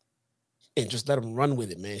gimmick and just let him run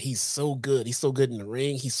with it, man. He's so good. He's so good in the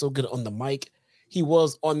ring. He's so good on the mic. He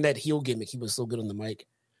was on that heel gimmick. He was so good on the mic.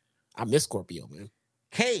 I miss Scorpio, man.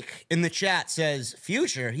 Cake in the chat says,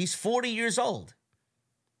 future, he's 40 years old.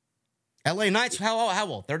 LA Knight's how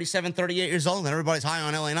old? 37, 38 years old, and everybody's high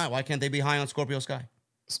on LA Knight. Why can't they be high on Scorpio Sky?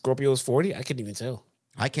 Scorpio's 40? I couldn't even tell.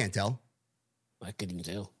 I can't tell. I couldn't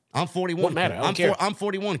even tell. I'm 41. Won't matter. I don't care. I'm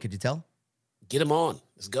 41. Could you tell? Get him on.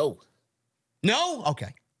 Let's go. No?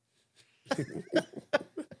 Okay.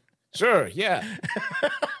 Sure, yeah.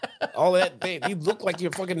 All that, you look like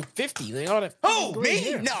you're fucking 50. They all that. Oh, me?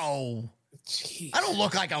 Hair. No. Jeez. I don't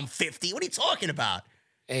look like I'm 50. What are you talking about?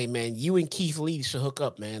 Hey, man, you and Keith Lee should hook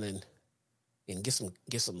up, man, and get some.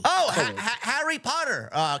 Oh, Harry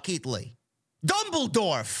Potter, Keith Lee.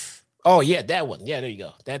 Dumbledore. Oh, yeah, that one. Yeah, there you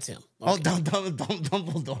go. That's him. Okay. Oh,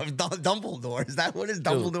 Dumbledore. Dumbledore. Is that what is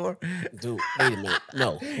Dumbledore? Dude, wait a minute.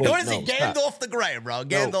 No. Wait, what is no, he? Gandalf the Grey, bro.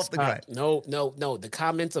 Gandalf the Grey. No. The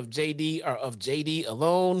comments of JD are of JD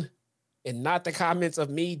alone and not the comments of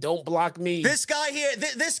me. Don't block me. This guy here,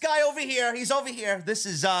 this guy over here, he's over here. This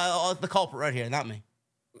is the culprit right here, not me.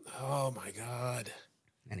 Oh, my God.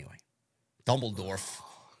 Anyway, Dumbledore.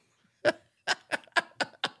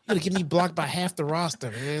 You're gonna get me blocked by half the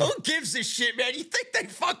roster, man. Who gives a shit, man? You think they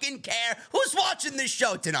fucking care? Who's watching this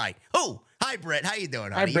show tonight? Who? Hi, Britt. How you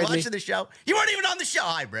doing, honey? Hi, you watching the show? You weren't even on the show.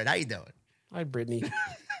 Hi, Britt. How you doing? Hi, Brittany.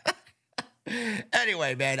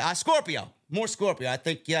 Anyway, man, Scorpio. More Scorpio. I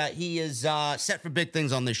think he is set for big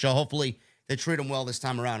things on this show. Hopefully, they treat him well this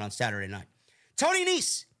time around on Saturday night. Tony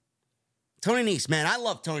Nese. Tony Nese, man, I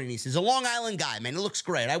love Tony Nese. He's a Long Island guy, man. He looks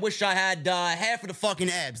great. I wish I had half of the fucking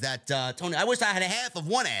abs that Tony. I wish I had a half of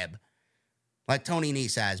one ab like Tony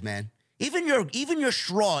Nese has, man. Even your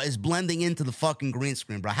straw is blending into the fucking green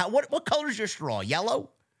screen, bro. What color is your straw? Yellow?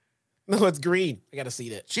 No, it's green. I gotta see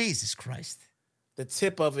that. Jesus Christ. The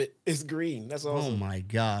tip of it is green. That's awesome. Oh my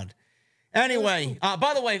God. Anyway,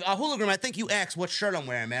 by the way, Hooligan, I think you asked what shirt I'm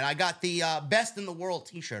wearing, man. I got the Best in the World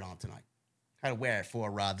t-shirt on tonight. Had to wear it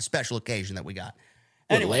for the special occasion that we got.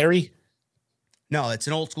 Anyway. What, Larry? No, it's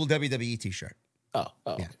an old school WWE t-shirt. Oh.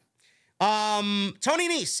 Yeah. Tony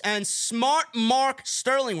Nese and Smart Mark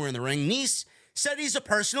Sterling were in the ring. Nese said he's a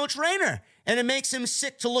personal trainer, and it makes him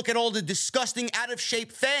sick to look at all the disgusting,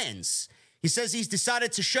 out-of-shape fans. He says he's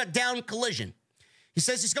decided to shut down Collision. He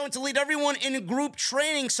says he's going to lead everyone in group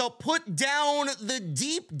training, so put down the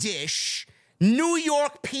deep dish. New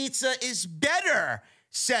York pizza is better,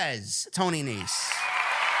 says Tony Nese.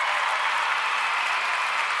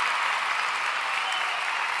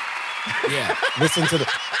 Yeah, listen to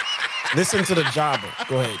the jobber.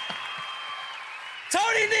 Go ahead.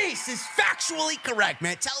 Tony Nese is factually correct,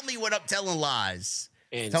 man. Tell me what I'm telling lies.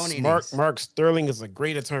 And Tony Mark Sterling is a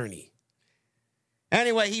great attorney.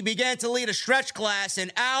 Anyway, he began to lead a stretch class,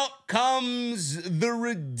 and out comes the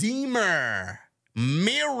Redeemer,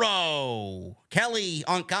 Miro. Kelly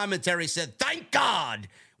on commentary said, "Thank God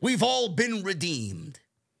We've all been redeemed.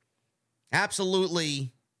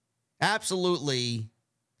 Absolutely.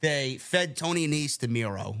 They fed Tony Nese to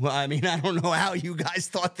Miro. I mean, I don't know how you guys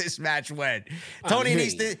thought this match went. Tony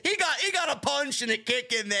Nese, he got a punch and a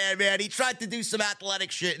kick in there, man. He tried to do some athletic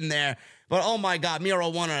shit in there. But, oh, my God, Miro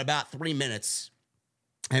won in about 3 minutes.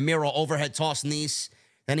 And Miro overhead tossed Nese.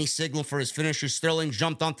 Then he signaled for his finisher. Sterling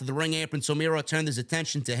jumped onto the ring apron, so Miro turned his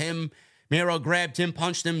attention to him. Miro grabbed him,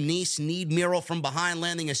 punched him. Nese kneed Miro from behind,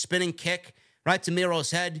 landing a spinning kick right to Miro's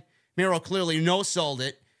head. Miro clearly no-sold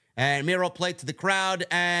it. And Miro played to the crowd,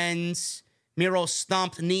 and Miro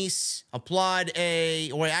stomped Nese,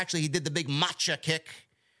 he did the big matcha kick,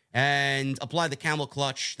 and applied the camel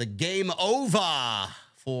clutch. The game over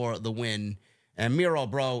for the win. And Miro,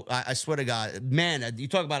 bro, I swear to God, man, you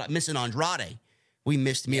talk about missing Andrade. We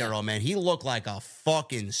missed Miro, man. He looked like a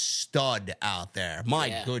fucking stud out there.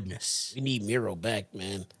 My goodness. We need Miro back,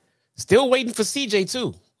 man. Still waiting for CJ,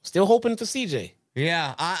 too. Still hoping for CJ.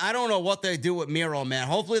 Yeah, I don't know what they do with Miro, man.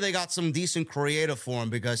 Hopefully they got some decent creative for him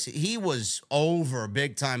because he was over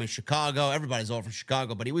big time in Chicago. Everybody's over in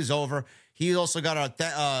Chicago, but he was over. He also got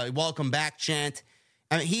a welcome back chant.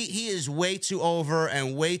 I mean, he is way too over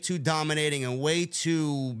and way too dominating and way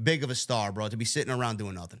too big of a star, bro, to be sitting around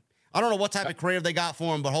doing nothing. I don't know what type of creative they got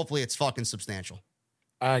for him, but hopefully it's fucking substantial.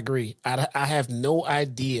 I agree. I have no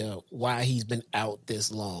idea why he's been out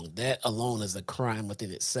this long. That alone is a crime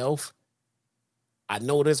within itself. I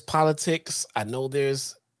know there's politics. I know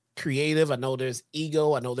there's creative. I know there's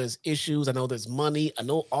ego. I know there's issues. I know there's money. I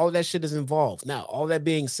know all that shit is involved. Now, all that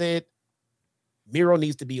being said, Miro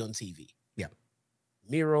needs to be on TV. Yeah.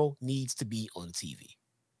 Miro needs to be on TV.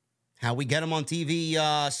 How we get him on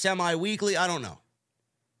TV semi-weekly, I don't know.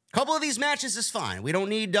 A couple of these matches is fine. We don't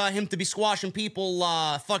need him to be squashing people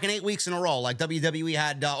fucking 8 weeks in a row like WWE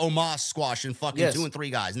had Omos squashing fucking 2 and 3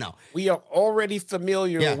 guys. No. We are already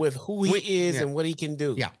familiar with who he is and what he can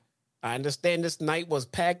do. Yeah. I understand this night was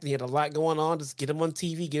packed. He had a lot going on. Just get him on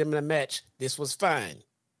TV, get him in a match. This was fine.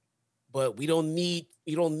 But we don't need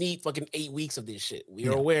fucking 8 weeks of this shit. We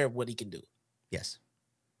are aware of what he can do. Yes.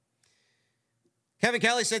 Kevin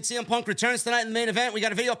Kelly said CM Punk returns tonight in the main event. We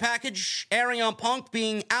got a video package airing on Punk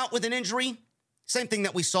being out with an injury. Same thing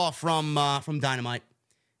that we saw from Dynamite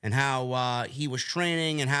and how he was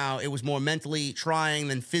training and how it was more mentally trying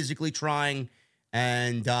than physically trying.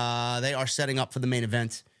 And they are setting up for the main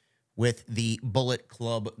event with the Bullet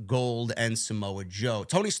Club Gold and Samoa Joe.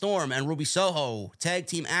 Tony Storm and Ruby Soho, tag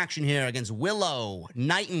team action here against Willow,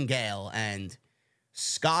 Nightingale, and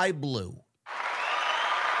Sky Blue.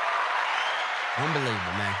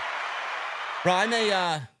 Unbelievable, man. Bro, I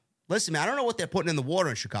may, listen, man, I don't know what they're putting in the water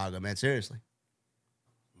in Chicago, man, seriously.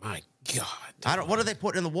 My God. What are they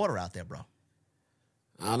putting in the water out there, bro?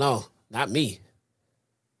 I don't know. Not me.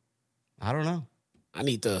 I don't know. I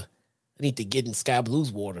need to get in Sky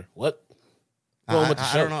Blue's water. What? I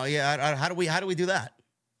don't know. Yeah, how do we do that?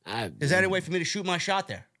 Is there any way for me to shoot my shot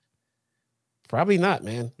there? Probably not,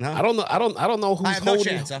 man. No? I don't know. I don't know who's I have holding.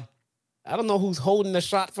 No chance, huh? I don't know who's holding the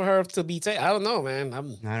shot for her to be taken. I don't know, man. I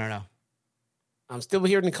don't know. I'm still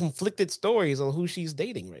hearing conflicted stories on who she's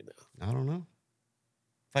dating right now. I don't know.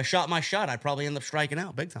 If I shot my shot, I'd probably end up striking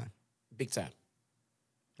out big time. Big time.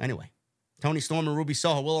 Anyway, Tony Storm and Ruby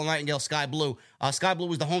Soho, Willow Nightingale, Sky Blue. Sky Blue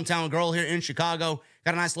was the hometown girl here in Chicago.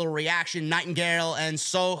 Got a nice little reaction. Nightingale and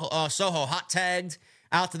Soho hot tagged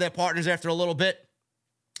out to their partners after a little bit.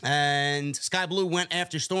 And Sky Blue went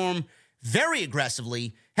after Storm very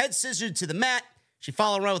aggressively. Head scissored to the mat. She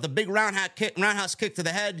followed around with a big roundhouse kick to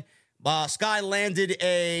the head. Sky landed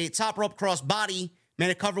a top rope cross body.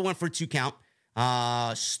 Made a cover, went for a 2 count.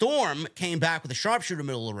 Storm came back with a sharpshooter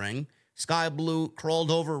middle of the ring. Sky Blue crawled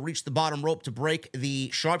over, reached the bottom rope to break the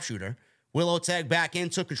sharpshooter. Willow tagged back in,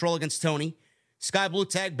 took control against Tony. Sky Blue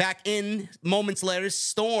tagged back in moments later.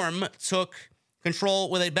 Storm took control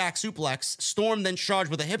with a back suplex. Storm then charged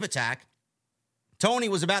with a hip attack. Tony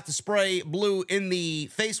was about to spray Blue in the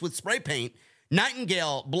face with spray paint.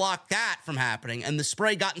 Nightingale blocked that from happening, and the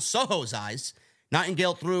spray got in Soho's eyes.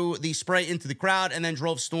 Nightingale threw the spray into the crowd and then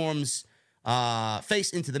drove Storm's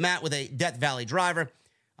face into the mat with a Death Valley driver.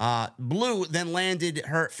 Blue then landed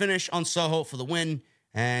her finish on Soho for the win,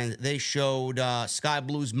 and they showed Sky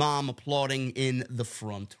Blue's mom applauding in the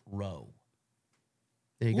front row.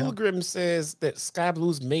 There you go. Grim says that Sky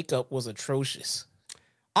Blue's makeup was atrocious.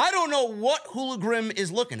 I don't know what Hooligrim is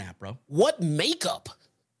looking at, bro. What makeup?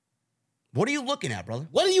 What are you looking at, brother?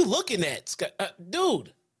 What are you looking at, Sky?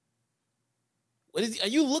 Dude? Are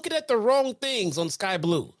you looking at the wrong things on Sky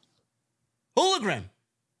Blue? Hooligrim.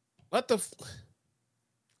 What the?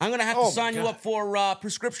 I'm going to have to sign you up for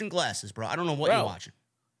prescription glasses, bro. I don't know what you're watching.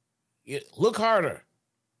 Look harder.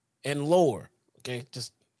 and lower. Okay,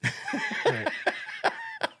 just. Right.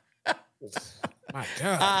 My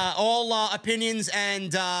God. All opinions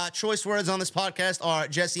and choice words on this podcast are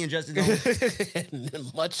Jesse and Justin.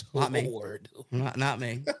 Much Not me. word. Not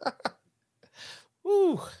me.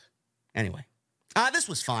 Woo. Anyway. This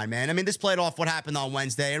was fine, man. I mean, this played off what happened on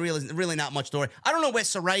Wednesday. Really not much story. I don't know where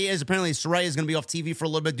Saraya is. Apparently, Saraya is going to be off TV for a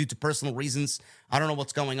little bit due to personal reasons. I don't know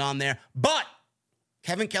what's going on there. But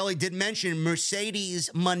Kevin Kelly did mention Mercedes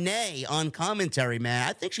Moné on commentary, man.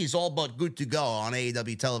 I think she's all but good to go on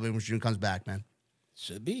AEW television when she comes back, man.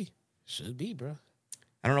 Should be, bro.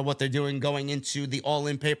 I don't know what they're doing going into the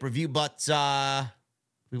All-In pay-per-view, but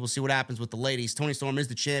we will see what happens with the ladies. Toni Storm is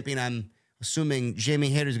the champion. I'm assuming Jamie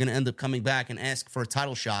Hayter is going to end up coming back and ask for a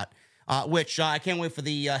title shot, which I can't wait for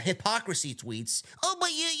the hypocrisy tweets. Oh, but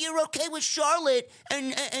you're okay with Charlotte,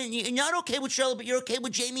 and you're not okay with Charlotte, but you're okay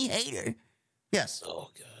with Jamie Hayter. Yes. Oh,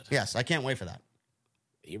 God. Yes, I can't wait for that.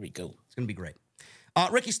 Here we go. It's going to be great.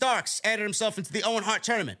 Ricky Starks added himself into the Owen Hart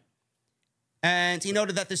tournament, and he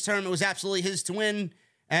noted that this tournament was absolutely his to win,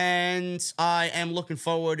 and I am looking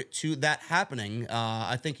forward to that happening.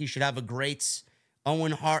 I think he should have a great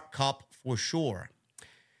Owen Hart Cup for sure.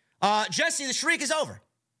 Jesse, the streak is over.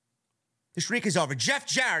 The streak is over. Jeff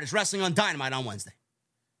Jarrett is wrestling on Dynamite on Wednesday.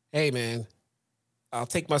 Hey, man. I'll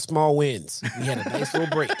take my small wins. We had a nice little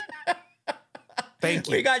break. Thank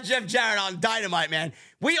you. We got Jeff Jarrett on Dynamite, man.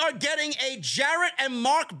 We are getting a Jarrett and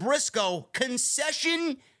Mark Briscoe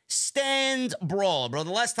concession stand brawl, bro.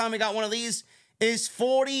 The last time we got one of these is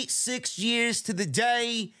 46 years to the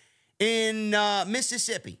day in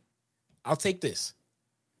Mississippi. I'll take this.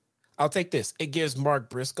 It gives Mark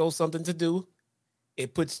Briscoe something to do.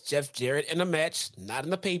 It puts Jeff Jarrett in a match, not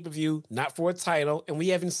in a pay-per-view, not for a title, and we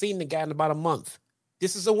haven't seen the guy in about a month.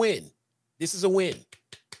 This is a win.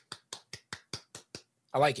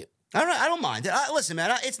 I like it. I don't mind it. Listen,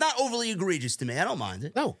 man, it's not overly egregious to me. I don't mind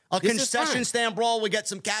it. No, a concession stand brawl. We get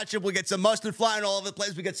some ketchup. We get some mustard flying all over the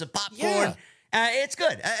place. We get some popcorn. Yeah. It's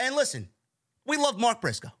good. And listen, we love Mark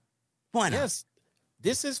Briscoe. Why not? Yes,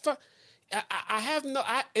 this is fun. I have no.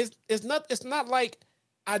 It's not like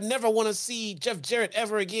I never want to see Jeff Jarrett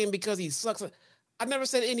ever again because he sucks. I never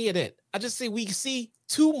said any of that. I just say we see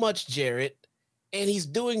too much Jarrett. And he's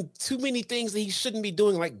doing too many things that he shouldn't be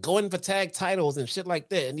doing, like going for tag titles and shit like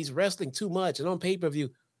that. And he's wrestling too much. And on pay-per-view,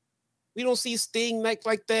 we don't see Sting like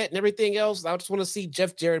that and everything else. I just want to see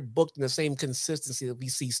Jeff Jarrett booked in the same consistency that we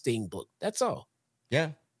see Sting booked. That's all. Yeah.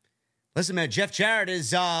 Listen, man, Jeff Jarrett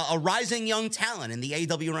is a rising young talent in the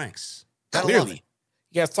AEW ranks. Clearly.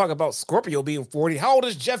 You guys talk about Scorpio being 40. How old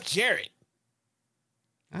is Jeff Jarrett?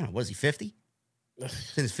 I don't know. Was he 50? In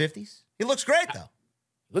his 50s? He looks great, though.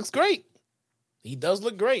 Looks great. He does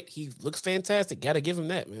look great. He looks fantastic. Got to give him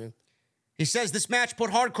that, man. He says this match put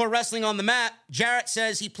hardcore wrestling on the map. Jarrett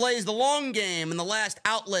says he plays the long game in the last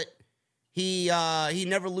outlet. He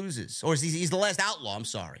never loses. Or he's the last outlaw, I'm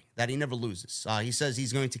sorry, that he never loses. He says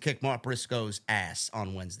he's going to kick Mark Briscoe's ass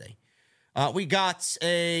on Wednesday. We got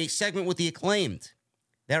a segment with the Acclaimed.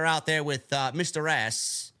 They're out there with Mr.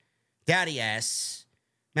 Ass, Daddy Ass.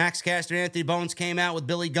 Max Caster and Anthony Bowens came out with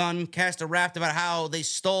Billy Gunn. Caster rapped about how they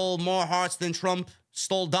stole more hearts than Trump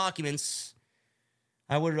stole documents.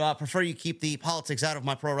 I would prefer you keep the politics out of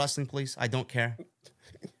my pro wrestling, please. I don't care.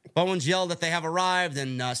 Bowens yelled that they have arrived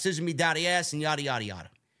and scissor me daddy ass and yada, yada, yada.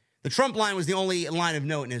 The Trump line was the only line of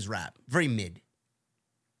note in his rap. Very mid.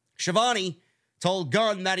 Shivani told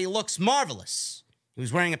Gunn that he looks marvelous. He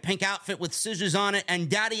was wearing a pink outfit with scissors on it and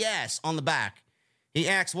daddy ass on the back. He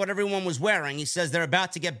asks what everyone was wearing. He says they're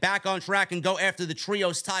about to get back on track and go after the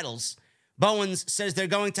trios titles. Bowens says they're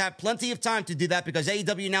going to have plenty of time to do that because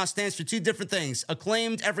AEW now stands for two different things,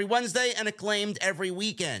 Acclaimed every Wednesday and Acclaimed every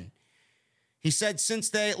weekend. He said since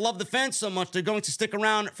they love the fans so much, they're going to stick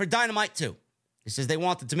around for Dynamite too. He says they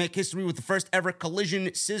wanted to make history with the first ever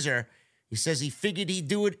collision scissor. He says he figured he'd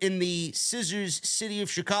do it in the Scissors City of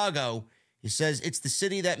Chicago. He says it's the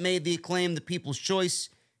city that made the Acclaim the people's choice.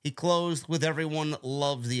 He closed with everyone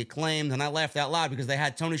loves the Acclaimed. And I laughed out loud because they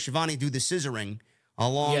had Tony Schiavone do the scissoring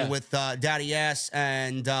along with Daddy Ass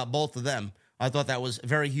and both of them. I thought that was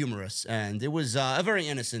very humorous. And it was a very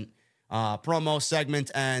innocent promo segment.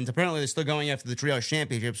 And apparently they're still going after the Trios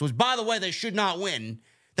Championships, which, by the way, they should not win.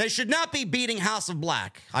 They should not be beating House of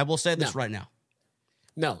Black. I will say this right now.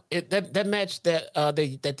 No, that match that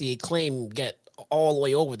the Acclaim get all the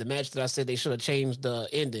way over, the match that I said they should have changed the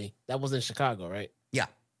ending, that was in Chicago, right? Yeah.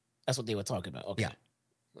 That's what they were talking about. Okay. Yeah.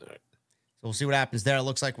 All right. So we'll see what happens there. It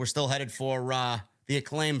looks like we're still headed for the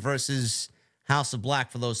Acclaim versus House of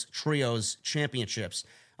Black for those Trios Championships.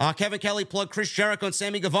 Kevin Kelly plugged Chris Jericho and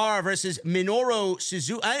Sammy Guevara versus Minoru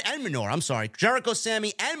Suzuki Jericho,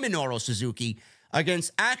 Sammy, and Minoru Suzuki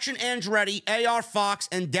against Action Andretti, AR Fox,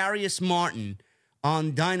 and Darius Martin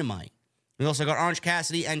on Dynamite. We also got Orange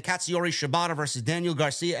Cassidy and Katsuyori Shibata versus Daniel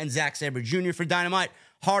Garcia and Zack Sabre Jr. for Dynamite.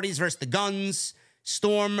 Hardys versus the Guns.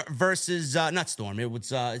 Storm versus, not Storm,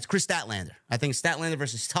 it's Chris Statlander. I think Statlander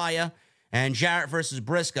versus Taya, and Jarrett versus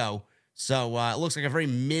Briscoe. So it looks like a very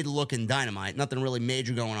mid-looking Dynamite. Nothing really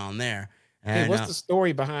major going on there. And, hey, what's the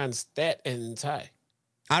story behind Stat and Ty?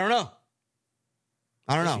 I don't know.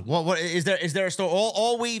 What is there a story?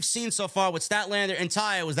 All we've seen so far with Statlander and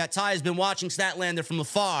Taya was that Taya has been watching Statlander from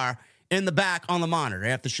afar in the back on the monitor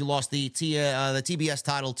after she lost the TBS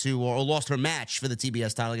title or lost her match for the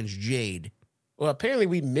TBS title against Jade. Well, apparently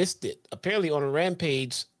we missed it. Apparently on a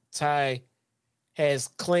Rampage, Ty has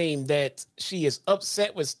claimed that she is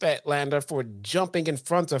upset with Statlander for jumping in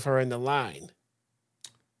front of her in the line.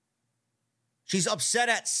 She's upset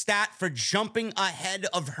at Stat for jumping ahead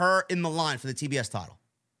of her in the line for the TBS title.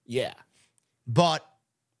 Yeah. But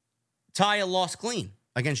Taya lost clean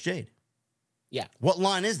against Jade. Yeah. What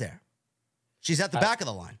line is there? She's at the back of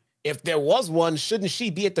the line. If there was one, shouldn't she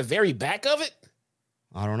be at the very back of it?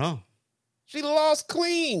 I don't know. She lost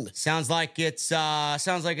clean. Sounds like it's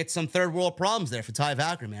some third world problems there for Ty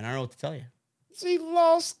Valkyrie, man. I don't know what to tell you. She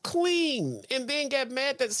lost clean and then got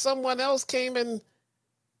mad that someone else came and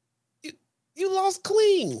you lost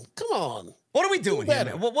clean. Come on. What are we doing here,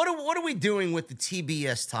 man? What are we doing with the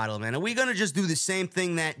TBS title, man? Are we going to just do the same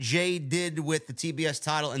thing that Jay did with the TBS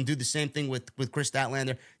title and do the same thing with Chris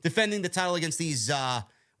Statlander, defending the title against these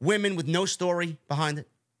women with no story behind it?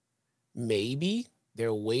 Maybe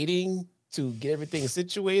they're waiting to get everything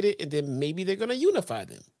situated, and then maybe they're going to unify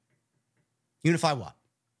them. Unify what?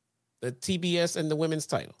 The TBS and the women's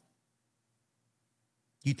title.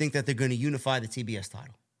 You think that they're going to unify the TBS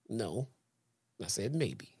title? No. I said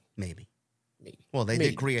maybe. Maybe. Well, they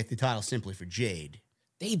did create the title simply for Jade.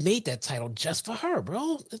 They made that title just for her,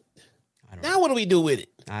 bro. Now what do we do with it?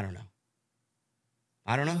 I don't know.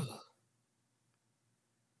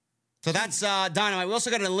 So that's Dynamite. We also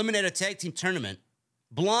got an Eliminator Tag Team Tournament.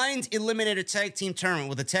 Blind Eliminator Tag Team Tournament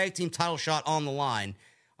with a tag team title shot on the line.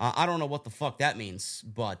 I don't know what the fuck that means,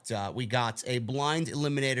 but we got a Blind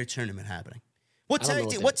Eliminator Tournament happening. What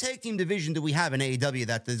tag team division do we have in AEW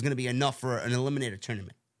that there's going to be enough for an Eliminator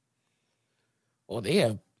Tournament? Well, they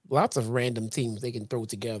have lots of random teams they can throw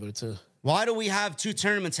together too. Why do we have two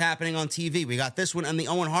tournaments happening on TV? We got this one and the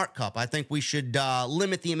Owen Hart Cup. I think we should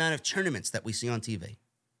limit the amount of tournaments that we see on TV.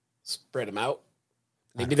 Spread them out.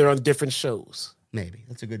 Maybe they're on different shows. Maybe.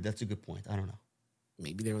 That's a good point. I don't know.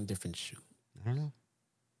 Maybe they're on different shows. I don't know.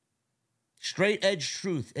 Straight Edge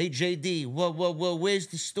Truth. Hey, JD, well, where's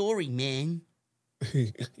the story, man?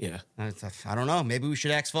 Yeah. I don't know. Maybe we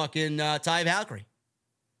should ask fucking Ty Valkyrie.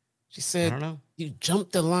 She said, I don't know. You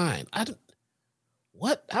jumped the line.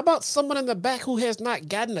 What? How about someone in the back who has not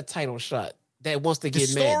gotten a title shot that wants to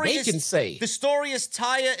get mad? They can say. The story is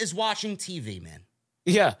Taya is watching TV, man.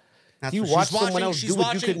 Yeah. That's you watch someone else do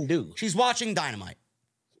what you couldn't do. She's watching Dynamite.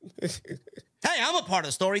 Hey, I'm a part of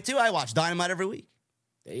the story, too. I watch Dynamite every week.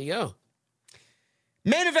 There you go.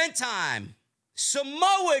 Main event time.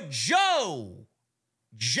 Samoa Joe.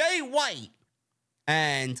 Jay White.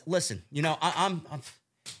 And listen,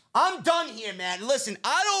 I'm done here, man. Listen,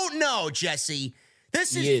 I don't know, Jesse.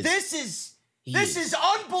 This is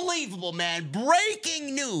unbelievable, man.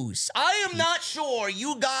 Breaking news. I am not sure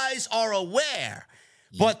you guys are aware,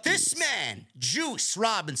 but this man, Juice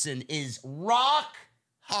Robinson, is rock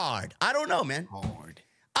hard. I don't know, man. Hard.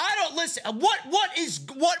 I don't listen.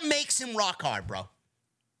 What makes him rock hard, bro?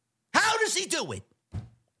 How does he do it?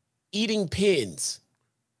 Eating pins.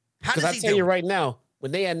 How does he do it? Because I tell you right now,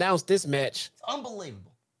 when they announced this match, it's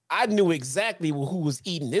unbelievable. I knew exactly who was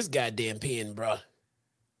eating this goddamn pin, bro.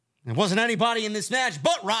 There wasn't anybody in this match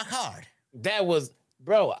but rock hard. That was,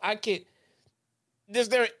 bro. I can't. Is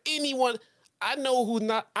there anyone? I know who's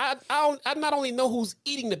not. I not only know who's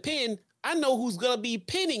eating the pin, I know who's gonna be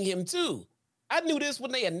pinning him too. I knew this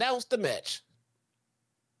when they announced the match.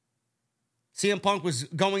 CM Punk was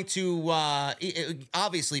going to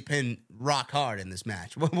obviously pin Rock hard in this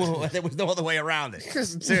match. There was no other way around it.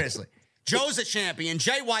 Seriously. Joe's a champion.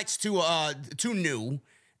 Jay White's too new.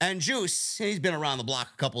 And Juice, he's been around the block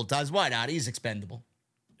a couple of times. Why not? He's expendable.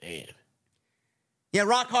 Man. Yeah,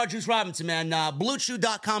 Rock Hard Juice Robinson, man.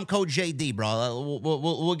 BlueChew.com code JD, bro.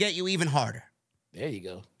 We'll get you even harder. There you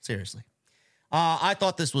go. Seriously. I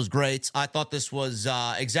thought this was great. I thought this was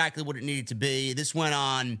exactly what it needed to be. This went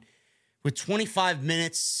on with 25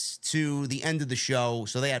 minutes to the end of the show,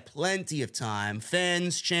 so they had plenty of time.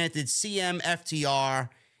 Fans chanted CM FTR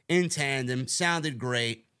in tandem, sounded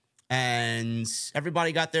great, and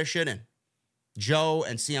everybody got their shit in. Joe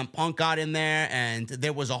and CM Punk got in there, and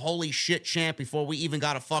there was a holy shit chant before we even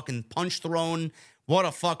got a fucking punch thrown. What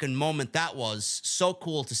a fucking moment that was. So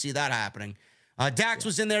cool to see that happening. Dax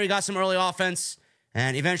was in there. He got some early offense,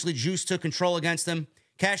 and eventually Juice took control against him.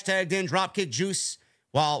 Cash tagged in, dropkicked Juice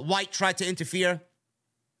while White tried to interfere.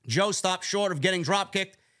 Joe stopped short of getting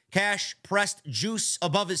dropkicked. Cash pressed Juice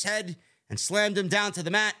above his head and slammed him down to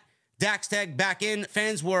the mat. Dax tagged back in.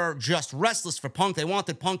 Fans were just restless for Punk. They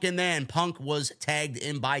wanted Punk in there, and Punk was tagged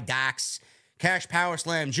in by Dax. Cash power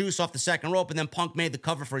slammed Juice off the second rope, and then Punk made the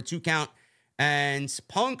cover for a 2 count. And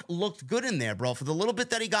Punk looked good in there, bro. For the little bit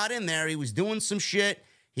that he got in there, he was doing some shit.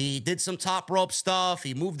 He did some top rope stuff.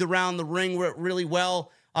 He moved around the ring really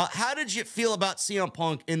well. How did you feel about CM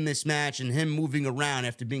Punk in this match and him moving around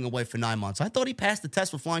after being away for 9 months? I thought he passed the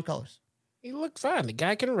test with flying colors. He looked fine. The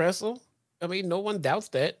guy can wrestle. I mean, no one doubts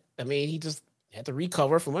that. I mean, he just had to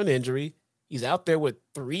recover from an injury. He's out there with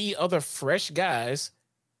 3 other fresh guys.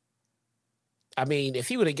 I mean, if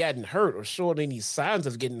he would have gotten hurt or showed any signs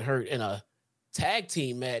of getting hurt in a tag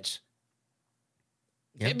team match,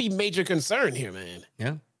 there'd be major concern here, man.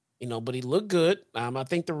 Yeah. You know, but he looked good. I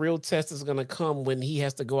think the real test is going to come when he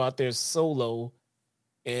has to go out there solo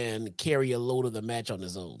and carry a load of the match on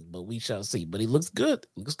his own. But we shall see. But he looks good.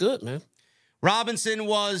 Looks good, man. Robinson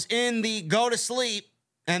was in the go to sleep,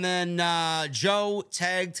 and then Joe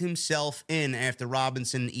tagged himself in after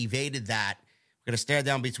Robinson evaded that. We're going to stare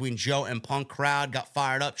down between Joe and Punk. Crowd got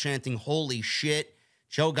fired up, chanting, "Holy shit."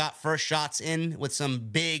 Joe got first shots in with some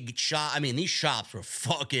big shot. I mean, these shots were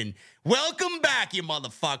fucking welcome back, you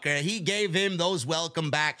motherfucker. He gave him those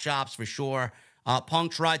welcome back chops for sure.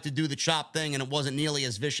 Punk tried to do the chop thing, and it wasn't nearly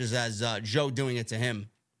as vicious as Joe doing it to him.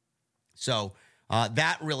 So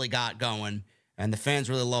that really got going, and the fans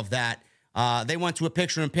really loved that. They went to a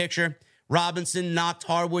picture-in-picture. Robinson knocked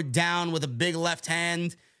Harwood down with a big left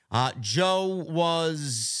hand. Joe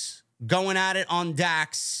was going at it on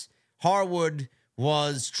Dax. Harwood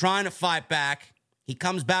was trying to fight back. He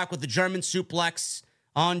comes back with the German suplex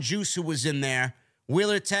on Juice, who was in there.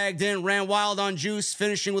 Wheeler tagged in, ran wild on Juice,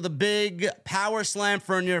 finishing with a big power slam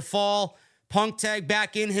for a near fall. Punk tagged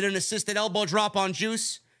back in, hit an assisted elbow drop on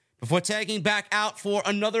Juice before tagging back out for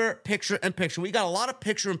another picture-in-picture. We got a lot of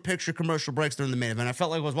picture-in-picture commercial breaks during the main event. I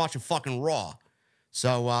felt like I was watching fucking Raw.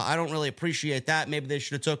 So I don't really appreciate that. Maybe they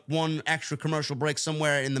should have took one extra commercial break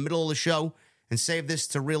somewhere in the middle of the show and save this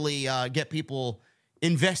to really get people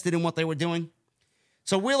invested in what they were doing.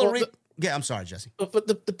 So Wheeler... Yeah, I'm sorry, Jesse. But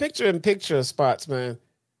the picture-in-picture spots, man,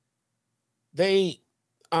 they...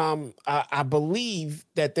 I believe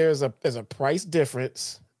that there's a price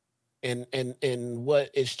difference in what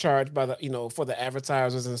is charged by the for the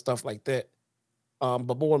advertisers and stuff like that.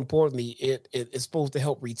 But more importantly, it's supposed to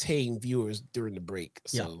help retain viewers during the break.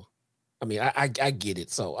 So, yeah. I mean, I get it.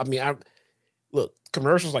 So, I mean, look,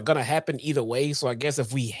 commercials are gonna happen either way. So, I guess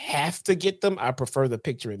if we have to get them, I prefer the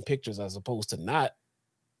picture-in-pictures as opposed to not.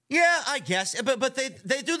 Yeah, I guess, but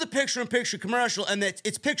they do the picture-in-picture commercial, and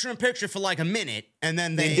it's picture-in-picture for like a minute, and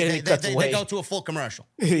then they go to a full commercial.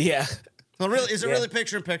 Yeah. So really, is it really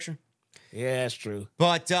picture-in-picture? Yeah, that's true.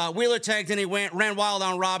 But Wheeler tagged in. He ran wild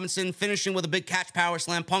on Robinson, finishing with a big catch power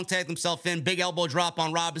slam. Punk tagged himself in. Big elbow drop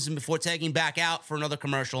on Robinson before tagging back out for another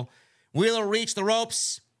commercial. Wheeler reached the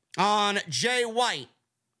ropes on Jay White,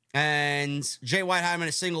 and Jay White had him in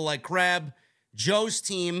a single leg crab. Joe's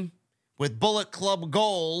team, with Bullet Club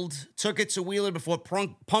Gold, took it to Wheeler before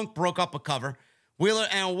Punk broke up a cover. Wheeler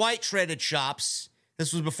and White traded chops.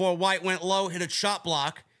 This was before White went low, hit a chop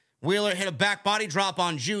block. Wheeler hit a back body drop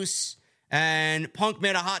on Juice, and Punk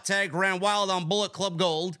made a hot tag, ran wild on Bullet Club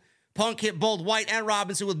Gold. Punk hit both White and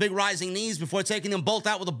Robinson with big rising knees before taking them both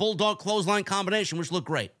out with a bulldog clothesline combination, which looked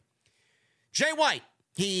great. Jay White,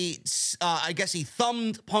 I guess he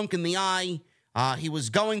thumbed Punk in the eye. He was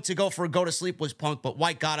going to go for a go-to-sleep with Punk, but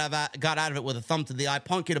White got out of it with a thumb to the eye.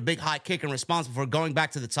 Punk hit a big high kick in response before going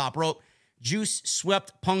back to the top rope. Juice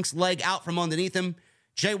swept Punk's leg out from underneath him.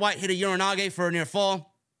 Jay White hit a Uranage for a near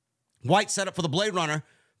fall. White set up for the Blade Runner.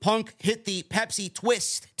 Punk hit the Pepsi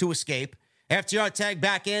Twist to escape. FTR tagged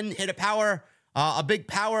back in, hit a big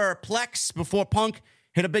power plex before Punk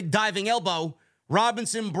hit a big diving elbow.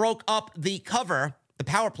 Robinson broke up the cover. The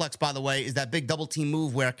Powerplex, by the way, is that big double team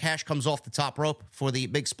move where Cash comes off the top rope for the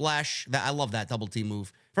big splash. I love that double team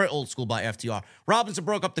move. Very old school by FTR. Robinson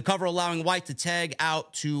broke up the cover, allowing White to tag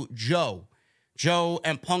out to Joe. Joe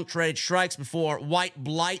and Punk traded strikes before White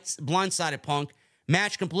blindsided Punk.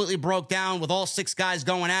 Match completely broke down with all 6 guys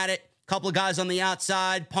going at it. Couple of guys on the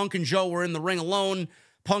outside. Punk and Joe were in the ring alone.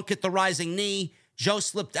 Punk hit the rising knee. Joe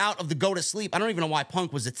slipped out of the go to sleep. I don't even know why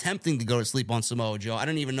Punk was attempting to go to sleep on Samoa Joe. I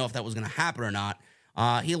didn't even know if that was going to happen or not.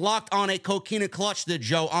 He locked on a coquina clutch to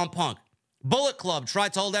Joe on Punk. Bullet Club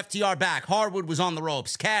tried to hold FTR back. Hardwood was on the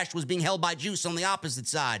ropes. Cash was being held by Juice on the opposite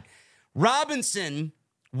side. Robinson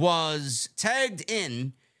was tagged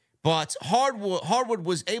in, but Hardwood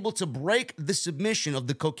was able to break the submission of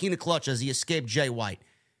the coquina clutch as he escaped Jay White.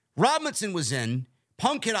 Robinson was in.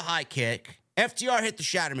 Punk hit a high kick. FTR hit the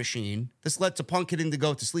Shatter Machine. This led to Punk hitting to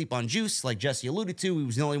go to sleep on Juice, like Jesse alluded to. He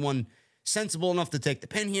was the only one sensible enough to take the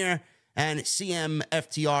pin here. And CM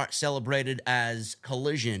FTR celebrated as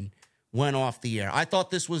Collision went off the air. I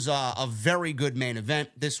thought this was a very good main event.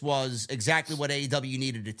 This was exactly what AEW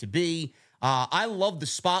needed it to be. I love the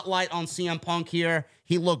spotlight on CM Punk here.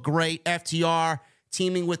 He looked great. FTR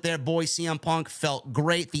teaming with their boy CM Punk felt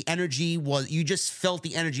great. The energy was, you just felt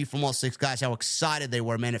the energy from all six guys, how excited they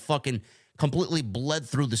were, man. It fucking completely bled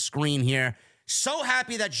through the screen here. So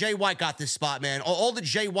happy that Jay White got this spot, man. All the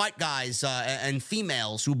Jay White guys and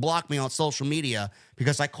females who block me on social media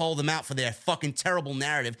because I call them out for their fucking terrible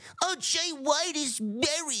narrative. Oh, Jay White is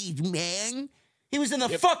buried, man. He was in the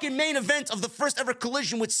fucking main event of the first ever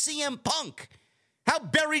Collision with CM Punk. How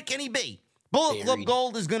buried can he be? Bullet Club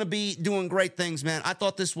Gold is going to be doing great things, man. I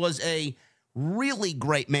thought this was a really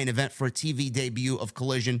great main event for a TV debut of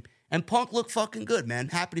Collision. And Punk looked fucking good, man.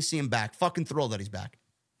 Happy to see him back. Fucking thrilled that he's back.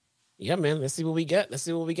 Yeah, man. Let's see what we got. Let's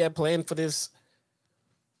see what we got planned for this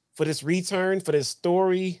return, for this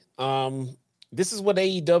story. This is what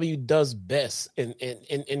AEW does best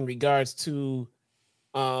in regards to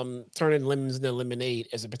turning lemons into lemonade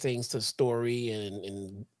as it pertains to story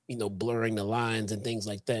and blurring the lines and things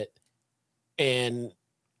like that. And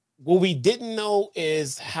what we didn't know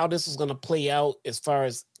is how this was going to play out as far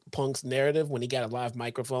as Punk's narrative when he got a live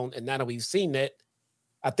microphone. And now that we've seen that,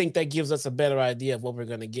 I think that gives us a better idea of what we're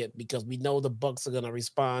going to get, because we know the Bucks are going to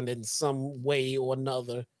respond in some way or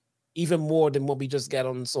another, even more than what we just got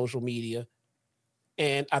on social media.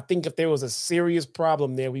 And I think if there was a serious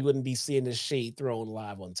problem there, we wouldn't be seeing this shade thrown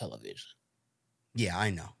live on television. Yeah,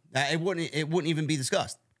 I know. It wouldn't even be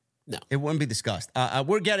discussed. No, it wouldn't be discussed.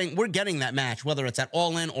 We're getting that match, whether it's at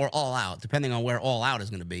All In or All Out, depending on where All Out is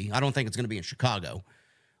going to be. I don't think it's going to be in Chicago.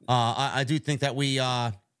 I do think that we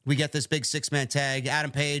get this big 6-man tag,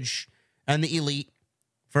 Adam Page and the Elite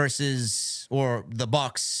or the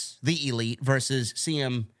Bucks, the Elite versus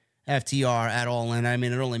CM FTR at All In. I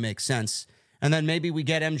mean, it only makes sense. And then maybe we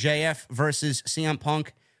get MJF versus CM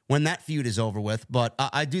Punk when that feud is over with. But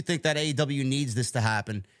I do think that AEW needs this to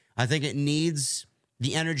happen. I think it needs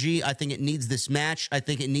the energy. I think it needs this match. I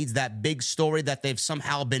think it needs that big story that they've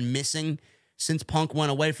somehow been missing since Punk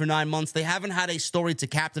went away for 9 months. They haven't had a story to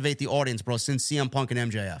captivate the audience, bro, since CM Punk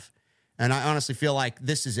and MJF. And I honestly feel like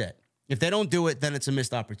this is it. If they don't do it, then it's a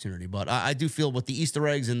missed opportunity. But I do feel with the Easter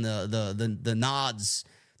eggs and the nods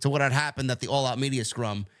to what had happened at the All Out Media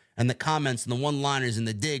Scrum and the comments and the one-liners and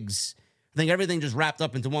the digs, I think everything just wrapped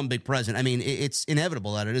up into one big present. I mean, it's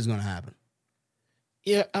inevitable that it is going to happen.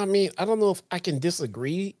 Yeah, I mean, I don't know if I can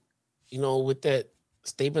disagree, with that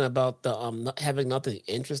statement about the not having nothing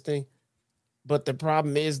interesting. But the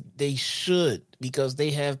problem is they should, because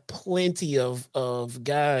they have plenty of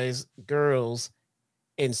guys, girls,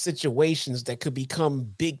 and situations that could become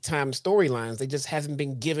big-time storylines. They just haven't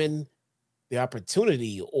been given the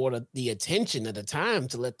opportunity or the attention at the time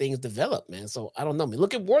to let things develop, man. So I don't know. I mean,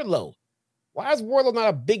 look at Wardlow. Why is Wardlow not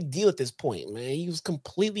a big deal at this point, man? He was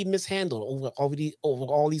completely mishandled over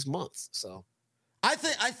all these months. So I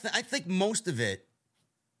think most of it,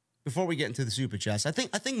 before we get into the super chats, I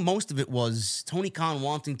think most of it was Tony Khan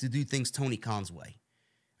wanting to do things Tony Khan's way.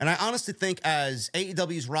 And I honestly think as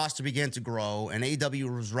AEW's roster began to grow and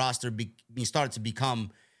AEW's roster started to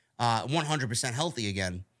become 100% healthy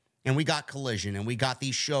again, and we got Collision and we got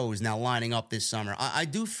these shows now lining up this summer, I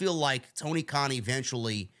do feel like Tony Khan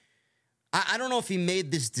eventually, I don't know if he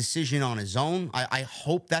made this decision on his own. I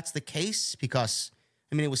hope that's the case, because,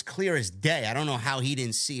 I mean, it was clear as day. I don't know how he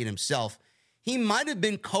didn't see it himself. He might have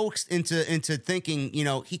been coaxed into thinking,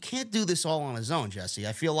 he can't do this all on his own, Jesse.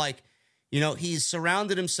 I feel like, he's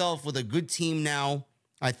surrounded himself with a good team now.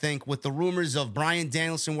 I think with the rumors of Bryan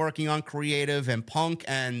Danielson working on creative and Punk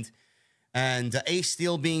and Ace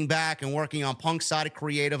Steel being back and working on Punk's side of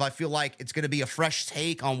creative, I feel like it's going to be a fresh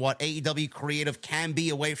take on what AEW creative can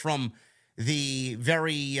be away from the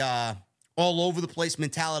very all over the place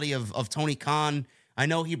mentality of Tony Khan. I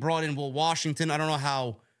know he brought in Will Washington. I don't know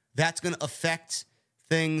how that's going to affect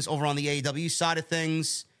things over on the AEW side of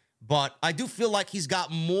things. But I do feel like he's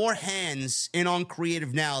got more hands in on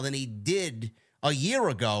creative now than he did a year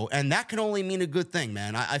ago. And that can only mean a good thing,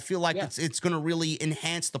 man. I feel like it's going to really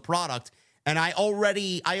enhance the product And I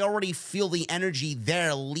already feel the energy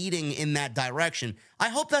there leading in that direction. I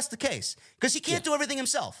hope that's the case because he can't do everything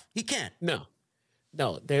himself. He can't. No,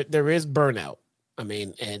 there is burnout. I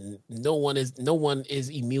mean, and no one is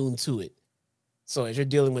immune to it. So as you're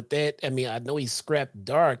dealing with that, I mean, I know he's scrapped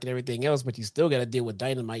Dark and everything else, but you still got to deal with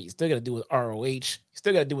Dynamite. You still got to deal with ROH. You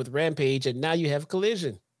still got to deal with Rampage, and now you have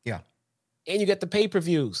Collision. Yeah, and you got the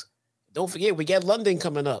pay-per-views. Don't forget, we got London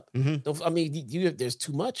coming up. Mm-hmm. I mean, there's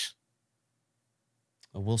too much.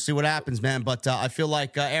 We'll see what happens, man. But I feel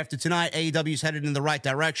like after tonight, AEW's headed in the right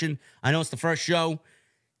direction. I know it's the first show.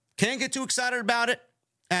 Can't get too excited about it.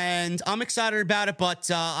 And I'm excited about it, but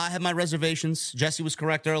I have my reservations. Jesse was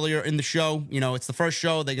correct earlier in the show. You know, it's the first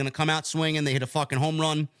show. They're going to come out swinging. They hit a fucking home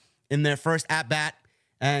run in their first at-bat,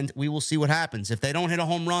 and we will see what happens. If they don't hit a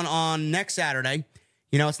home run on next Saturday,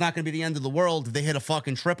 you know, it's not going to be the end of the world. If they hit a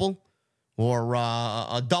fucking triple or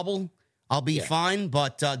a double, I'll be fine,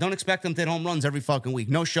 but don't expect them to hit home runs every fucking week.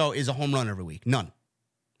 No show is a home run every week. None.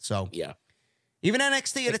 So, yeah. Even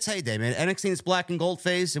NXT at its heyday, man. NXT in its black and gold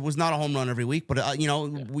phase, it was not a home run every week. But,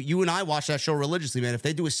 you and I watch that show religiously, man. If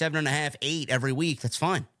they do a 7.5, 8 every week, that's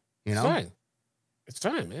fine. You know? It's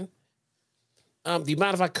fine, man. Do you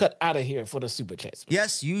mind if I cut out of here for the super chats?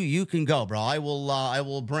 Yes, you can go, bro. I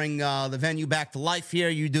will bring the venue back to life here.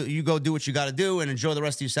 You go do what you got to do and enjoy the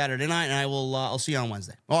rest of your Saturday night, and I'll see you on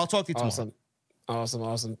Wednesday. Well, I'll talk to you tomorrow.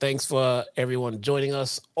 Awesome. Thanks for everyone joining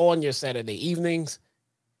us on your Saturday evenings.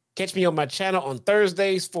 Catch me on my channel on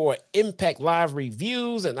Thursdays for Impact Live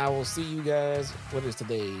reviews, and I will see you guys. What is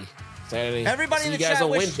today? Saturday. Everybody in the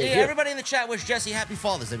chat wish Jesse happy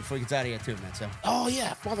Father's Day before he gets out of here too, man. So. Oh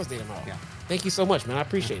yeah, Father's Day tomorrow. Yeah. Thank you so much, man. I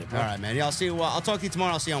appreciate it, bro. All right, man. Yeah, I'll see you. I'll talk to you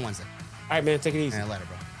tomorrow. I'll see you on Wednesday. All right, man. Take it easy. Yeah, later,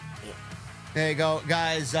 bro. Yeah. There you go,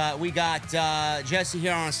 guys. We got Jesse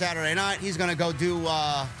here on a Saturday night. He's gonna go do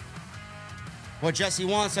what Jesse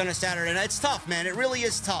wants on a Saturday night. It's tough, man. It really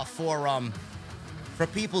is tough for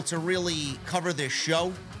people to really cover this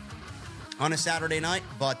show on a Saturday night,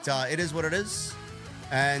 but it is what it is,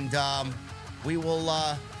 and we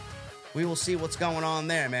will see what's going on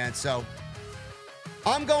there, man. So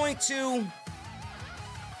I'm going to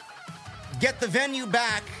get the venue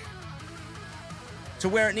back to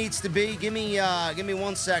where it needs to be. Give me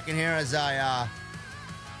 1 second here as I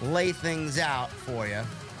lay things out for you.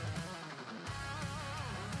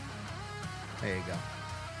 There you go.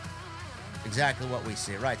 Exactly what we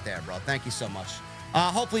see right there, bro. Thank you so much.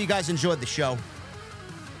 Hopefully you guys enjoyed the show.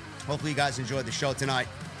 Tonight.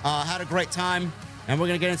 Had a great time, and we're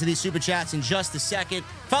going to get into these super chats in just a second.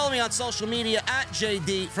 Follow me on social media at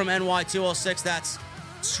JD from NY206. That's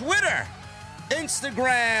Twitter,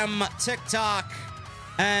 Instagram, TikTok,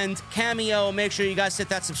 and Cameo. Make sure you guys hit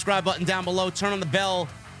that subscribe button down below. Turn on the bell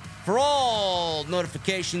for all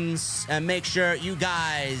notifications, and make sure you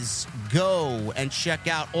guys go and check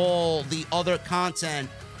out all the other content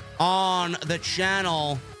on the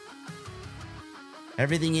channel.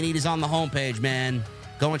 Everything you need is on the homepage, man.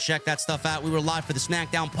 Go and check that stuff out. We were live for the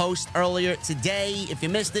SmackDown post earlier today. If you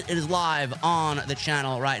missed it, it is live on the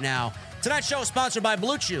channel right now. Tonight's show is sponsored by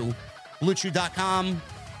Blue Chew. BlueChew.com.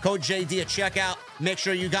 Code JD at checkout. Make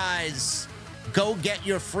sure you guys go get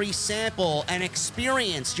your free sample and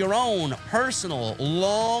experience your own personal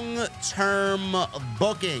long-term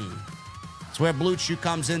booking. It's where Blue Chew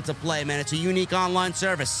comes into play, man. It's a unique online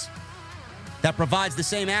service that provides the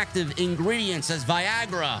same active ingredients as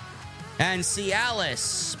Viagra and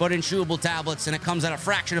Cialis, but in chewable tablets, and it comes at a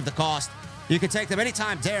fraction of the cost. You can take them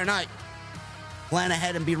anytime, day or night. Plan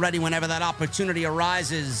ahead and be ready whenever that opportunity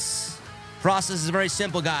arises. Process is very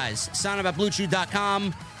simple, guys. Sign up at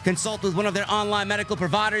BlueChew.com. Consult with one of their online medical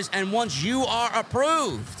providers, and once you are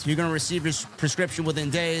approved, you're going to receive your prescription within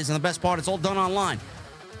days, and the best part, it's all done online.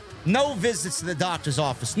 No visits to the doctor's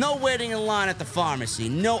office, no waiting in line at the pharmacy,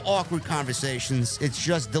 no awkward conversations. It's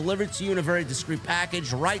just delivered to you in a very discreet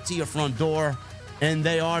package right to your front door, and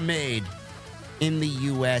they are made in the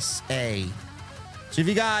USA. So if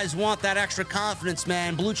you guys want that extra confidence,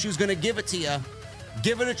 man, Blue Chew's going to give it to you.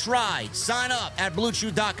 Give it a try. Sign up at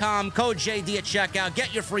BlueChew.com. Code JD at checkout.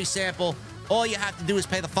 Get your free sample. All you have to do is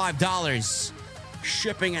pay the $5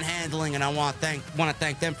 shipping and handling, and I want to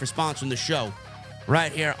thank them for sponsoring the show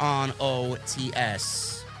right here on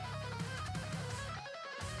OTS.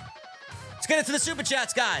 Let's get into the super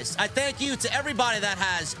chats, guys. I thank you to everybody that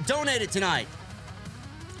has donated tonight.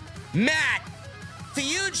 Matt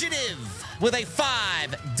Fugitive with a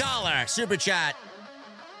 $5 super chat.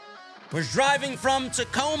 Was driving from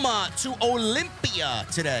Tacoma to Olympia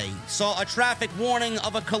today. Saw a traffic warning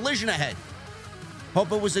of a collision ahead.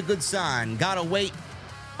 Hope it was a good sign. Gotta wait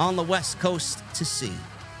on the West Coast to see.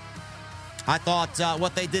 I thought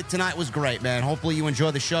what they did tonight was great, man. Hopefully you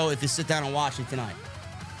enjoy the show if you sit down and watch it tonight.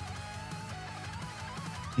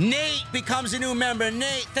 Nate becomes a new member.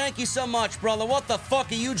 Nate, thank you so much, brother. What the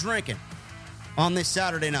fuck are you drinking on this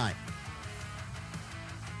Saturday night?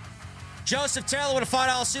 Joseph Taylor with a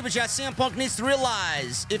 $5 super chat. CM Punk needs to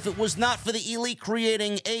realize if it was not for the Elite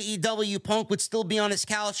creating AEW, Punk would still be on his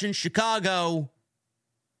couch in Chicago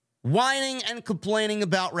whining and complaining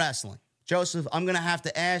about wrestling. Joseph, I'm going to have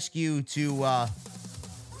to ask you to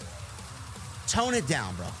tone it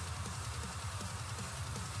down, bro.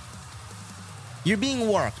 You're being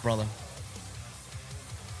worked, brother.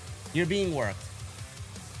 You're being worked.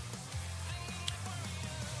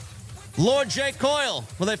 Lord J. Coyle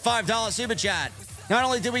with a $5 super chat. Not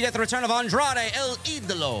only did we get the return of Andrade El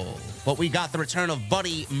Idolo, but we got the return of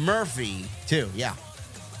Buddy Murphy, too. Yeah.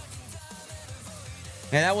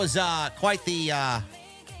 Yeah, that was quite the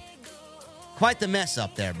mess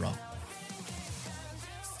up there, bro.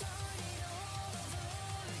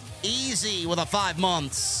 Easy with a 5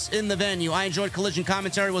 months in the venue. I enjoyed Collision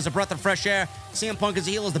commentary. Was a breath of fresh air. CM Punk as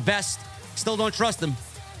a heel is the best. Still don't trust him.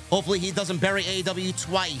 Hopefully he doesn't bury AEW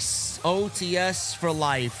twice. OTS for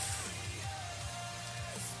life.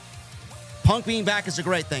 Punk being back is a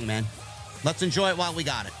great thing, man. Let's enjoy it while we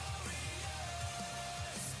got it.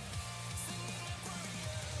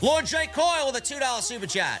 Lord J. Coyle with a $2 super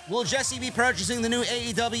chat. Will Jesse be purchasing the new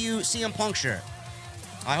AEW CM Punk shirt?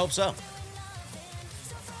 I hope so.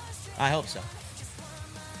 I hope so.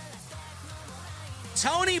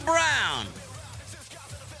 Tony Brown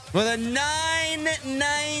with a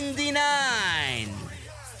 $9.99.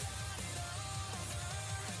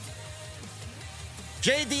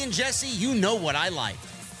 JD and Jesse, you know what I like.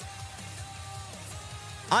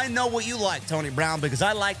 I know what you like, Tony Brown, because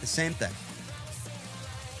I like the same thing.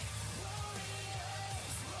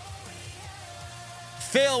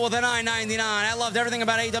 Phil with a $9.99. I loved everything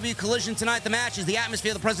about AEW Collision tonight. The matches, the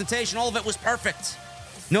atmosphere, the presentation, all of it was perfect.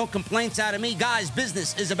 No complaints out of me. Guys,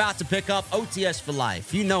 business is about to pick up. OTS for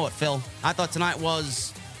life. You know it, Phil. I thought tonight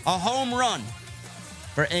was a home run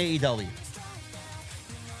for AEW.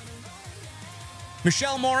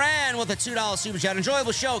 Michelle Moran with a $2 super chat.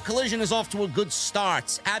 Enjoyable show. Collision is off to a good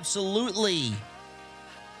start. Absolutely.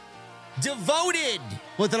 Devoted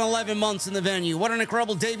with an 11 months in the venue. What an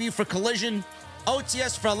incredible debut for Collision.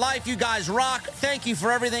 OTS for life. You guys rock. Thank you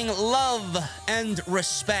for everything. Love and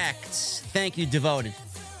respect. Thank you, Devoted.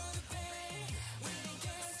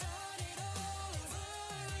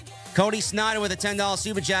 Cody Snyder with a $10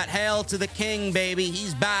 super chat. Hail to the king, baby.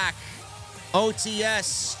 He's back.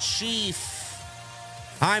 OTS Chief.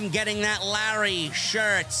 I'm getting that Larry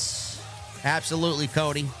shirt. Absolutely,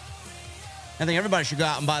 Cody. I think everybody should go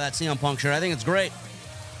out and buy that CM Punk shirt. I think it's great.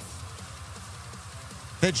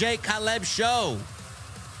 The Jay Caleb Show.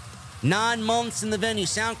 9 months in the venue.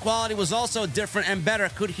 Sound quality was also different and better.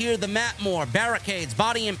 Could hear the mat more. Barricades,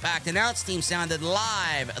 body impact, announce team sounded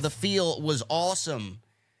live. The feel was awesome.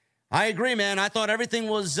 I agree, man. I thought everything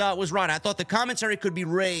was right. I thought the commentary could be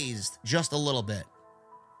raised just a little bit.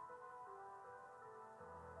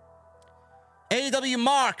 AEW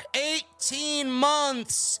Mark, 18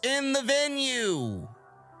 months in the venue.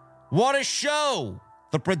 What a show.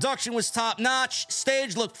 The production was top-notch.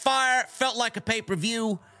 Stage looked fire. Felt like a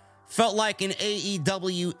pay-per-view. Felt like an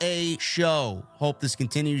AEWA show. Hope this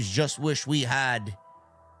continues. Just wish we had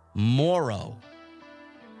Miro.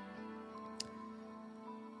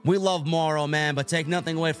 We love Miro, man, but take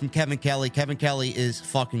nothing away from Kevin Kelly. Kevin Kelly is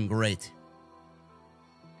fucking great.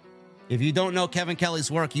 If you don't know Kevin Kelly's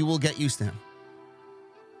work, you will get used to him.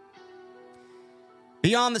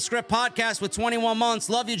 Beyond the Script podcast with 21 months.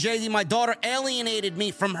 Love you, JD. My daughter alienated me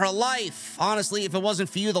from her life. Honestly, if it wasn't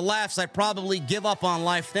for you, the laughs, I'd probably give up on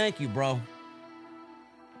life. Thank you, bro.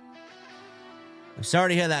 I'm sorry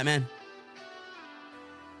to hear that, man.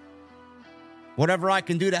 Whatever I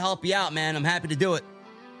can do to help you out, man, I'm happy to do it.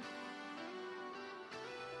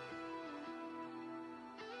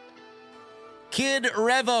 Kid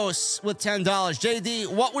Revos with $10. JD,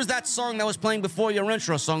 what was that song that was playing before your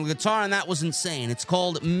intro song? The guitar on that was insane. It's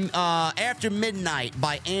called After Midnight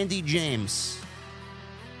by Andy James.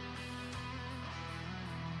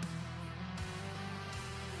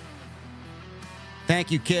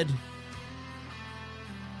 Thank you, kid.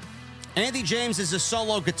 Andy James is a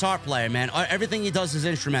solo guitar player, man. Everything he does is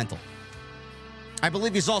instrumental. I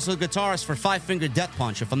believe he's also a guitarist for Five Finger Death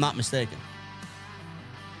Punch, if I'm not mistaken.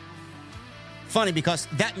 Funny because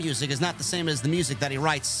that music is not the same as the music that he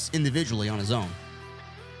writes individually on his own.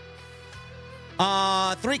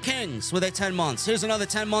 Three Kings with a 10 months. Here's another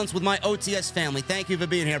 10 months with my OTS family. Thank you for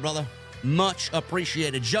being here, brother. Much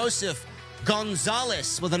appreciated. Joseph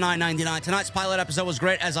Gonzalez with a $9.99. Tonight's pilot episode was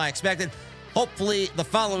great, as I expected. Hopefully, the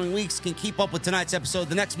following weeks can keep up with tonight's episode.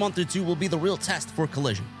 The next month or two will be the real test for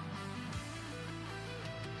Collision.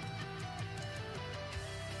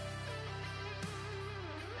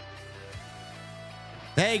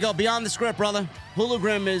 There you go. Beyond the script, brother.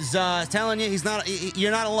 Hologram is telling you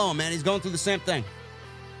you're not alone, man. He's going through the same thing.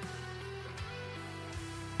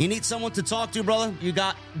 You need someone to talk to, brother? You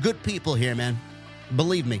got good people here, man.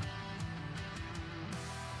 Believe me.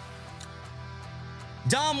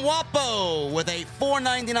 Dom Wapo with a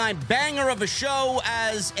 $4.99 banger of a show.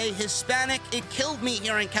 As a Hispanic, it killed me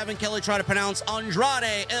hearing Kevin Kelly try to pronounce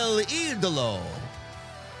Andrade El Idolo.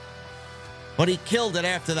 But he killed it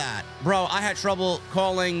after that. Bro, I had trouble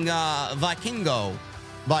calling Vikingo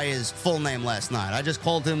by his full name last night. I just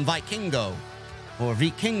called him Vikingo or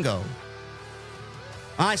Vikingo.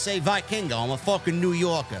 I say Vikingo. I'm a fucking New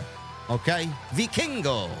Yorker. Okay?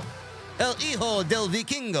 Vikingo. El hijo del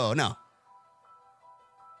Vikingo. No.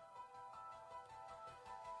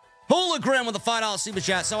 Hologram with a $5 super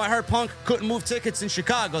chat. So I heard Punk couldn't move tickets in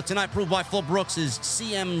Chicago. Tonight proved by Phil Brooks'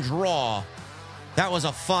 CM draw. That was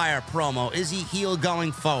a fire promo. Is he heel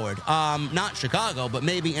going forward? Not Chicago, but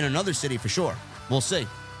maybe in another city for sure. We'll see.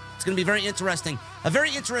 It's going to be very interesting. A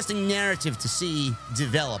very interesting narrative to see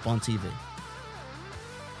develop on TV.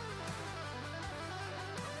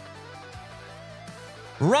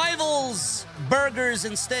 Rivals, Burgers,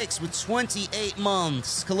 and Steaks with 28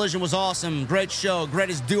 months. Collision was awesome. Great show.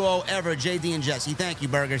 Greatest duo ever, JD and Jesse. Thank you,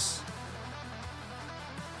 Burgers.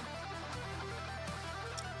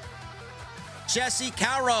 Jesse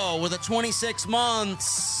Caro with a 26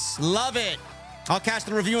 months. Love it. I'll catch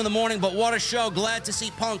the review in the morning, but what a show. Glad to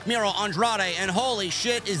see Punk, Miro, Andrade, and holy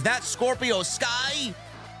shit, is that Scorpio Sky?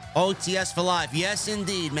 OTS for life. Yes,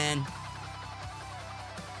 indeed, man.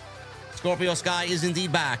 Scorpio Sky is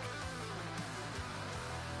indeed back.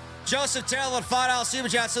 Joseph Taylor, $5 super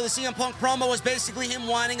chat. So the CM Punk promo was basically him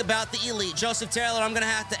whining about the Elite. Joseph Taylor, I'm going to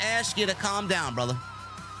have to ask you to calm down, brother.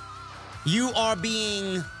 You are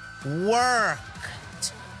being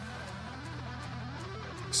worked.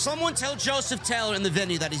 Someone tell Joseph Taylor in the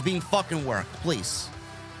venue that he's being fucking worked, please.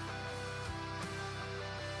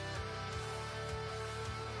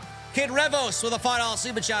 Kid Revos with a $5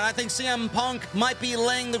 super chat. I think CM Punk might be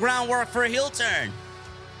laying the groundwork for a heel turn.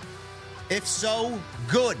 If so,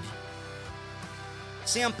 good.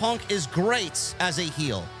 CM Punk is great as a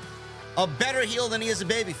heel. A better heel than he is a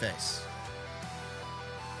babyface.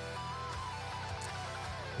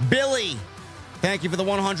 Billy, thank you for the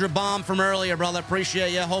 100 bomb from earlier, brother.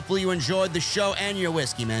 Appreciate you. Hopefully you enjoyed the show and your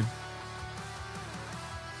whiskey, man.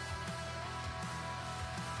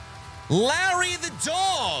 Larry the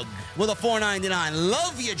Dog with a $4.99.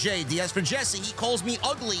 Love you, JD. As for Jesse, he calls me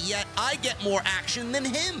ugly, yet I get more action than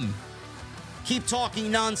him. Keep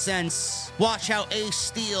talking nonsense. Watch how Ace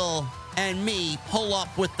Steel and me pull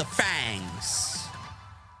up with the fangs.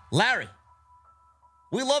 Larry,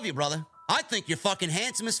 we love you, brother. I think you're fucking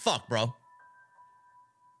handsome as fuck, bro.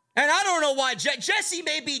 And I don't know why Jesse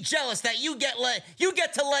may be jealous that you get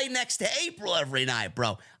to lay next to April every night,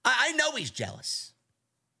 bro. I know he's jealous.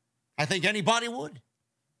 I think anybody would.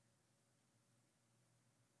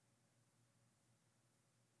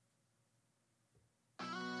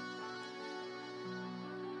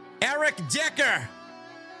 Eric Decker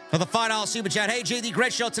for the $5 super chat. Hey, JD,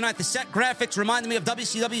 great show tonight. The set graphics reminded me of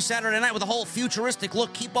WCW Saturday Night with a whole futuristic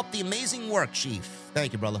look. Keep up the amazing work, Chief.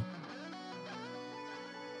 Thank you, brother.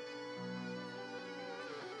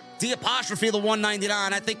 The apostrophe, the $1.99.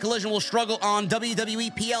 I think Collision will struggle on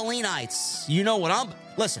WWE PLE nights. You know what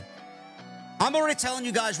listen, I'm already telling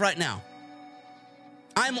you guys right now.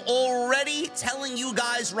 The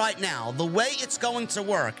way it's going to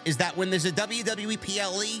work is that when there's a WWE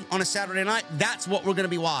PLE on a Saturday night, that's what we're going to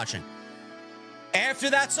be watching.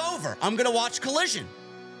 After that's over, I'm going to watch Collision.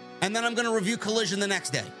 And then I'm going to review Collision the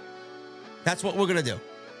next day. That's what we're going to do.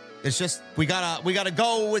 It's just, we gotta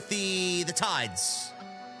go with the tides.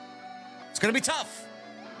 It's going to be tough.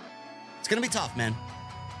 It's going to be tough, man.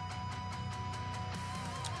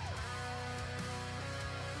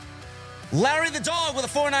 Larry the Dog with a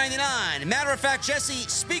 $4.99. Matter of fact, Jesse,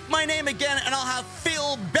 speak my name again and I'll have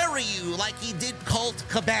Phil bury you like he did Colt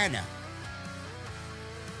Cabana.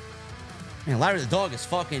 Man, Larry the Dog is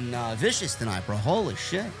fucking vicious tonight, bro. Holy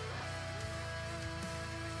shit.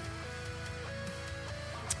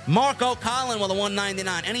 Marco Collin with a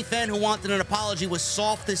 $1.99. Any fan who wanted an apology was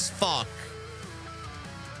soft as fuck.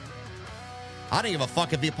 I don't give a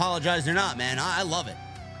fuck if he apologized or not, man. I love it.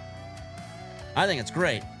 I think it's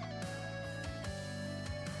great.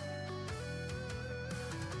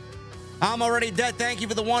 I'm already dead. Thank you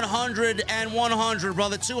for the 100 and 100,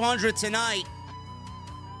 brother. 200 tonight.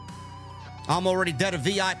 I'm already dead. A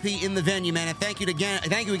VIP in the venue, man. And thank you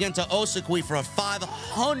again to Osakui for a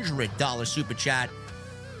 $500 super chat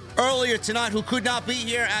earlier tonight, who could not be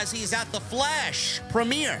here as he's at the Flash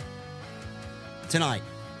premiere tonight.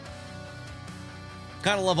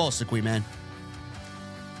 Gotta love Osakui, man.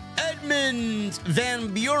 Edmund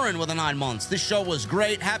Van Buren with the 9 months. This show was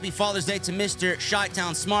great. Happy Father's Day to Mr.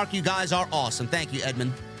 Chi-Town Smark. You guys are awesome. Thank you,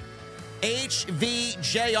 Edmund.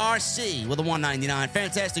 HVJRC with a 199.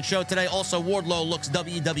 Fantastic show today. Also, Wardlow looks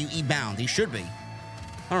WWE bound. He should be.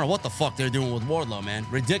 I don't know what the fuck they're doing with Wardlow, man.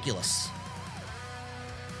 Ridiculous.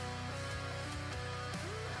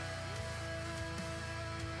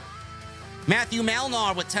 Matthew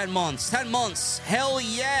Malnar with 10 months. 10 months. Hell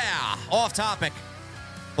yeah. Off topic.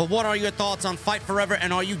 But what are your thoughts on Fight Forever,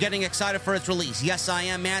 and are you getting excited for its release? Yes, I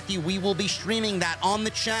am, Matthew. We will be streaming that on the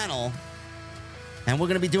channel. And we're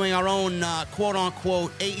going to be doing our own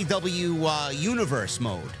quote-unquote AEW universe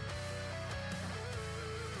mode.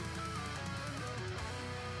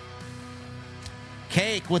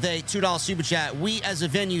 Cake with a $2 super chat. We as a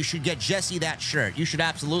venue should get Jesse that shirt. You should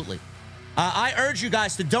absolutely. I urge you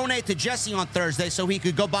guys to donate to Jesse on Thursday so he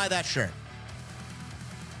could go buy that shirt.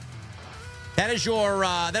 That is your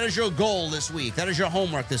goal this week. That is your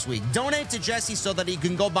homework this week. Donate to Jesse so that he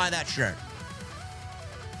can go buy that shirt.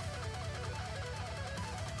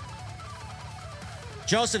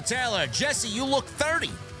 Joseph Taylor. Jesse, you look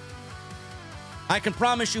 30. I can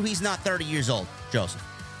promise you he's not 30 years old, Joseph.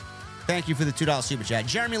 Thank you for the $2 super chat.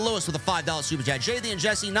 Jeremy Lewis with a $5 super chat. JD and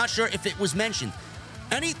Jesse, not sure if it was mentioned.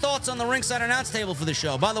 Any thoughts on the ringside announce table for the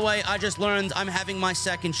show? By the way, I just learned I'm having my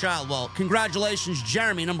second child. Well, congratulations,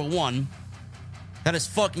 Jeremy, number one. That is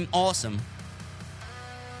fucking awesome.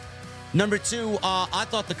 Number two, I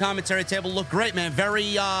thought the commentary table looked great, man.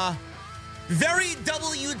 Very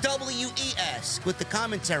WWE-esque with the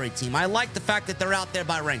commentary team. I like the fact that they're out there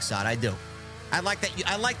by ringside. I do. I like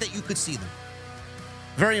that you could see them.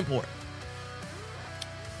 Very important.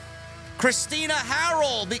 Christina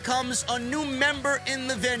Harrell becomes a new member in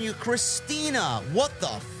the venue. Christina, what the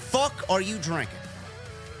fuck are you drinking?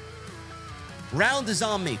 Round is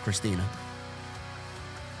on me, Christina.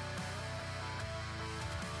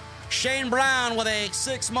 Shane Brown with a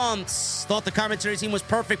 6 months. Thought the commentary team was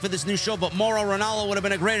perfect for this new show, but Mauro Ranallo would have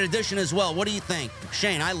been a great addition as well. What do you think?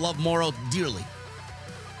 Shane, I love Mauro dearly.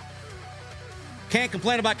 Can't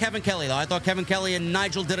complain about Kevin Kelly, though. I thought Kevin Kelly and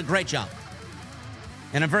Nigel did a great job.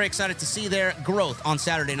 And I'm very excited to see their growth on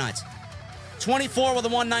Saturday nights. 24 with a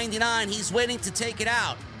 199. He's waiting to take it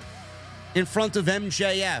out in front of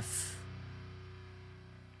MJF.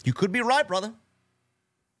 You could be right, brother.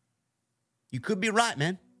 You could be right,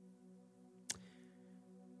 man.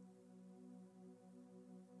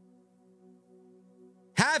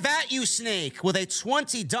 Have at you, Snake, with a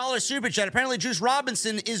 $20 super chat. Apparently, Juice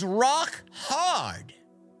Robinson is rock hard.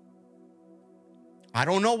 I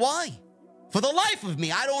don't know why. For the life of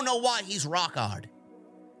me, I don't know why he's rock hard.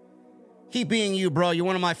 Keep being you, bro. You're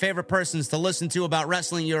one of my favorite persons to listen to about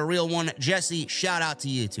wrestling. You're a real one. Jesse, shout out to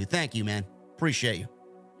you, too. Thank you, man. Appreciate you.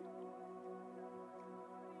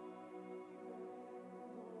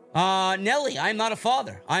 Nelly, I'm not a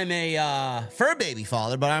father. I'm a fur baby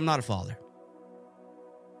father, but I'm not a father.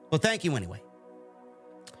 Well, thank you anyway.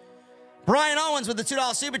 Brian Owens with the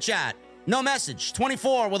 $2 super chat. No message.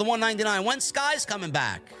 24 with a 199. When Sky's coming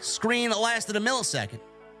back? Screen lasted a millisecond.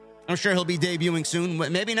 I'm sure he'll be debuting soon,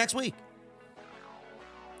 maybe next week.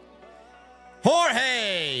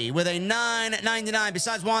 Jorge with a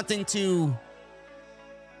 $9.99.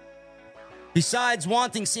 Besides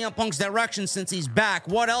wanting CM Punk's direction since he's back,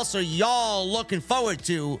 what else are y'all looking forward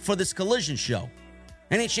to for this Collision show?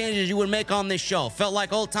 Any changes you would make on this show? Felt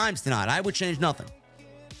like old times tonight. I would change nothing.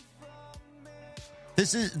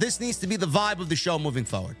 This needs to be the vibe of the show moving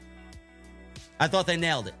forward. I thought they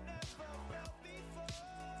nailed it.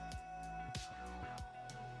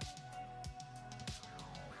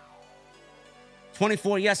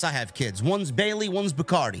 $24, yes, I have kids. One's Bailey, one's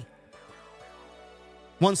Bacardi.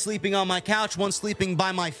 One sleeping on my couch, one sleeping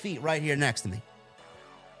by my feet right here next to me.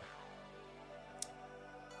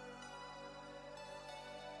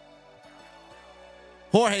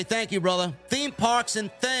 Jorge, thank you, brother. Theme parks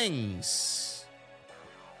and things.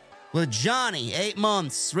 With Johnny, 8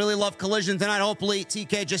 months. Really love Collision tonight. Hopefully,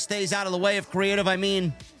 TK just stays out of the way of creative. I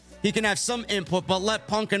mean, he can have some input, but let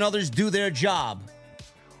Punk and others do their job.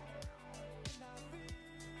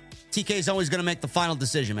 TK's always going to make the final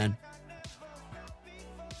decision, man.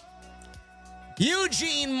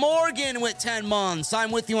 Eugene Morgan with 10 months. I'm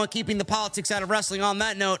with you on keeping the politics out of wrestling. On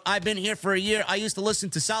that note, I've been here for a year. I used to listen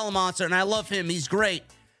to Salamonster, and I love him. He's great.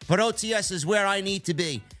 But OTS is where I need to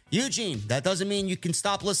be. Eugene, that doesn't mean you can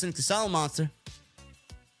stop listening to Salamonster.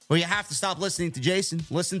 Or you have to stop listening to Jason.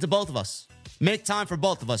 Listen to both of us. Make time for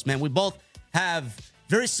both of us, man. We both have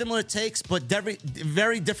very similar takes, but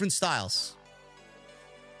very different styles.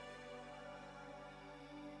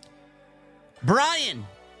 Brian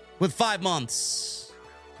with 5 months.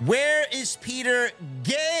 Where is Peter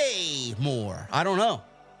Gaymore? I don't know.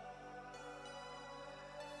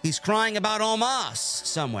 He's crying about Omos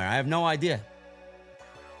somewhere. I have no idea.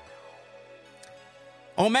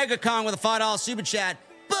 Omega Kong with a $5 super chat.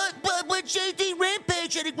 But JD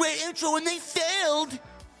Rampage had a great intro and they failed.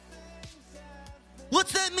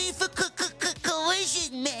 What's that mean for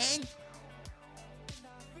Collision, man?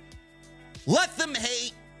 Let them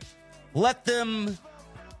hate. Let them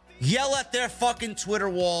yell at their fucking Twitter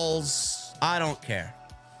walls. I don't care.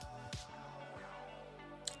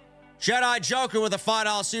 Jedi Joker with a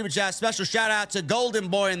 $5 super chat. Special shout out to Golden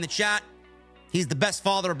Boy in the chat. He's the best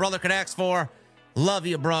father a brother could ask for. Love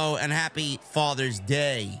you, bro, and happy Father's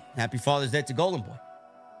Day. Happy Father's Day to Golden Boy.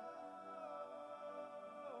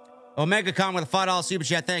 Omega Con with a $5 super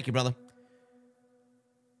chat. Thank you, brother.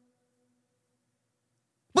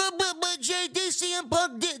 But JD CM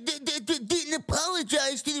Punk didn't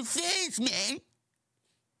apologize to the fans, man.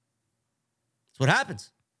 That's what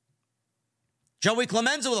happens. Joey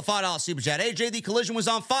Clemenza with a $5 super chat. AJ, the Collision was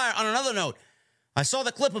on fire. On another note, I saw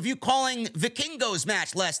the clip of you calling Vikingos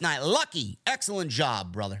match last night. Lucky. Excellent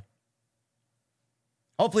job, brother.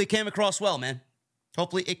 Hopefully it came across well, man.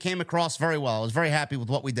 Hopefully it came across very well. I was very happy with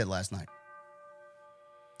what we did last night.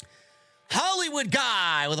 Hollywood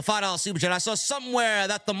Guy with a $5 super chat. I saw somewhere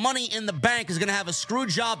that the Money in the Bank is going to have a screw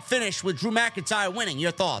job finish with Drew McIntyre winning.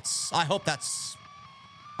 Your thoughts? I hope that's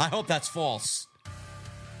false.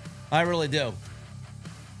 I really do.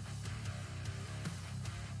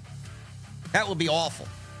 That would be awful.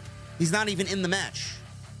 He's not even in the match.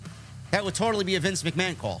 That would totally be a Vince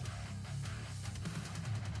McMahon call.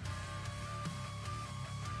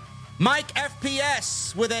 Mike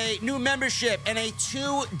FPS with a new membership and a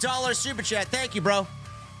 $2 super chat. Thank you, bro.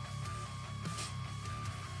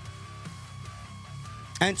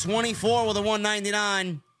 And 24 with a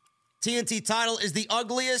 $1.99. TNT title is the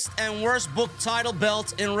ugliest and worst booked title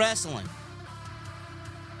belt in wrestling.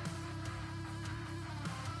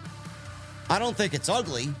 I don't think it's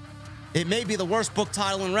ugly. It may be the worst booked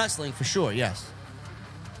title in wrestling for sure, yes.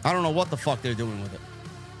 I don't know what the fuck they're doing with it.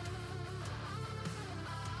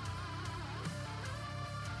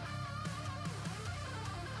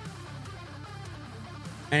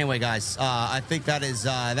 Anyway, guys, I think that is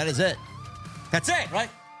it. That's it, right?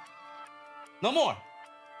 No more.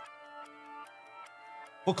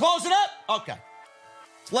 We'll close it up? Okay.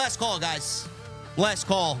 It's last call, guys. Last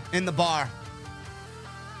call in the bar.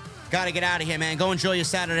 Gotta get out of here, man. Go enjoy your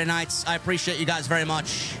Saturday nights. I appreciate you guys very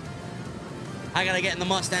much. I gotta get in the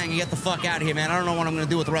Mustang and get the fuck out of here, man. I don't know what I'm gonna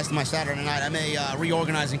do with the rest of my Saturday night. I may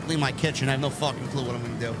reorganize and clean my kitchen. I have no fucking clue what I'm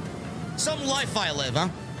gonna do. Some life I live, huh?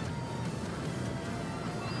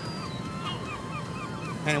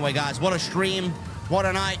 Anyway, guys, what a stream. What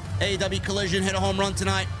a night. AEW Collision hit a home run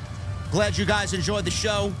tonight. Glad you guys enjoyed the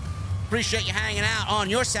show. Appreciate you hanging out on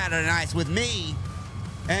your Saturday nights with me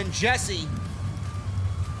and Jesse.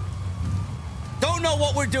 Don't know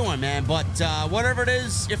what we're doing, man, but whatever it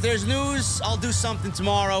is, if there's news, I'll do something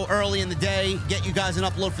tomorrow early in the day. Get you guys an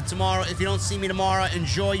upload for tomorrow. If you don't see me tomorrow,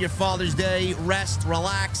 enjoy your Father's Day. Rest,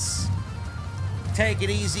 relax. Take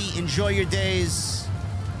it easy. Enjoy your days.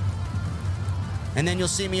 And then you'll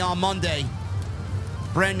see me on Monday.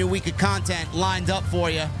 Brand new week of content lined up for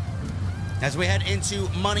you as we head into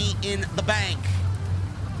Money in the Bank.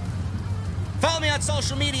 Follow me on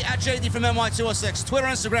social media at JD from NY206, Twitter,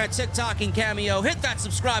 Instagram, TikTok, and Cameo. Hit that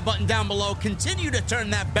subscribe button down below. Continue to turn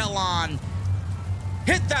that bell on.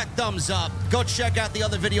 Hit that thumbs up. Go check out the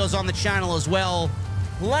other videos on the channel as well.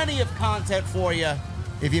 Plenty of content for you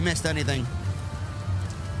if you missed anything.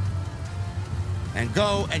 And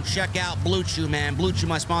go and check out Blue Chew, man. Blue Chew,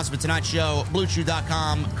 my sponsor for tonight's show.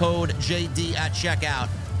 BlueChew.com, code JD at checkout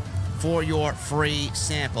for your free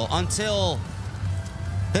sample. Until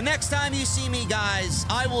the next time you see me, guys,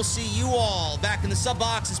 I will see you all back in the sub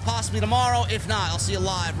boxes possibly tomorrow. If not, I'll see you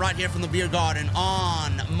live right here from the Beer Garden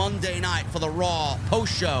on Monday night for the Raw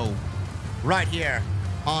post show right here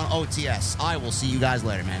on OTS. I will see you guys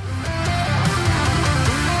later, man.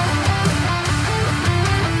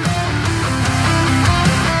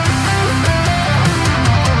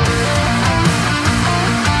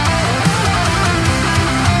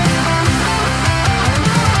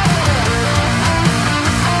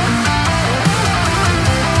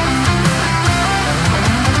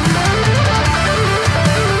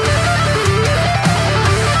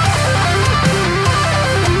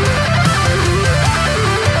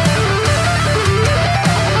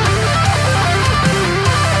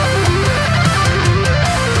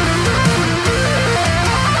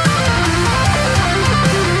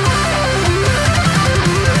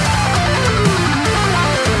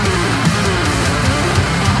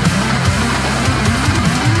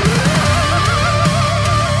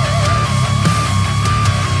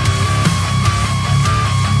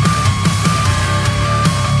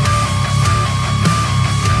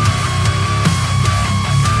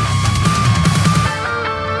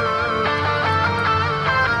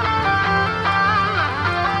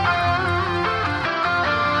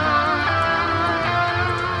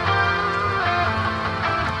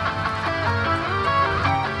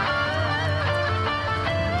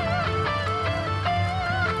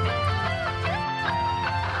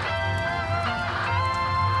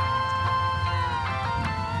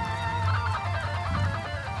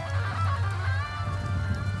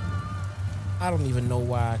 I don't even know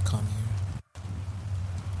why I come here.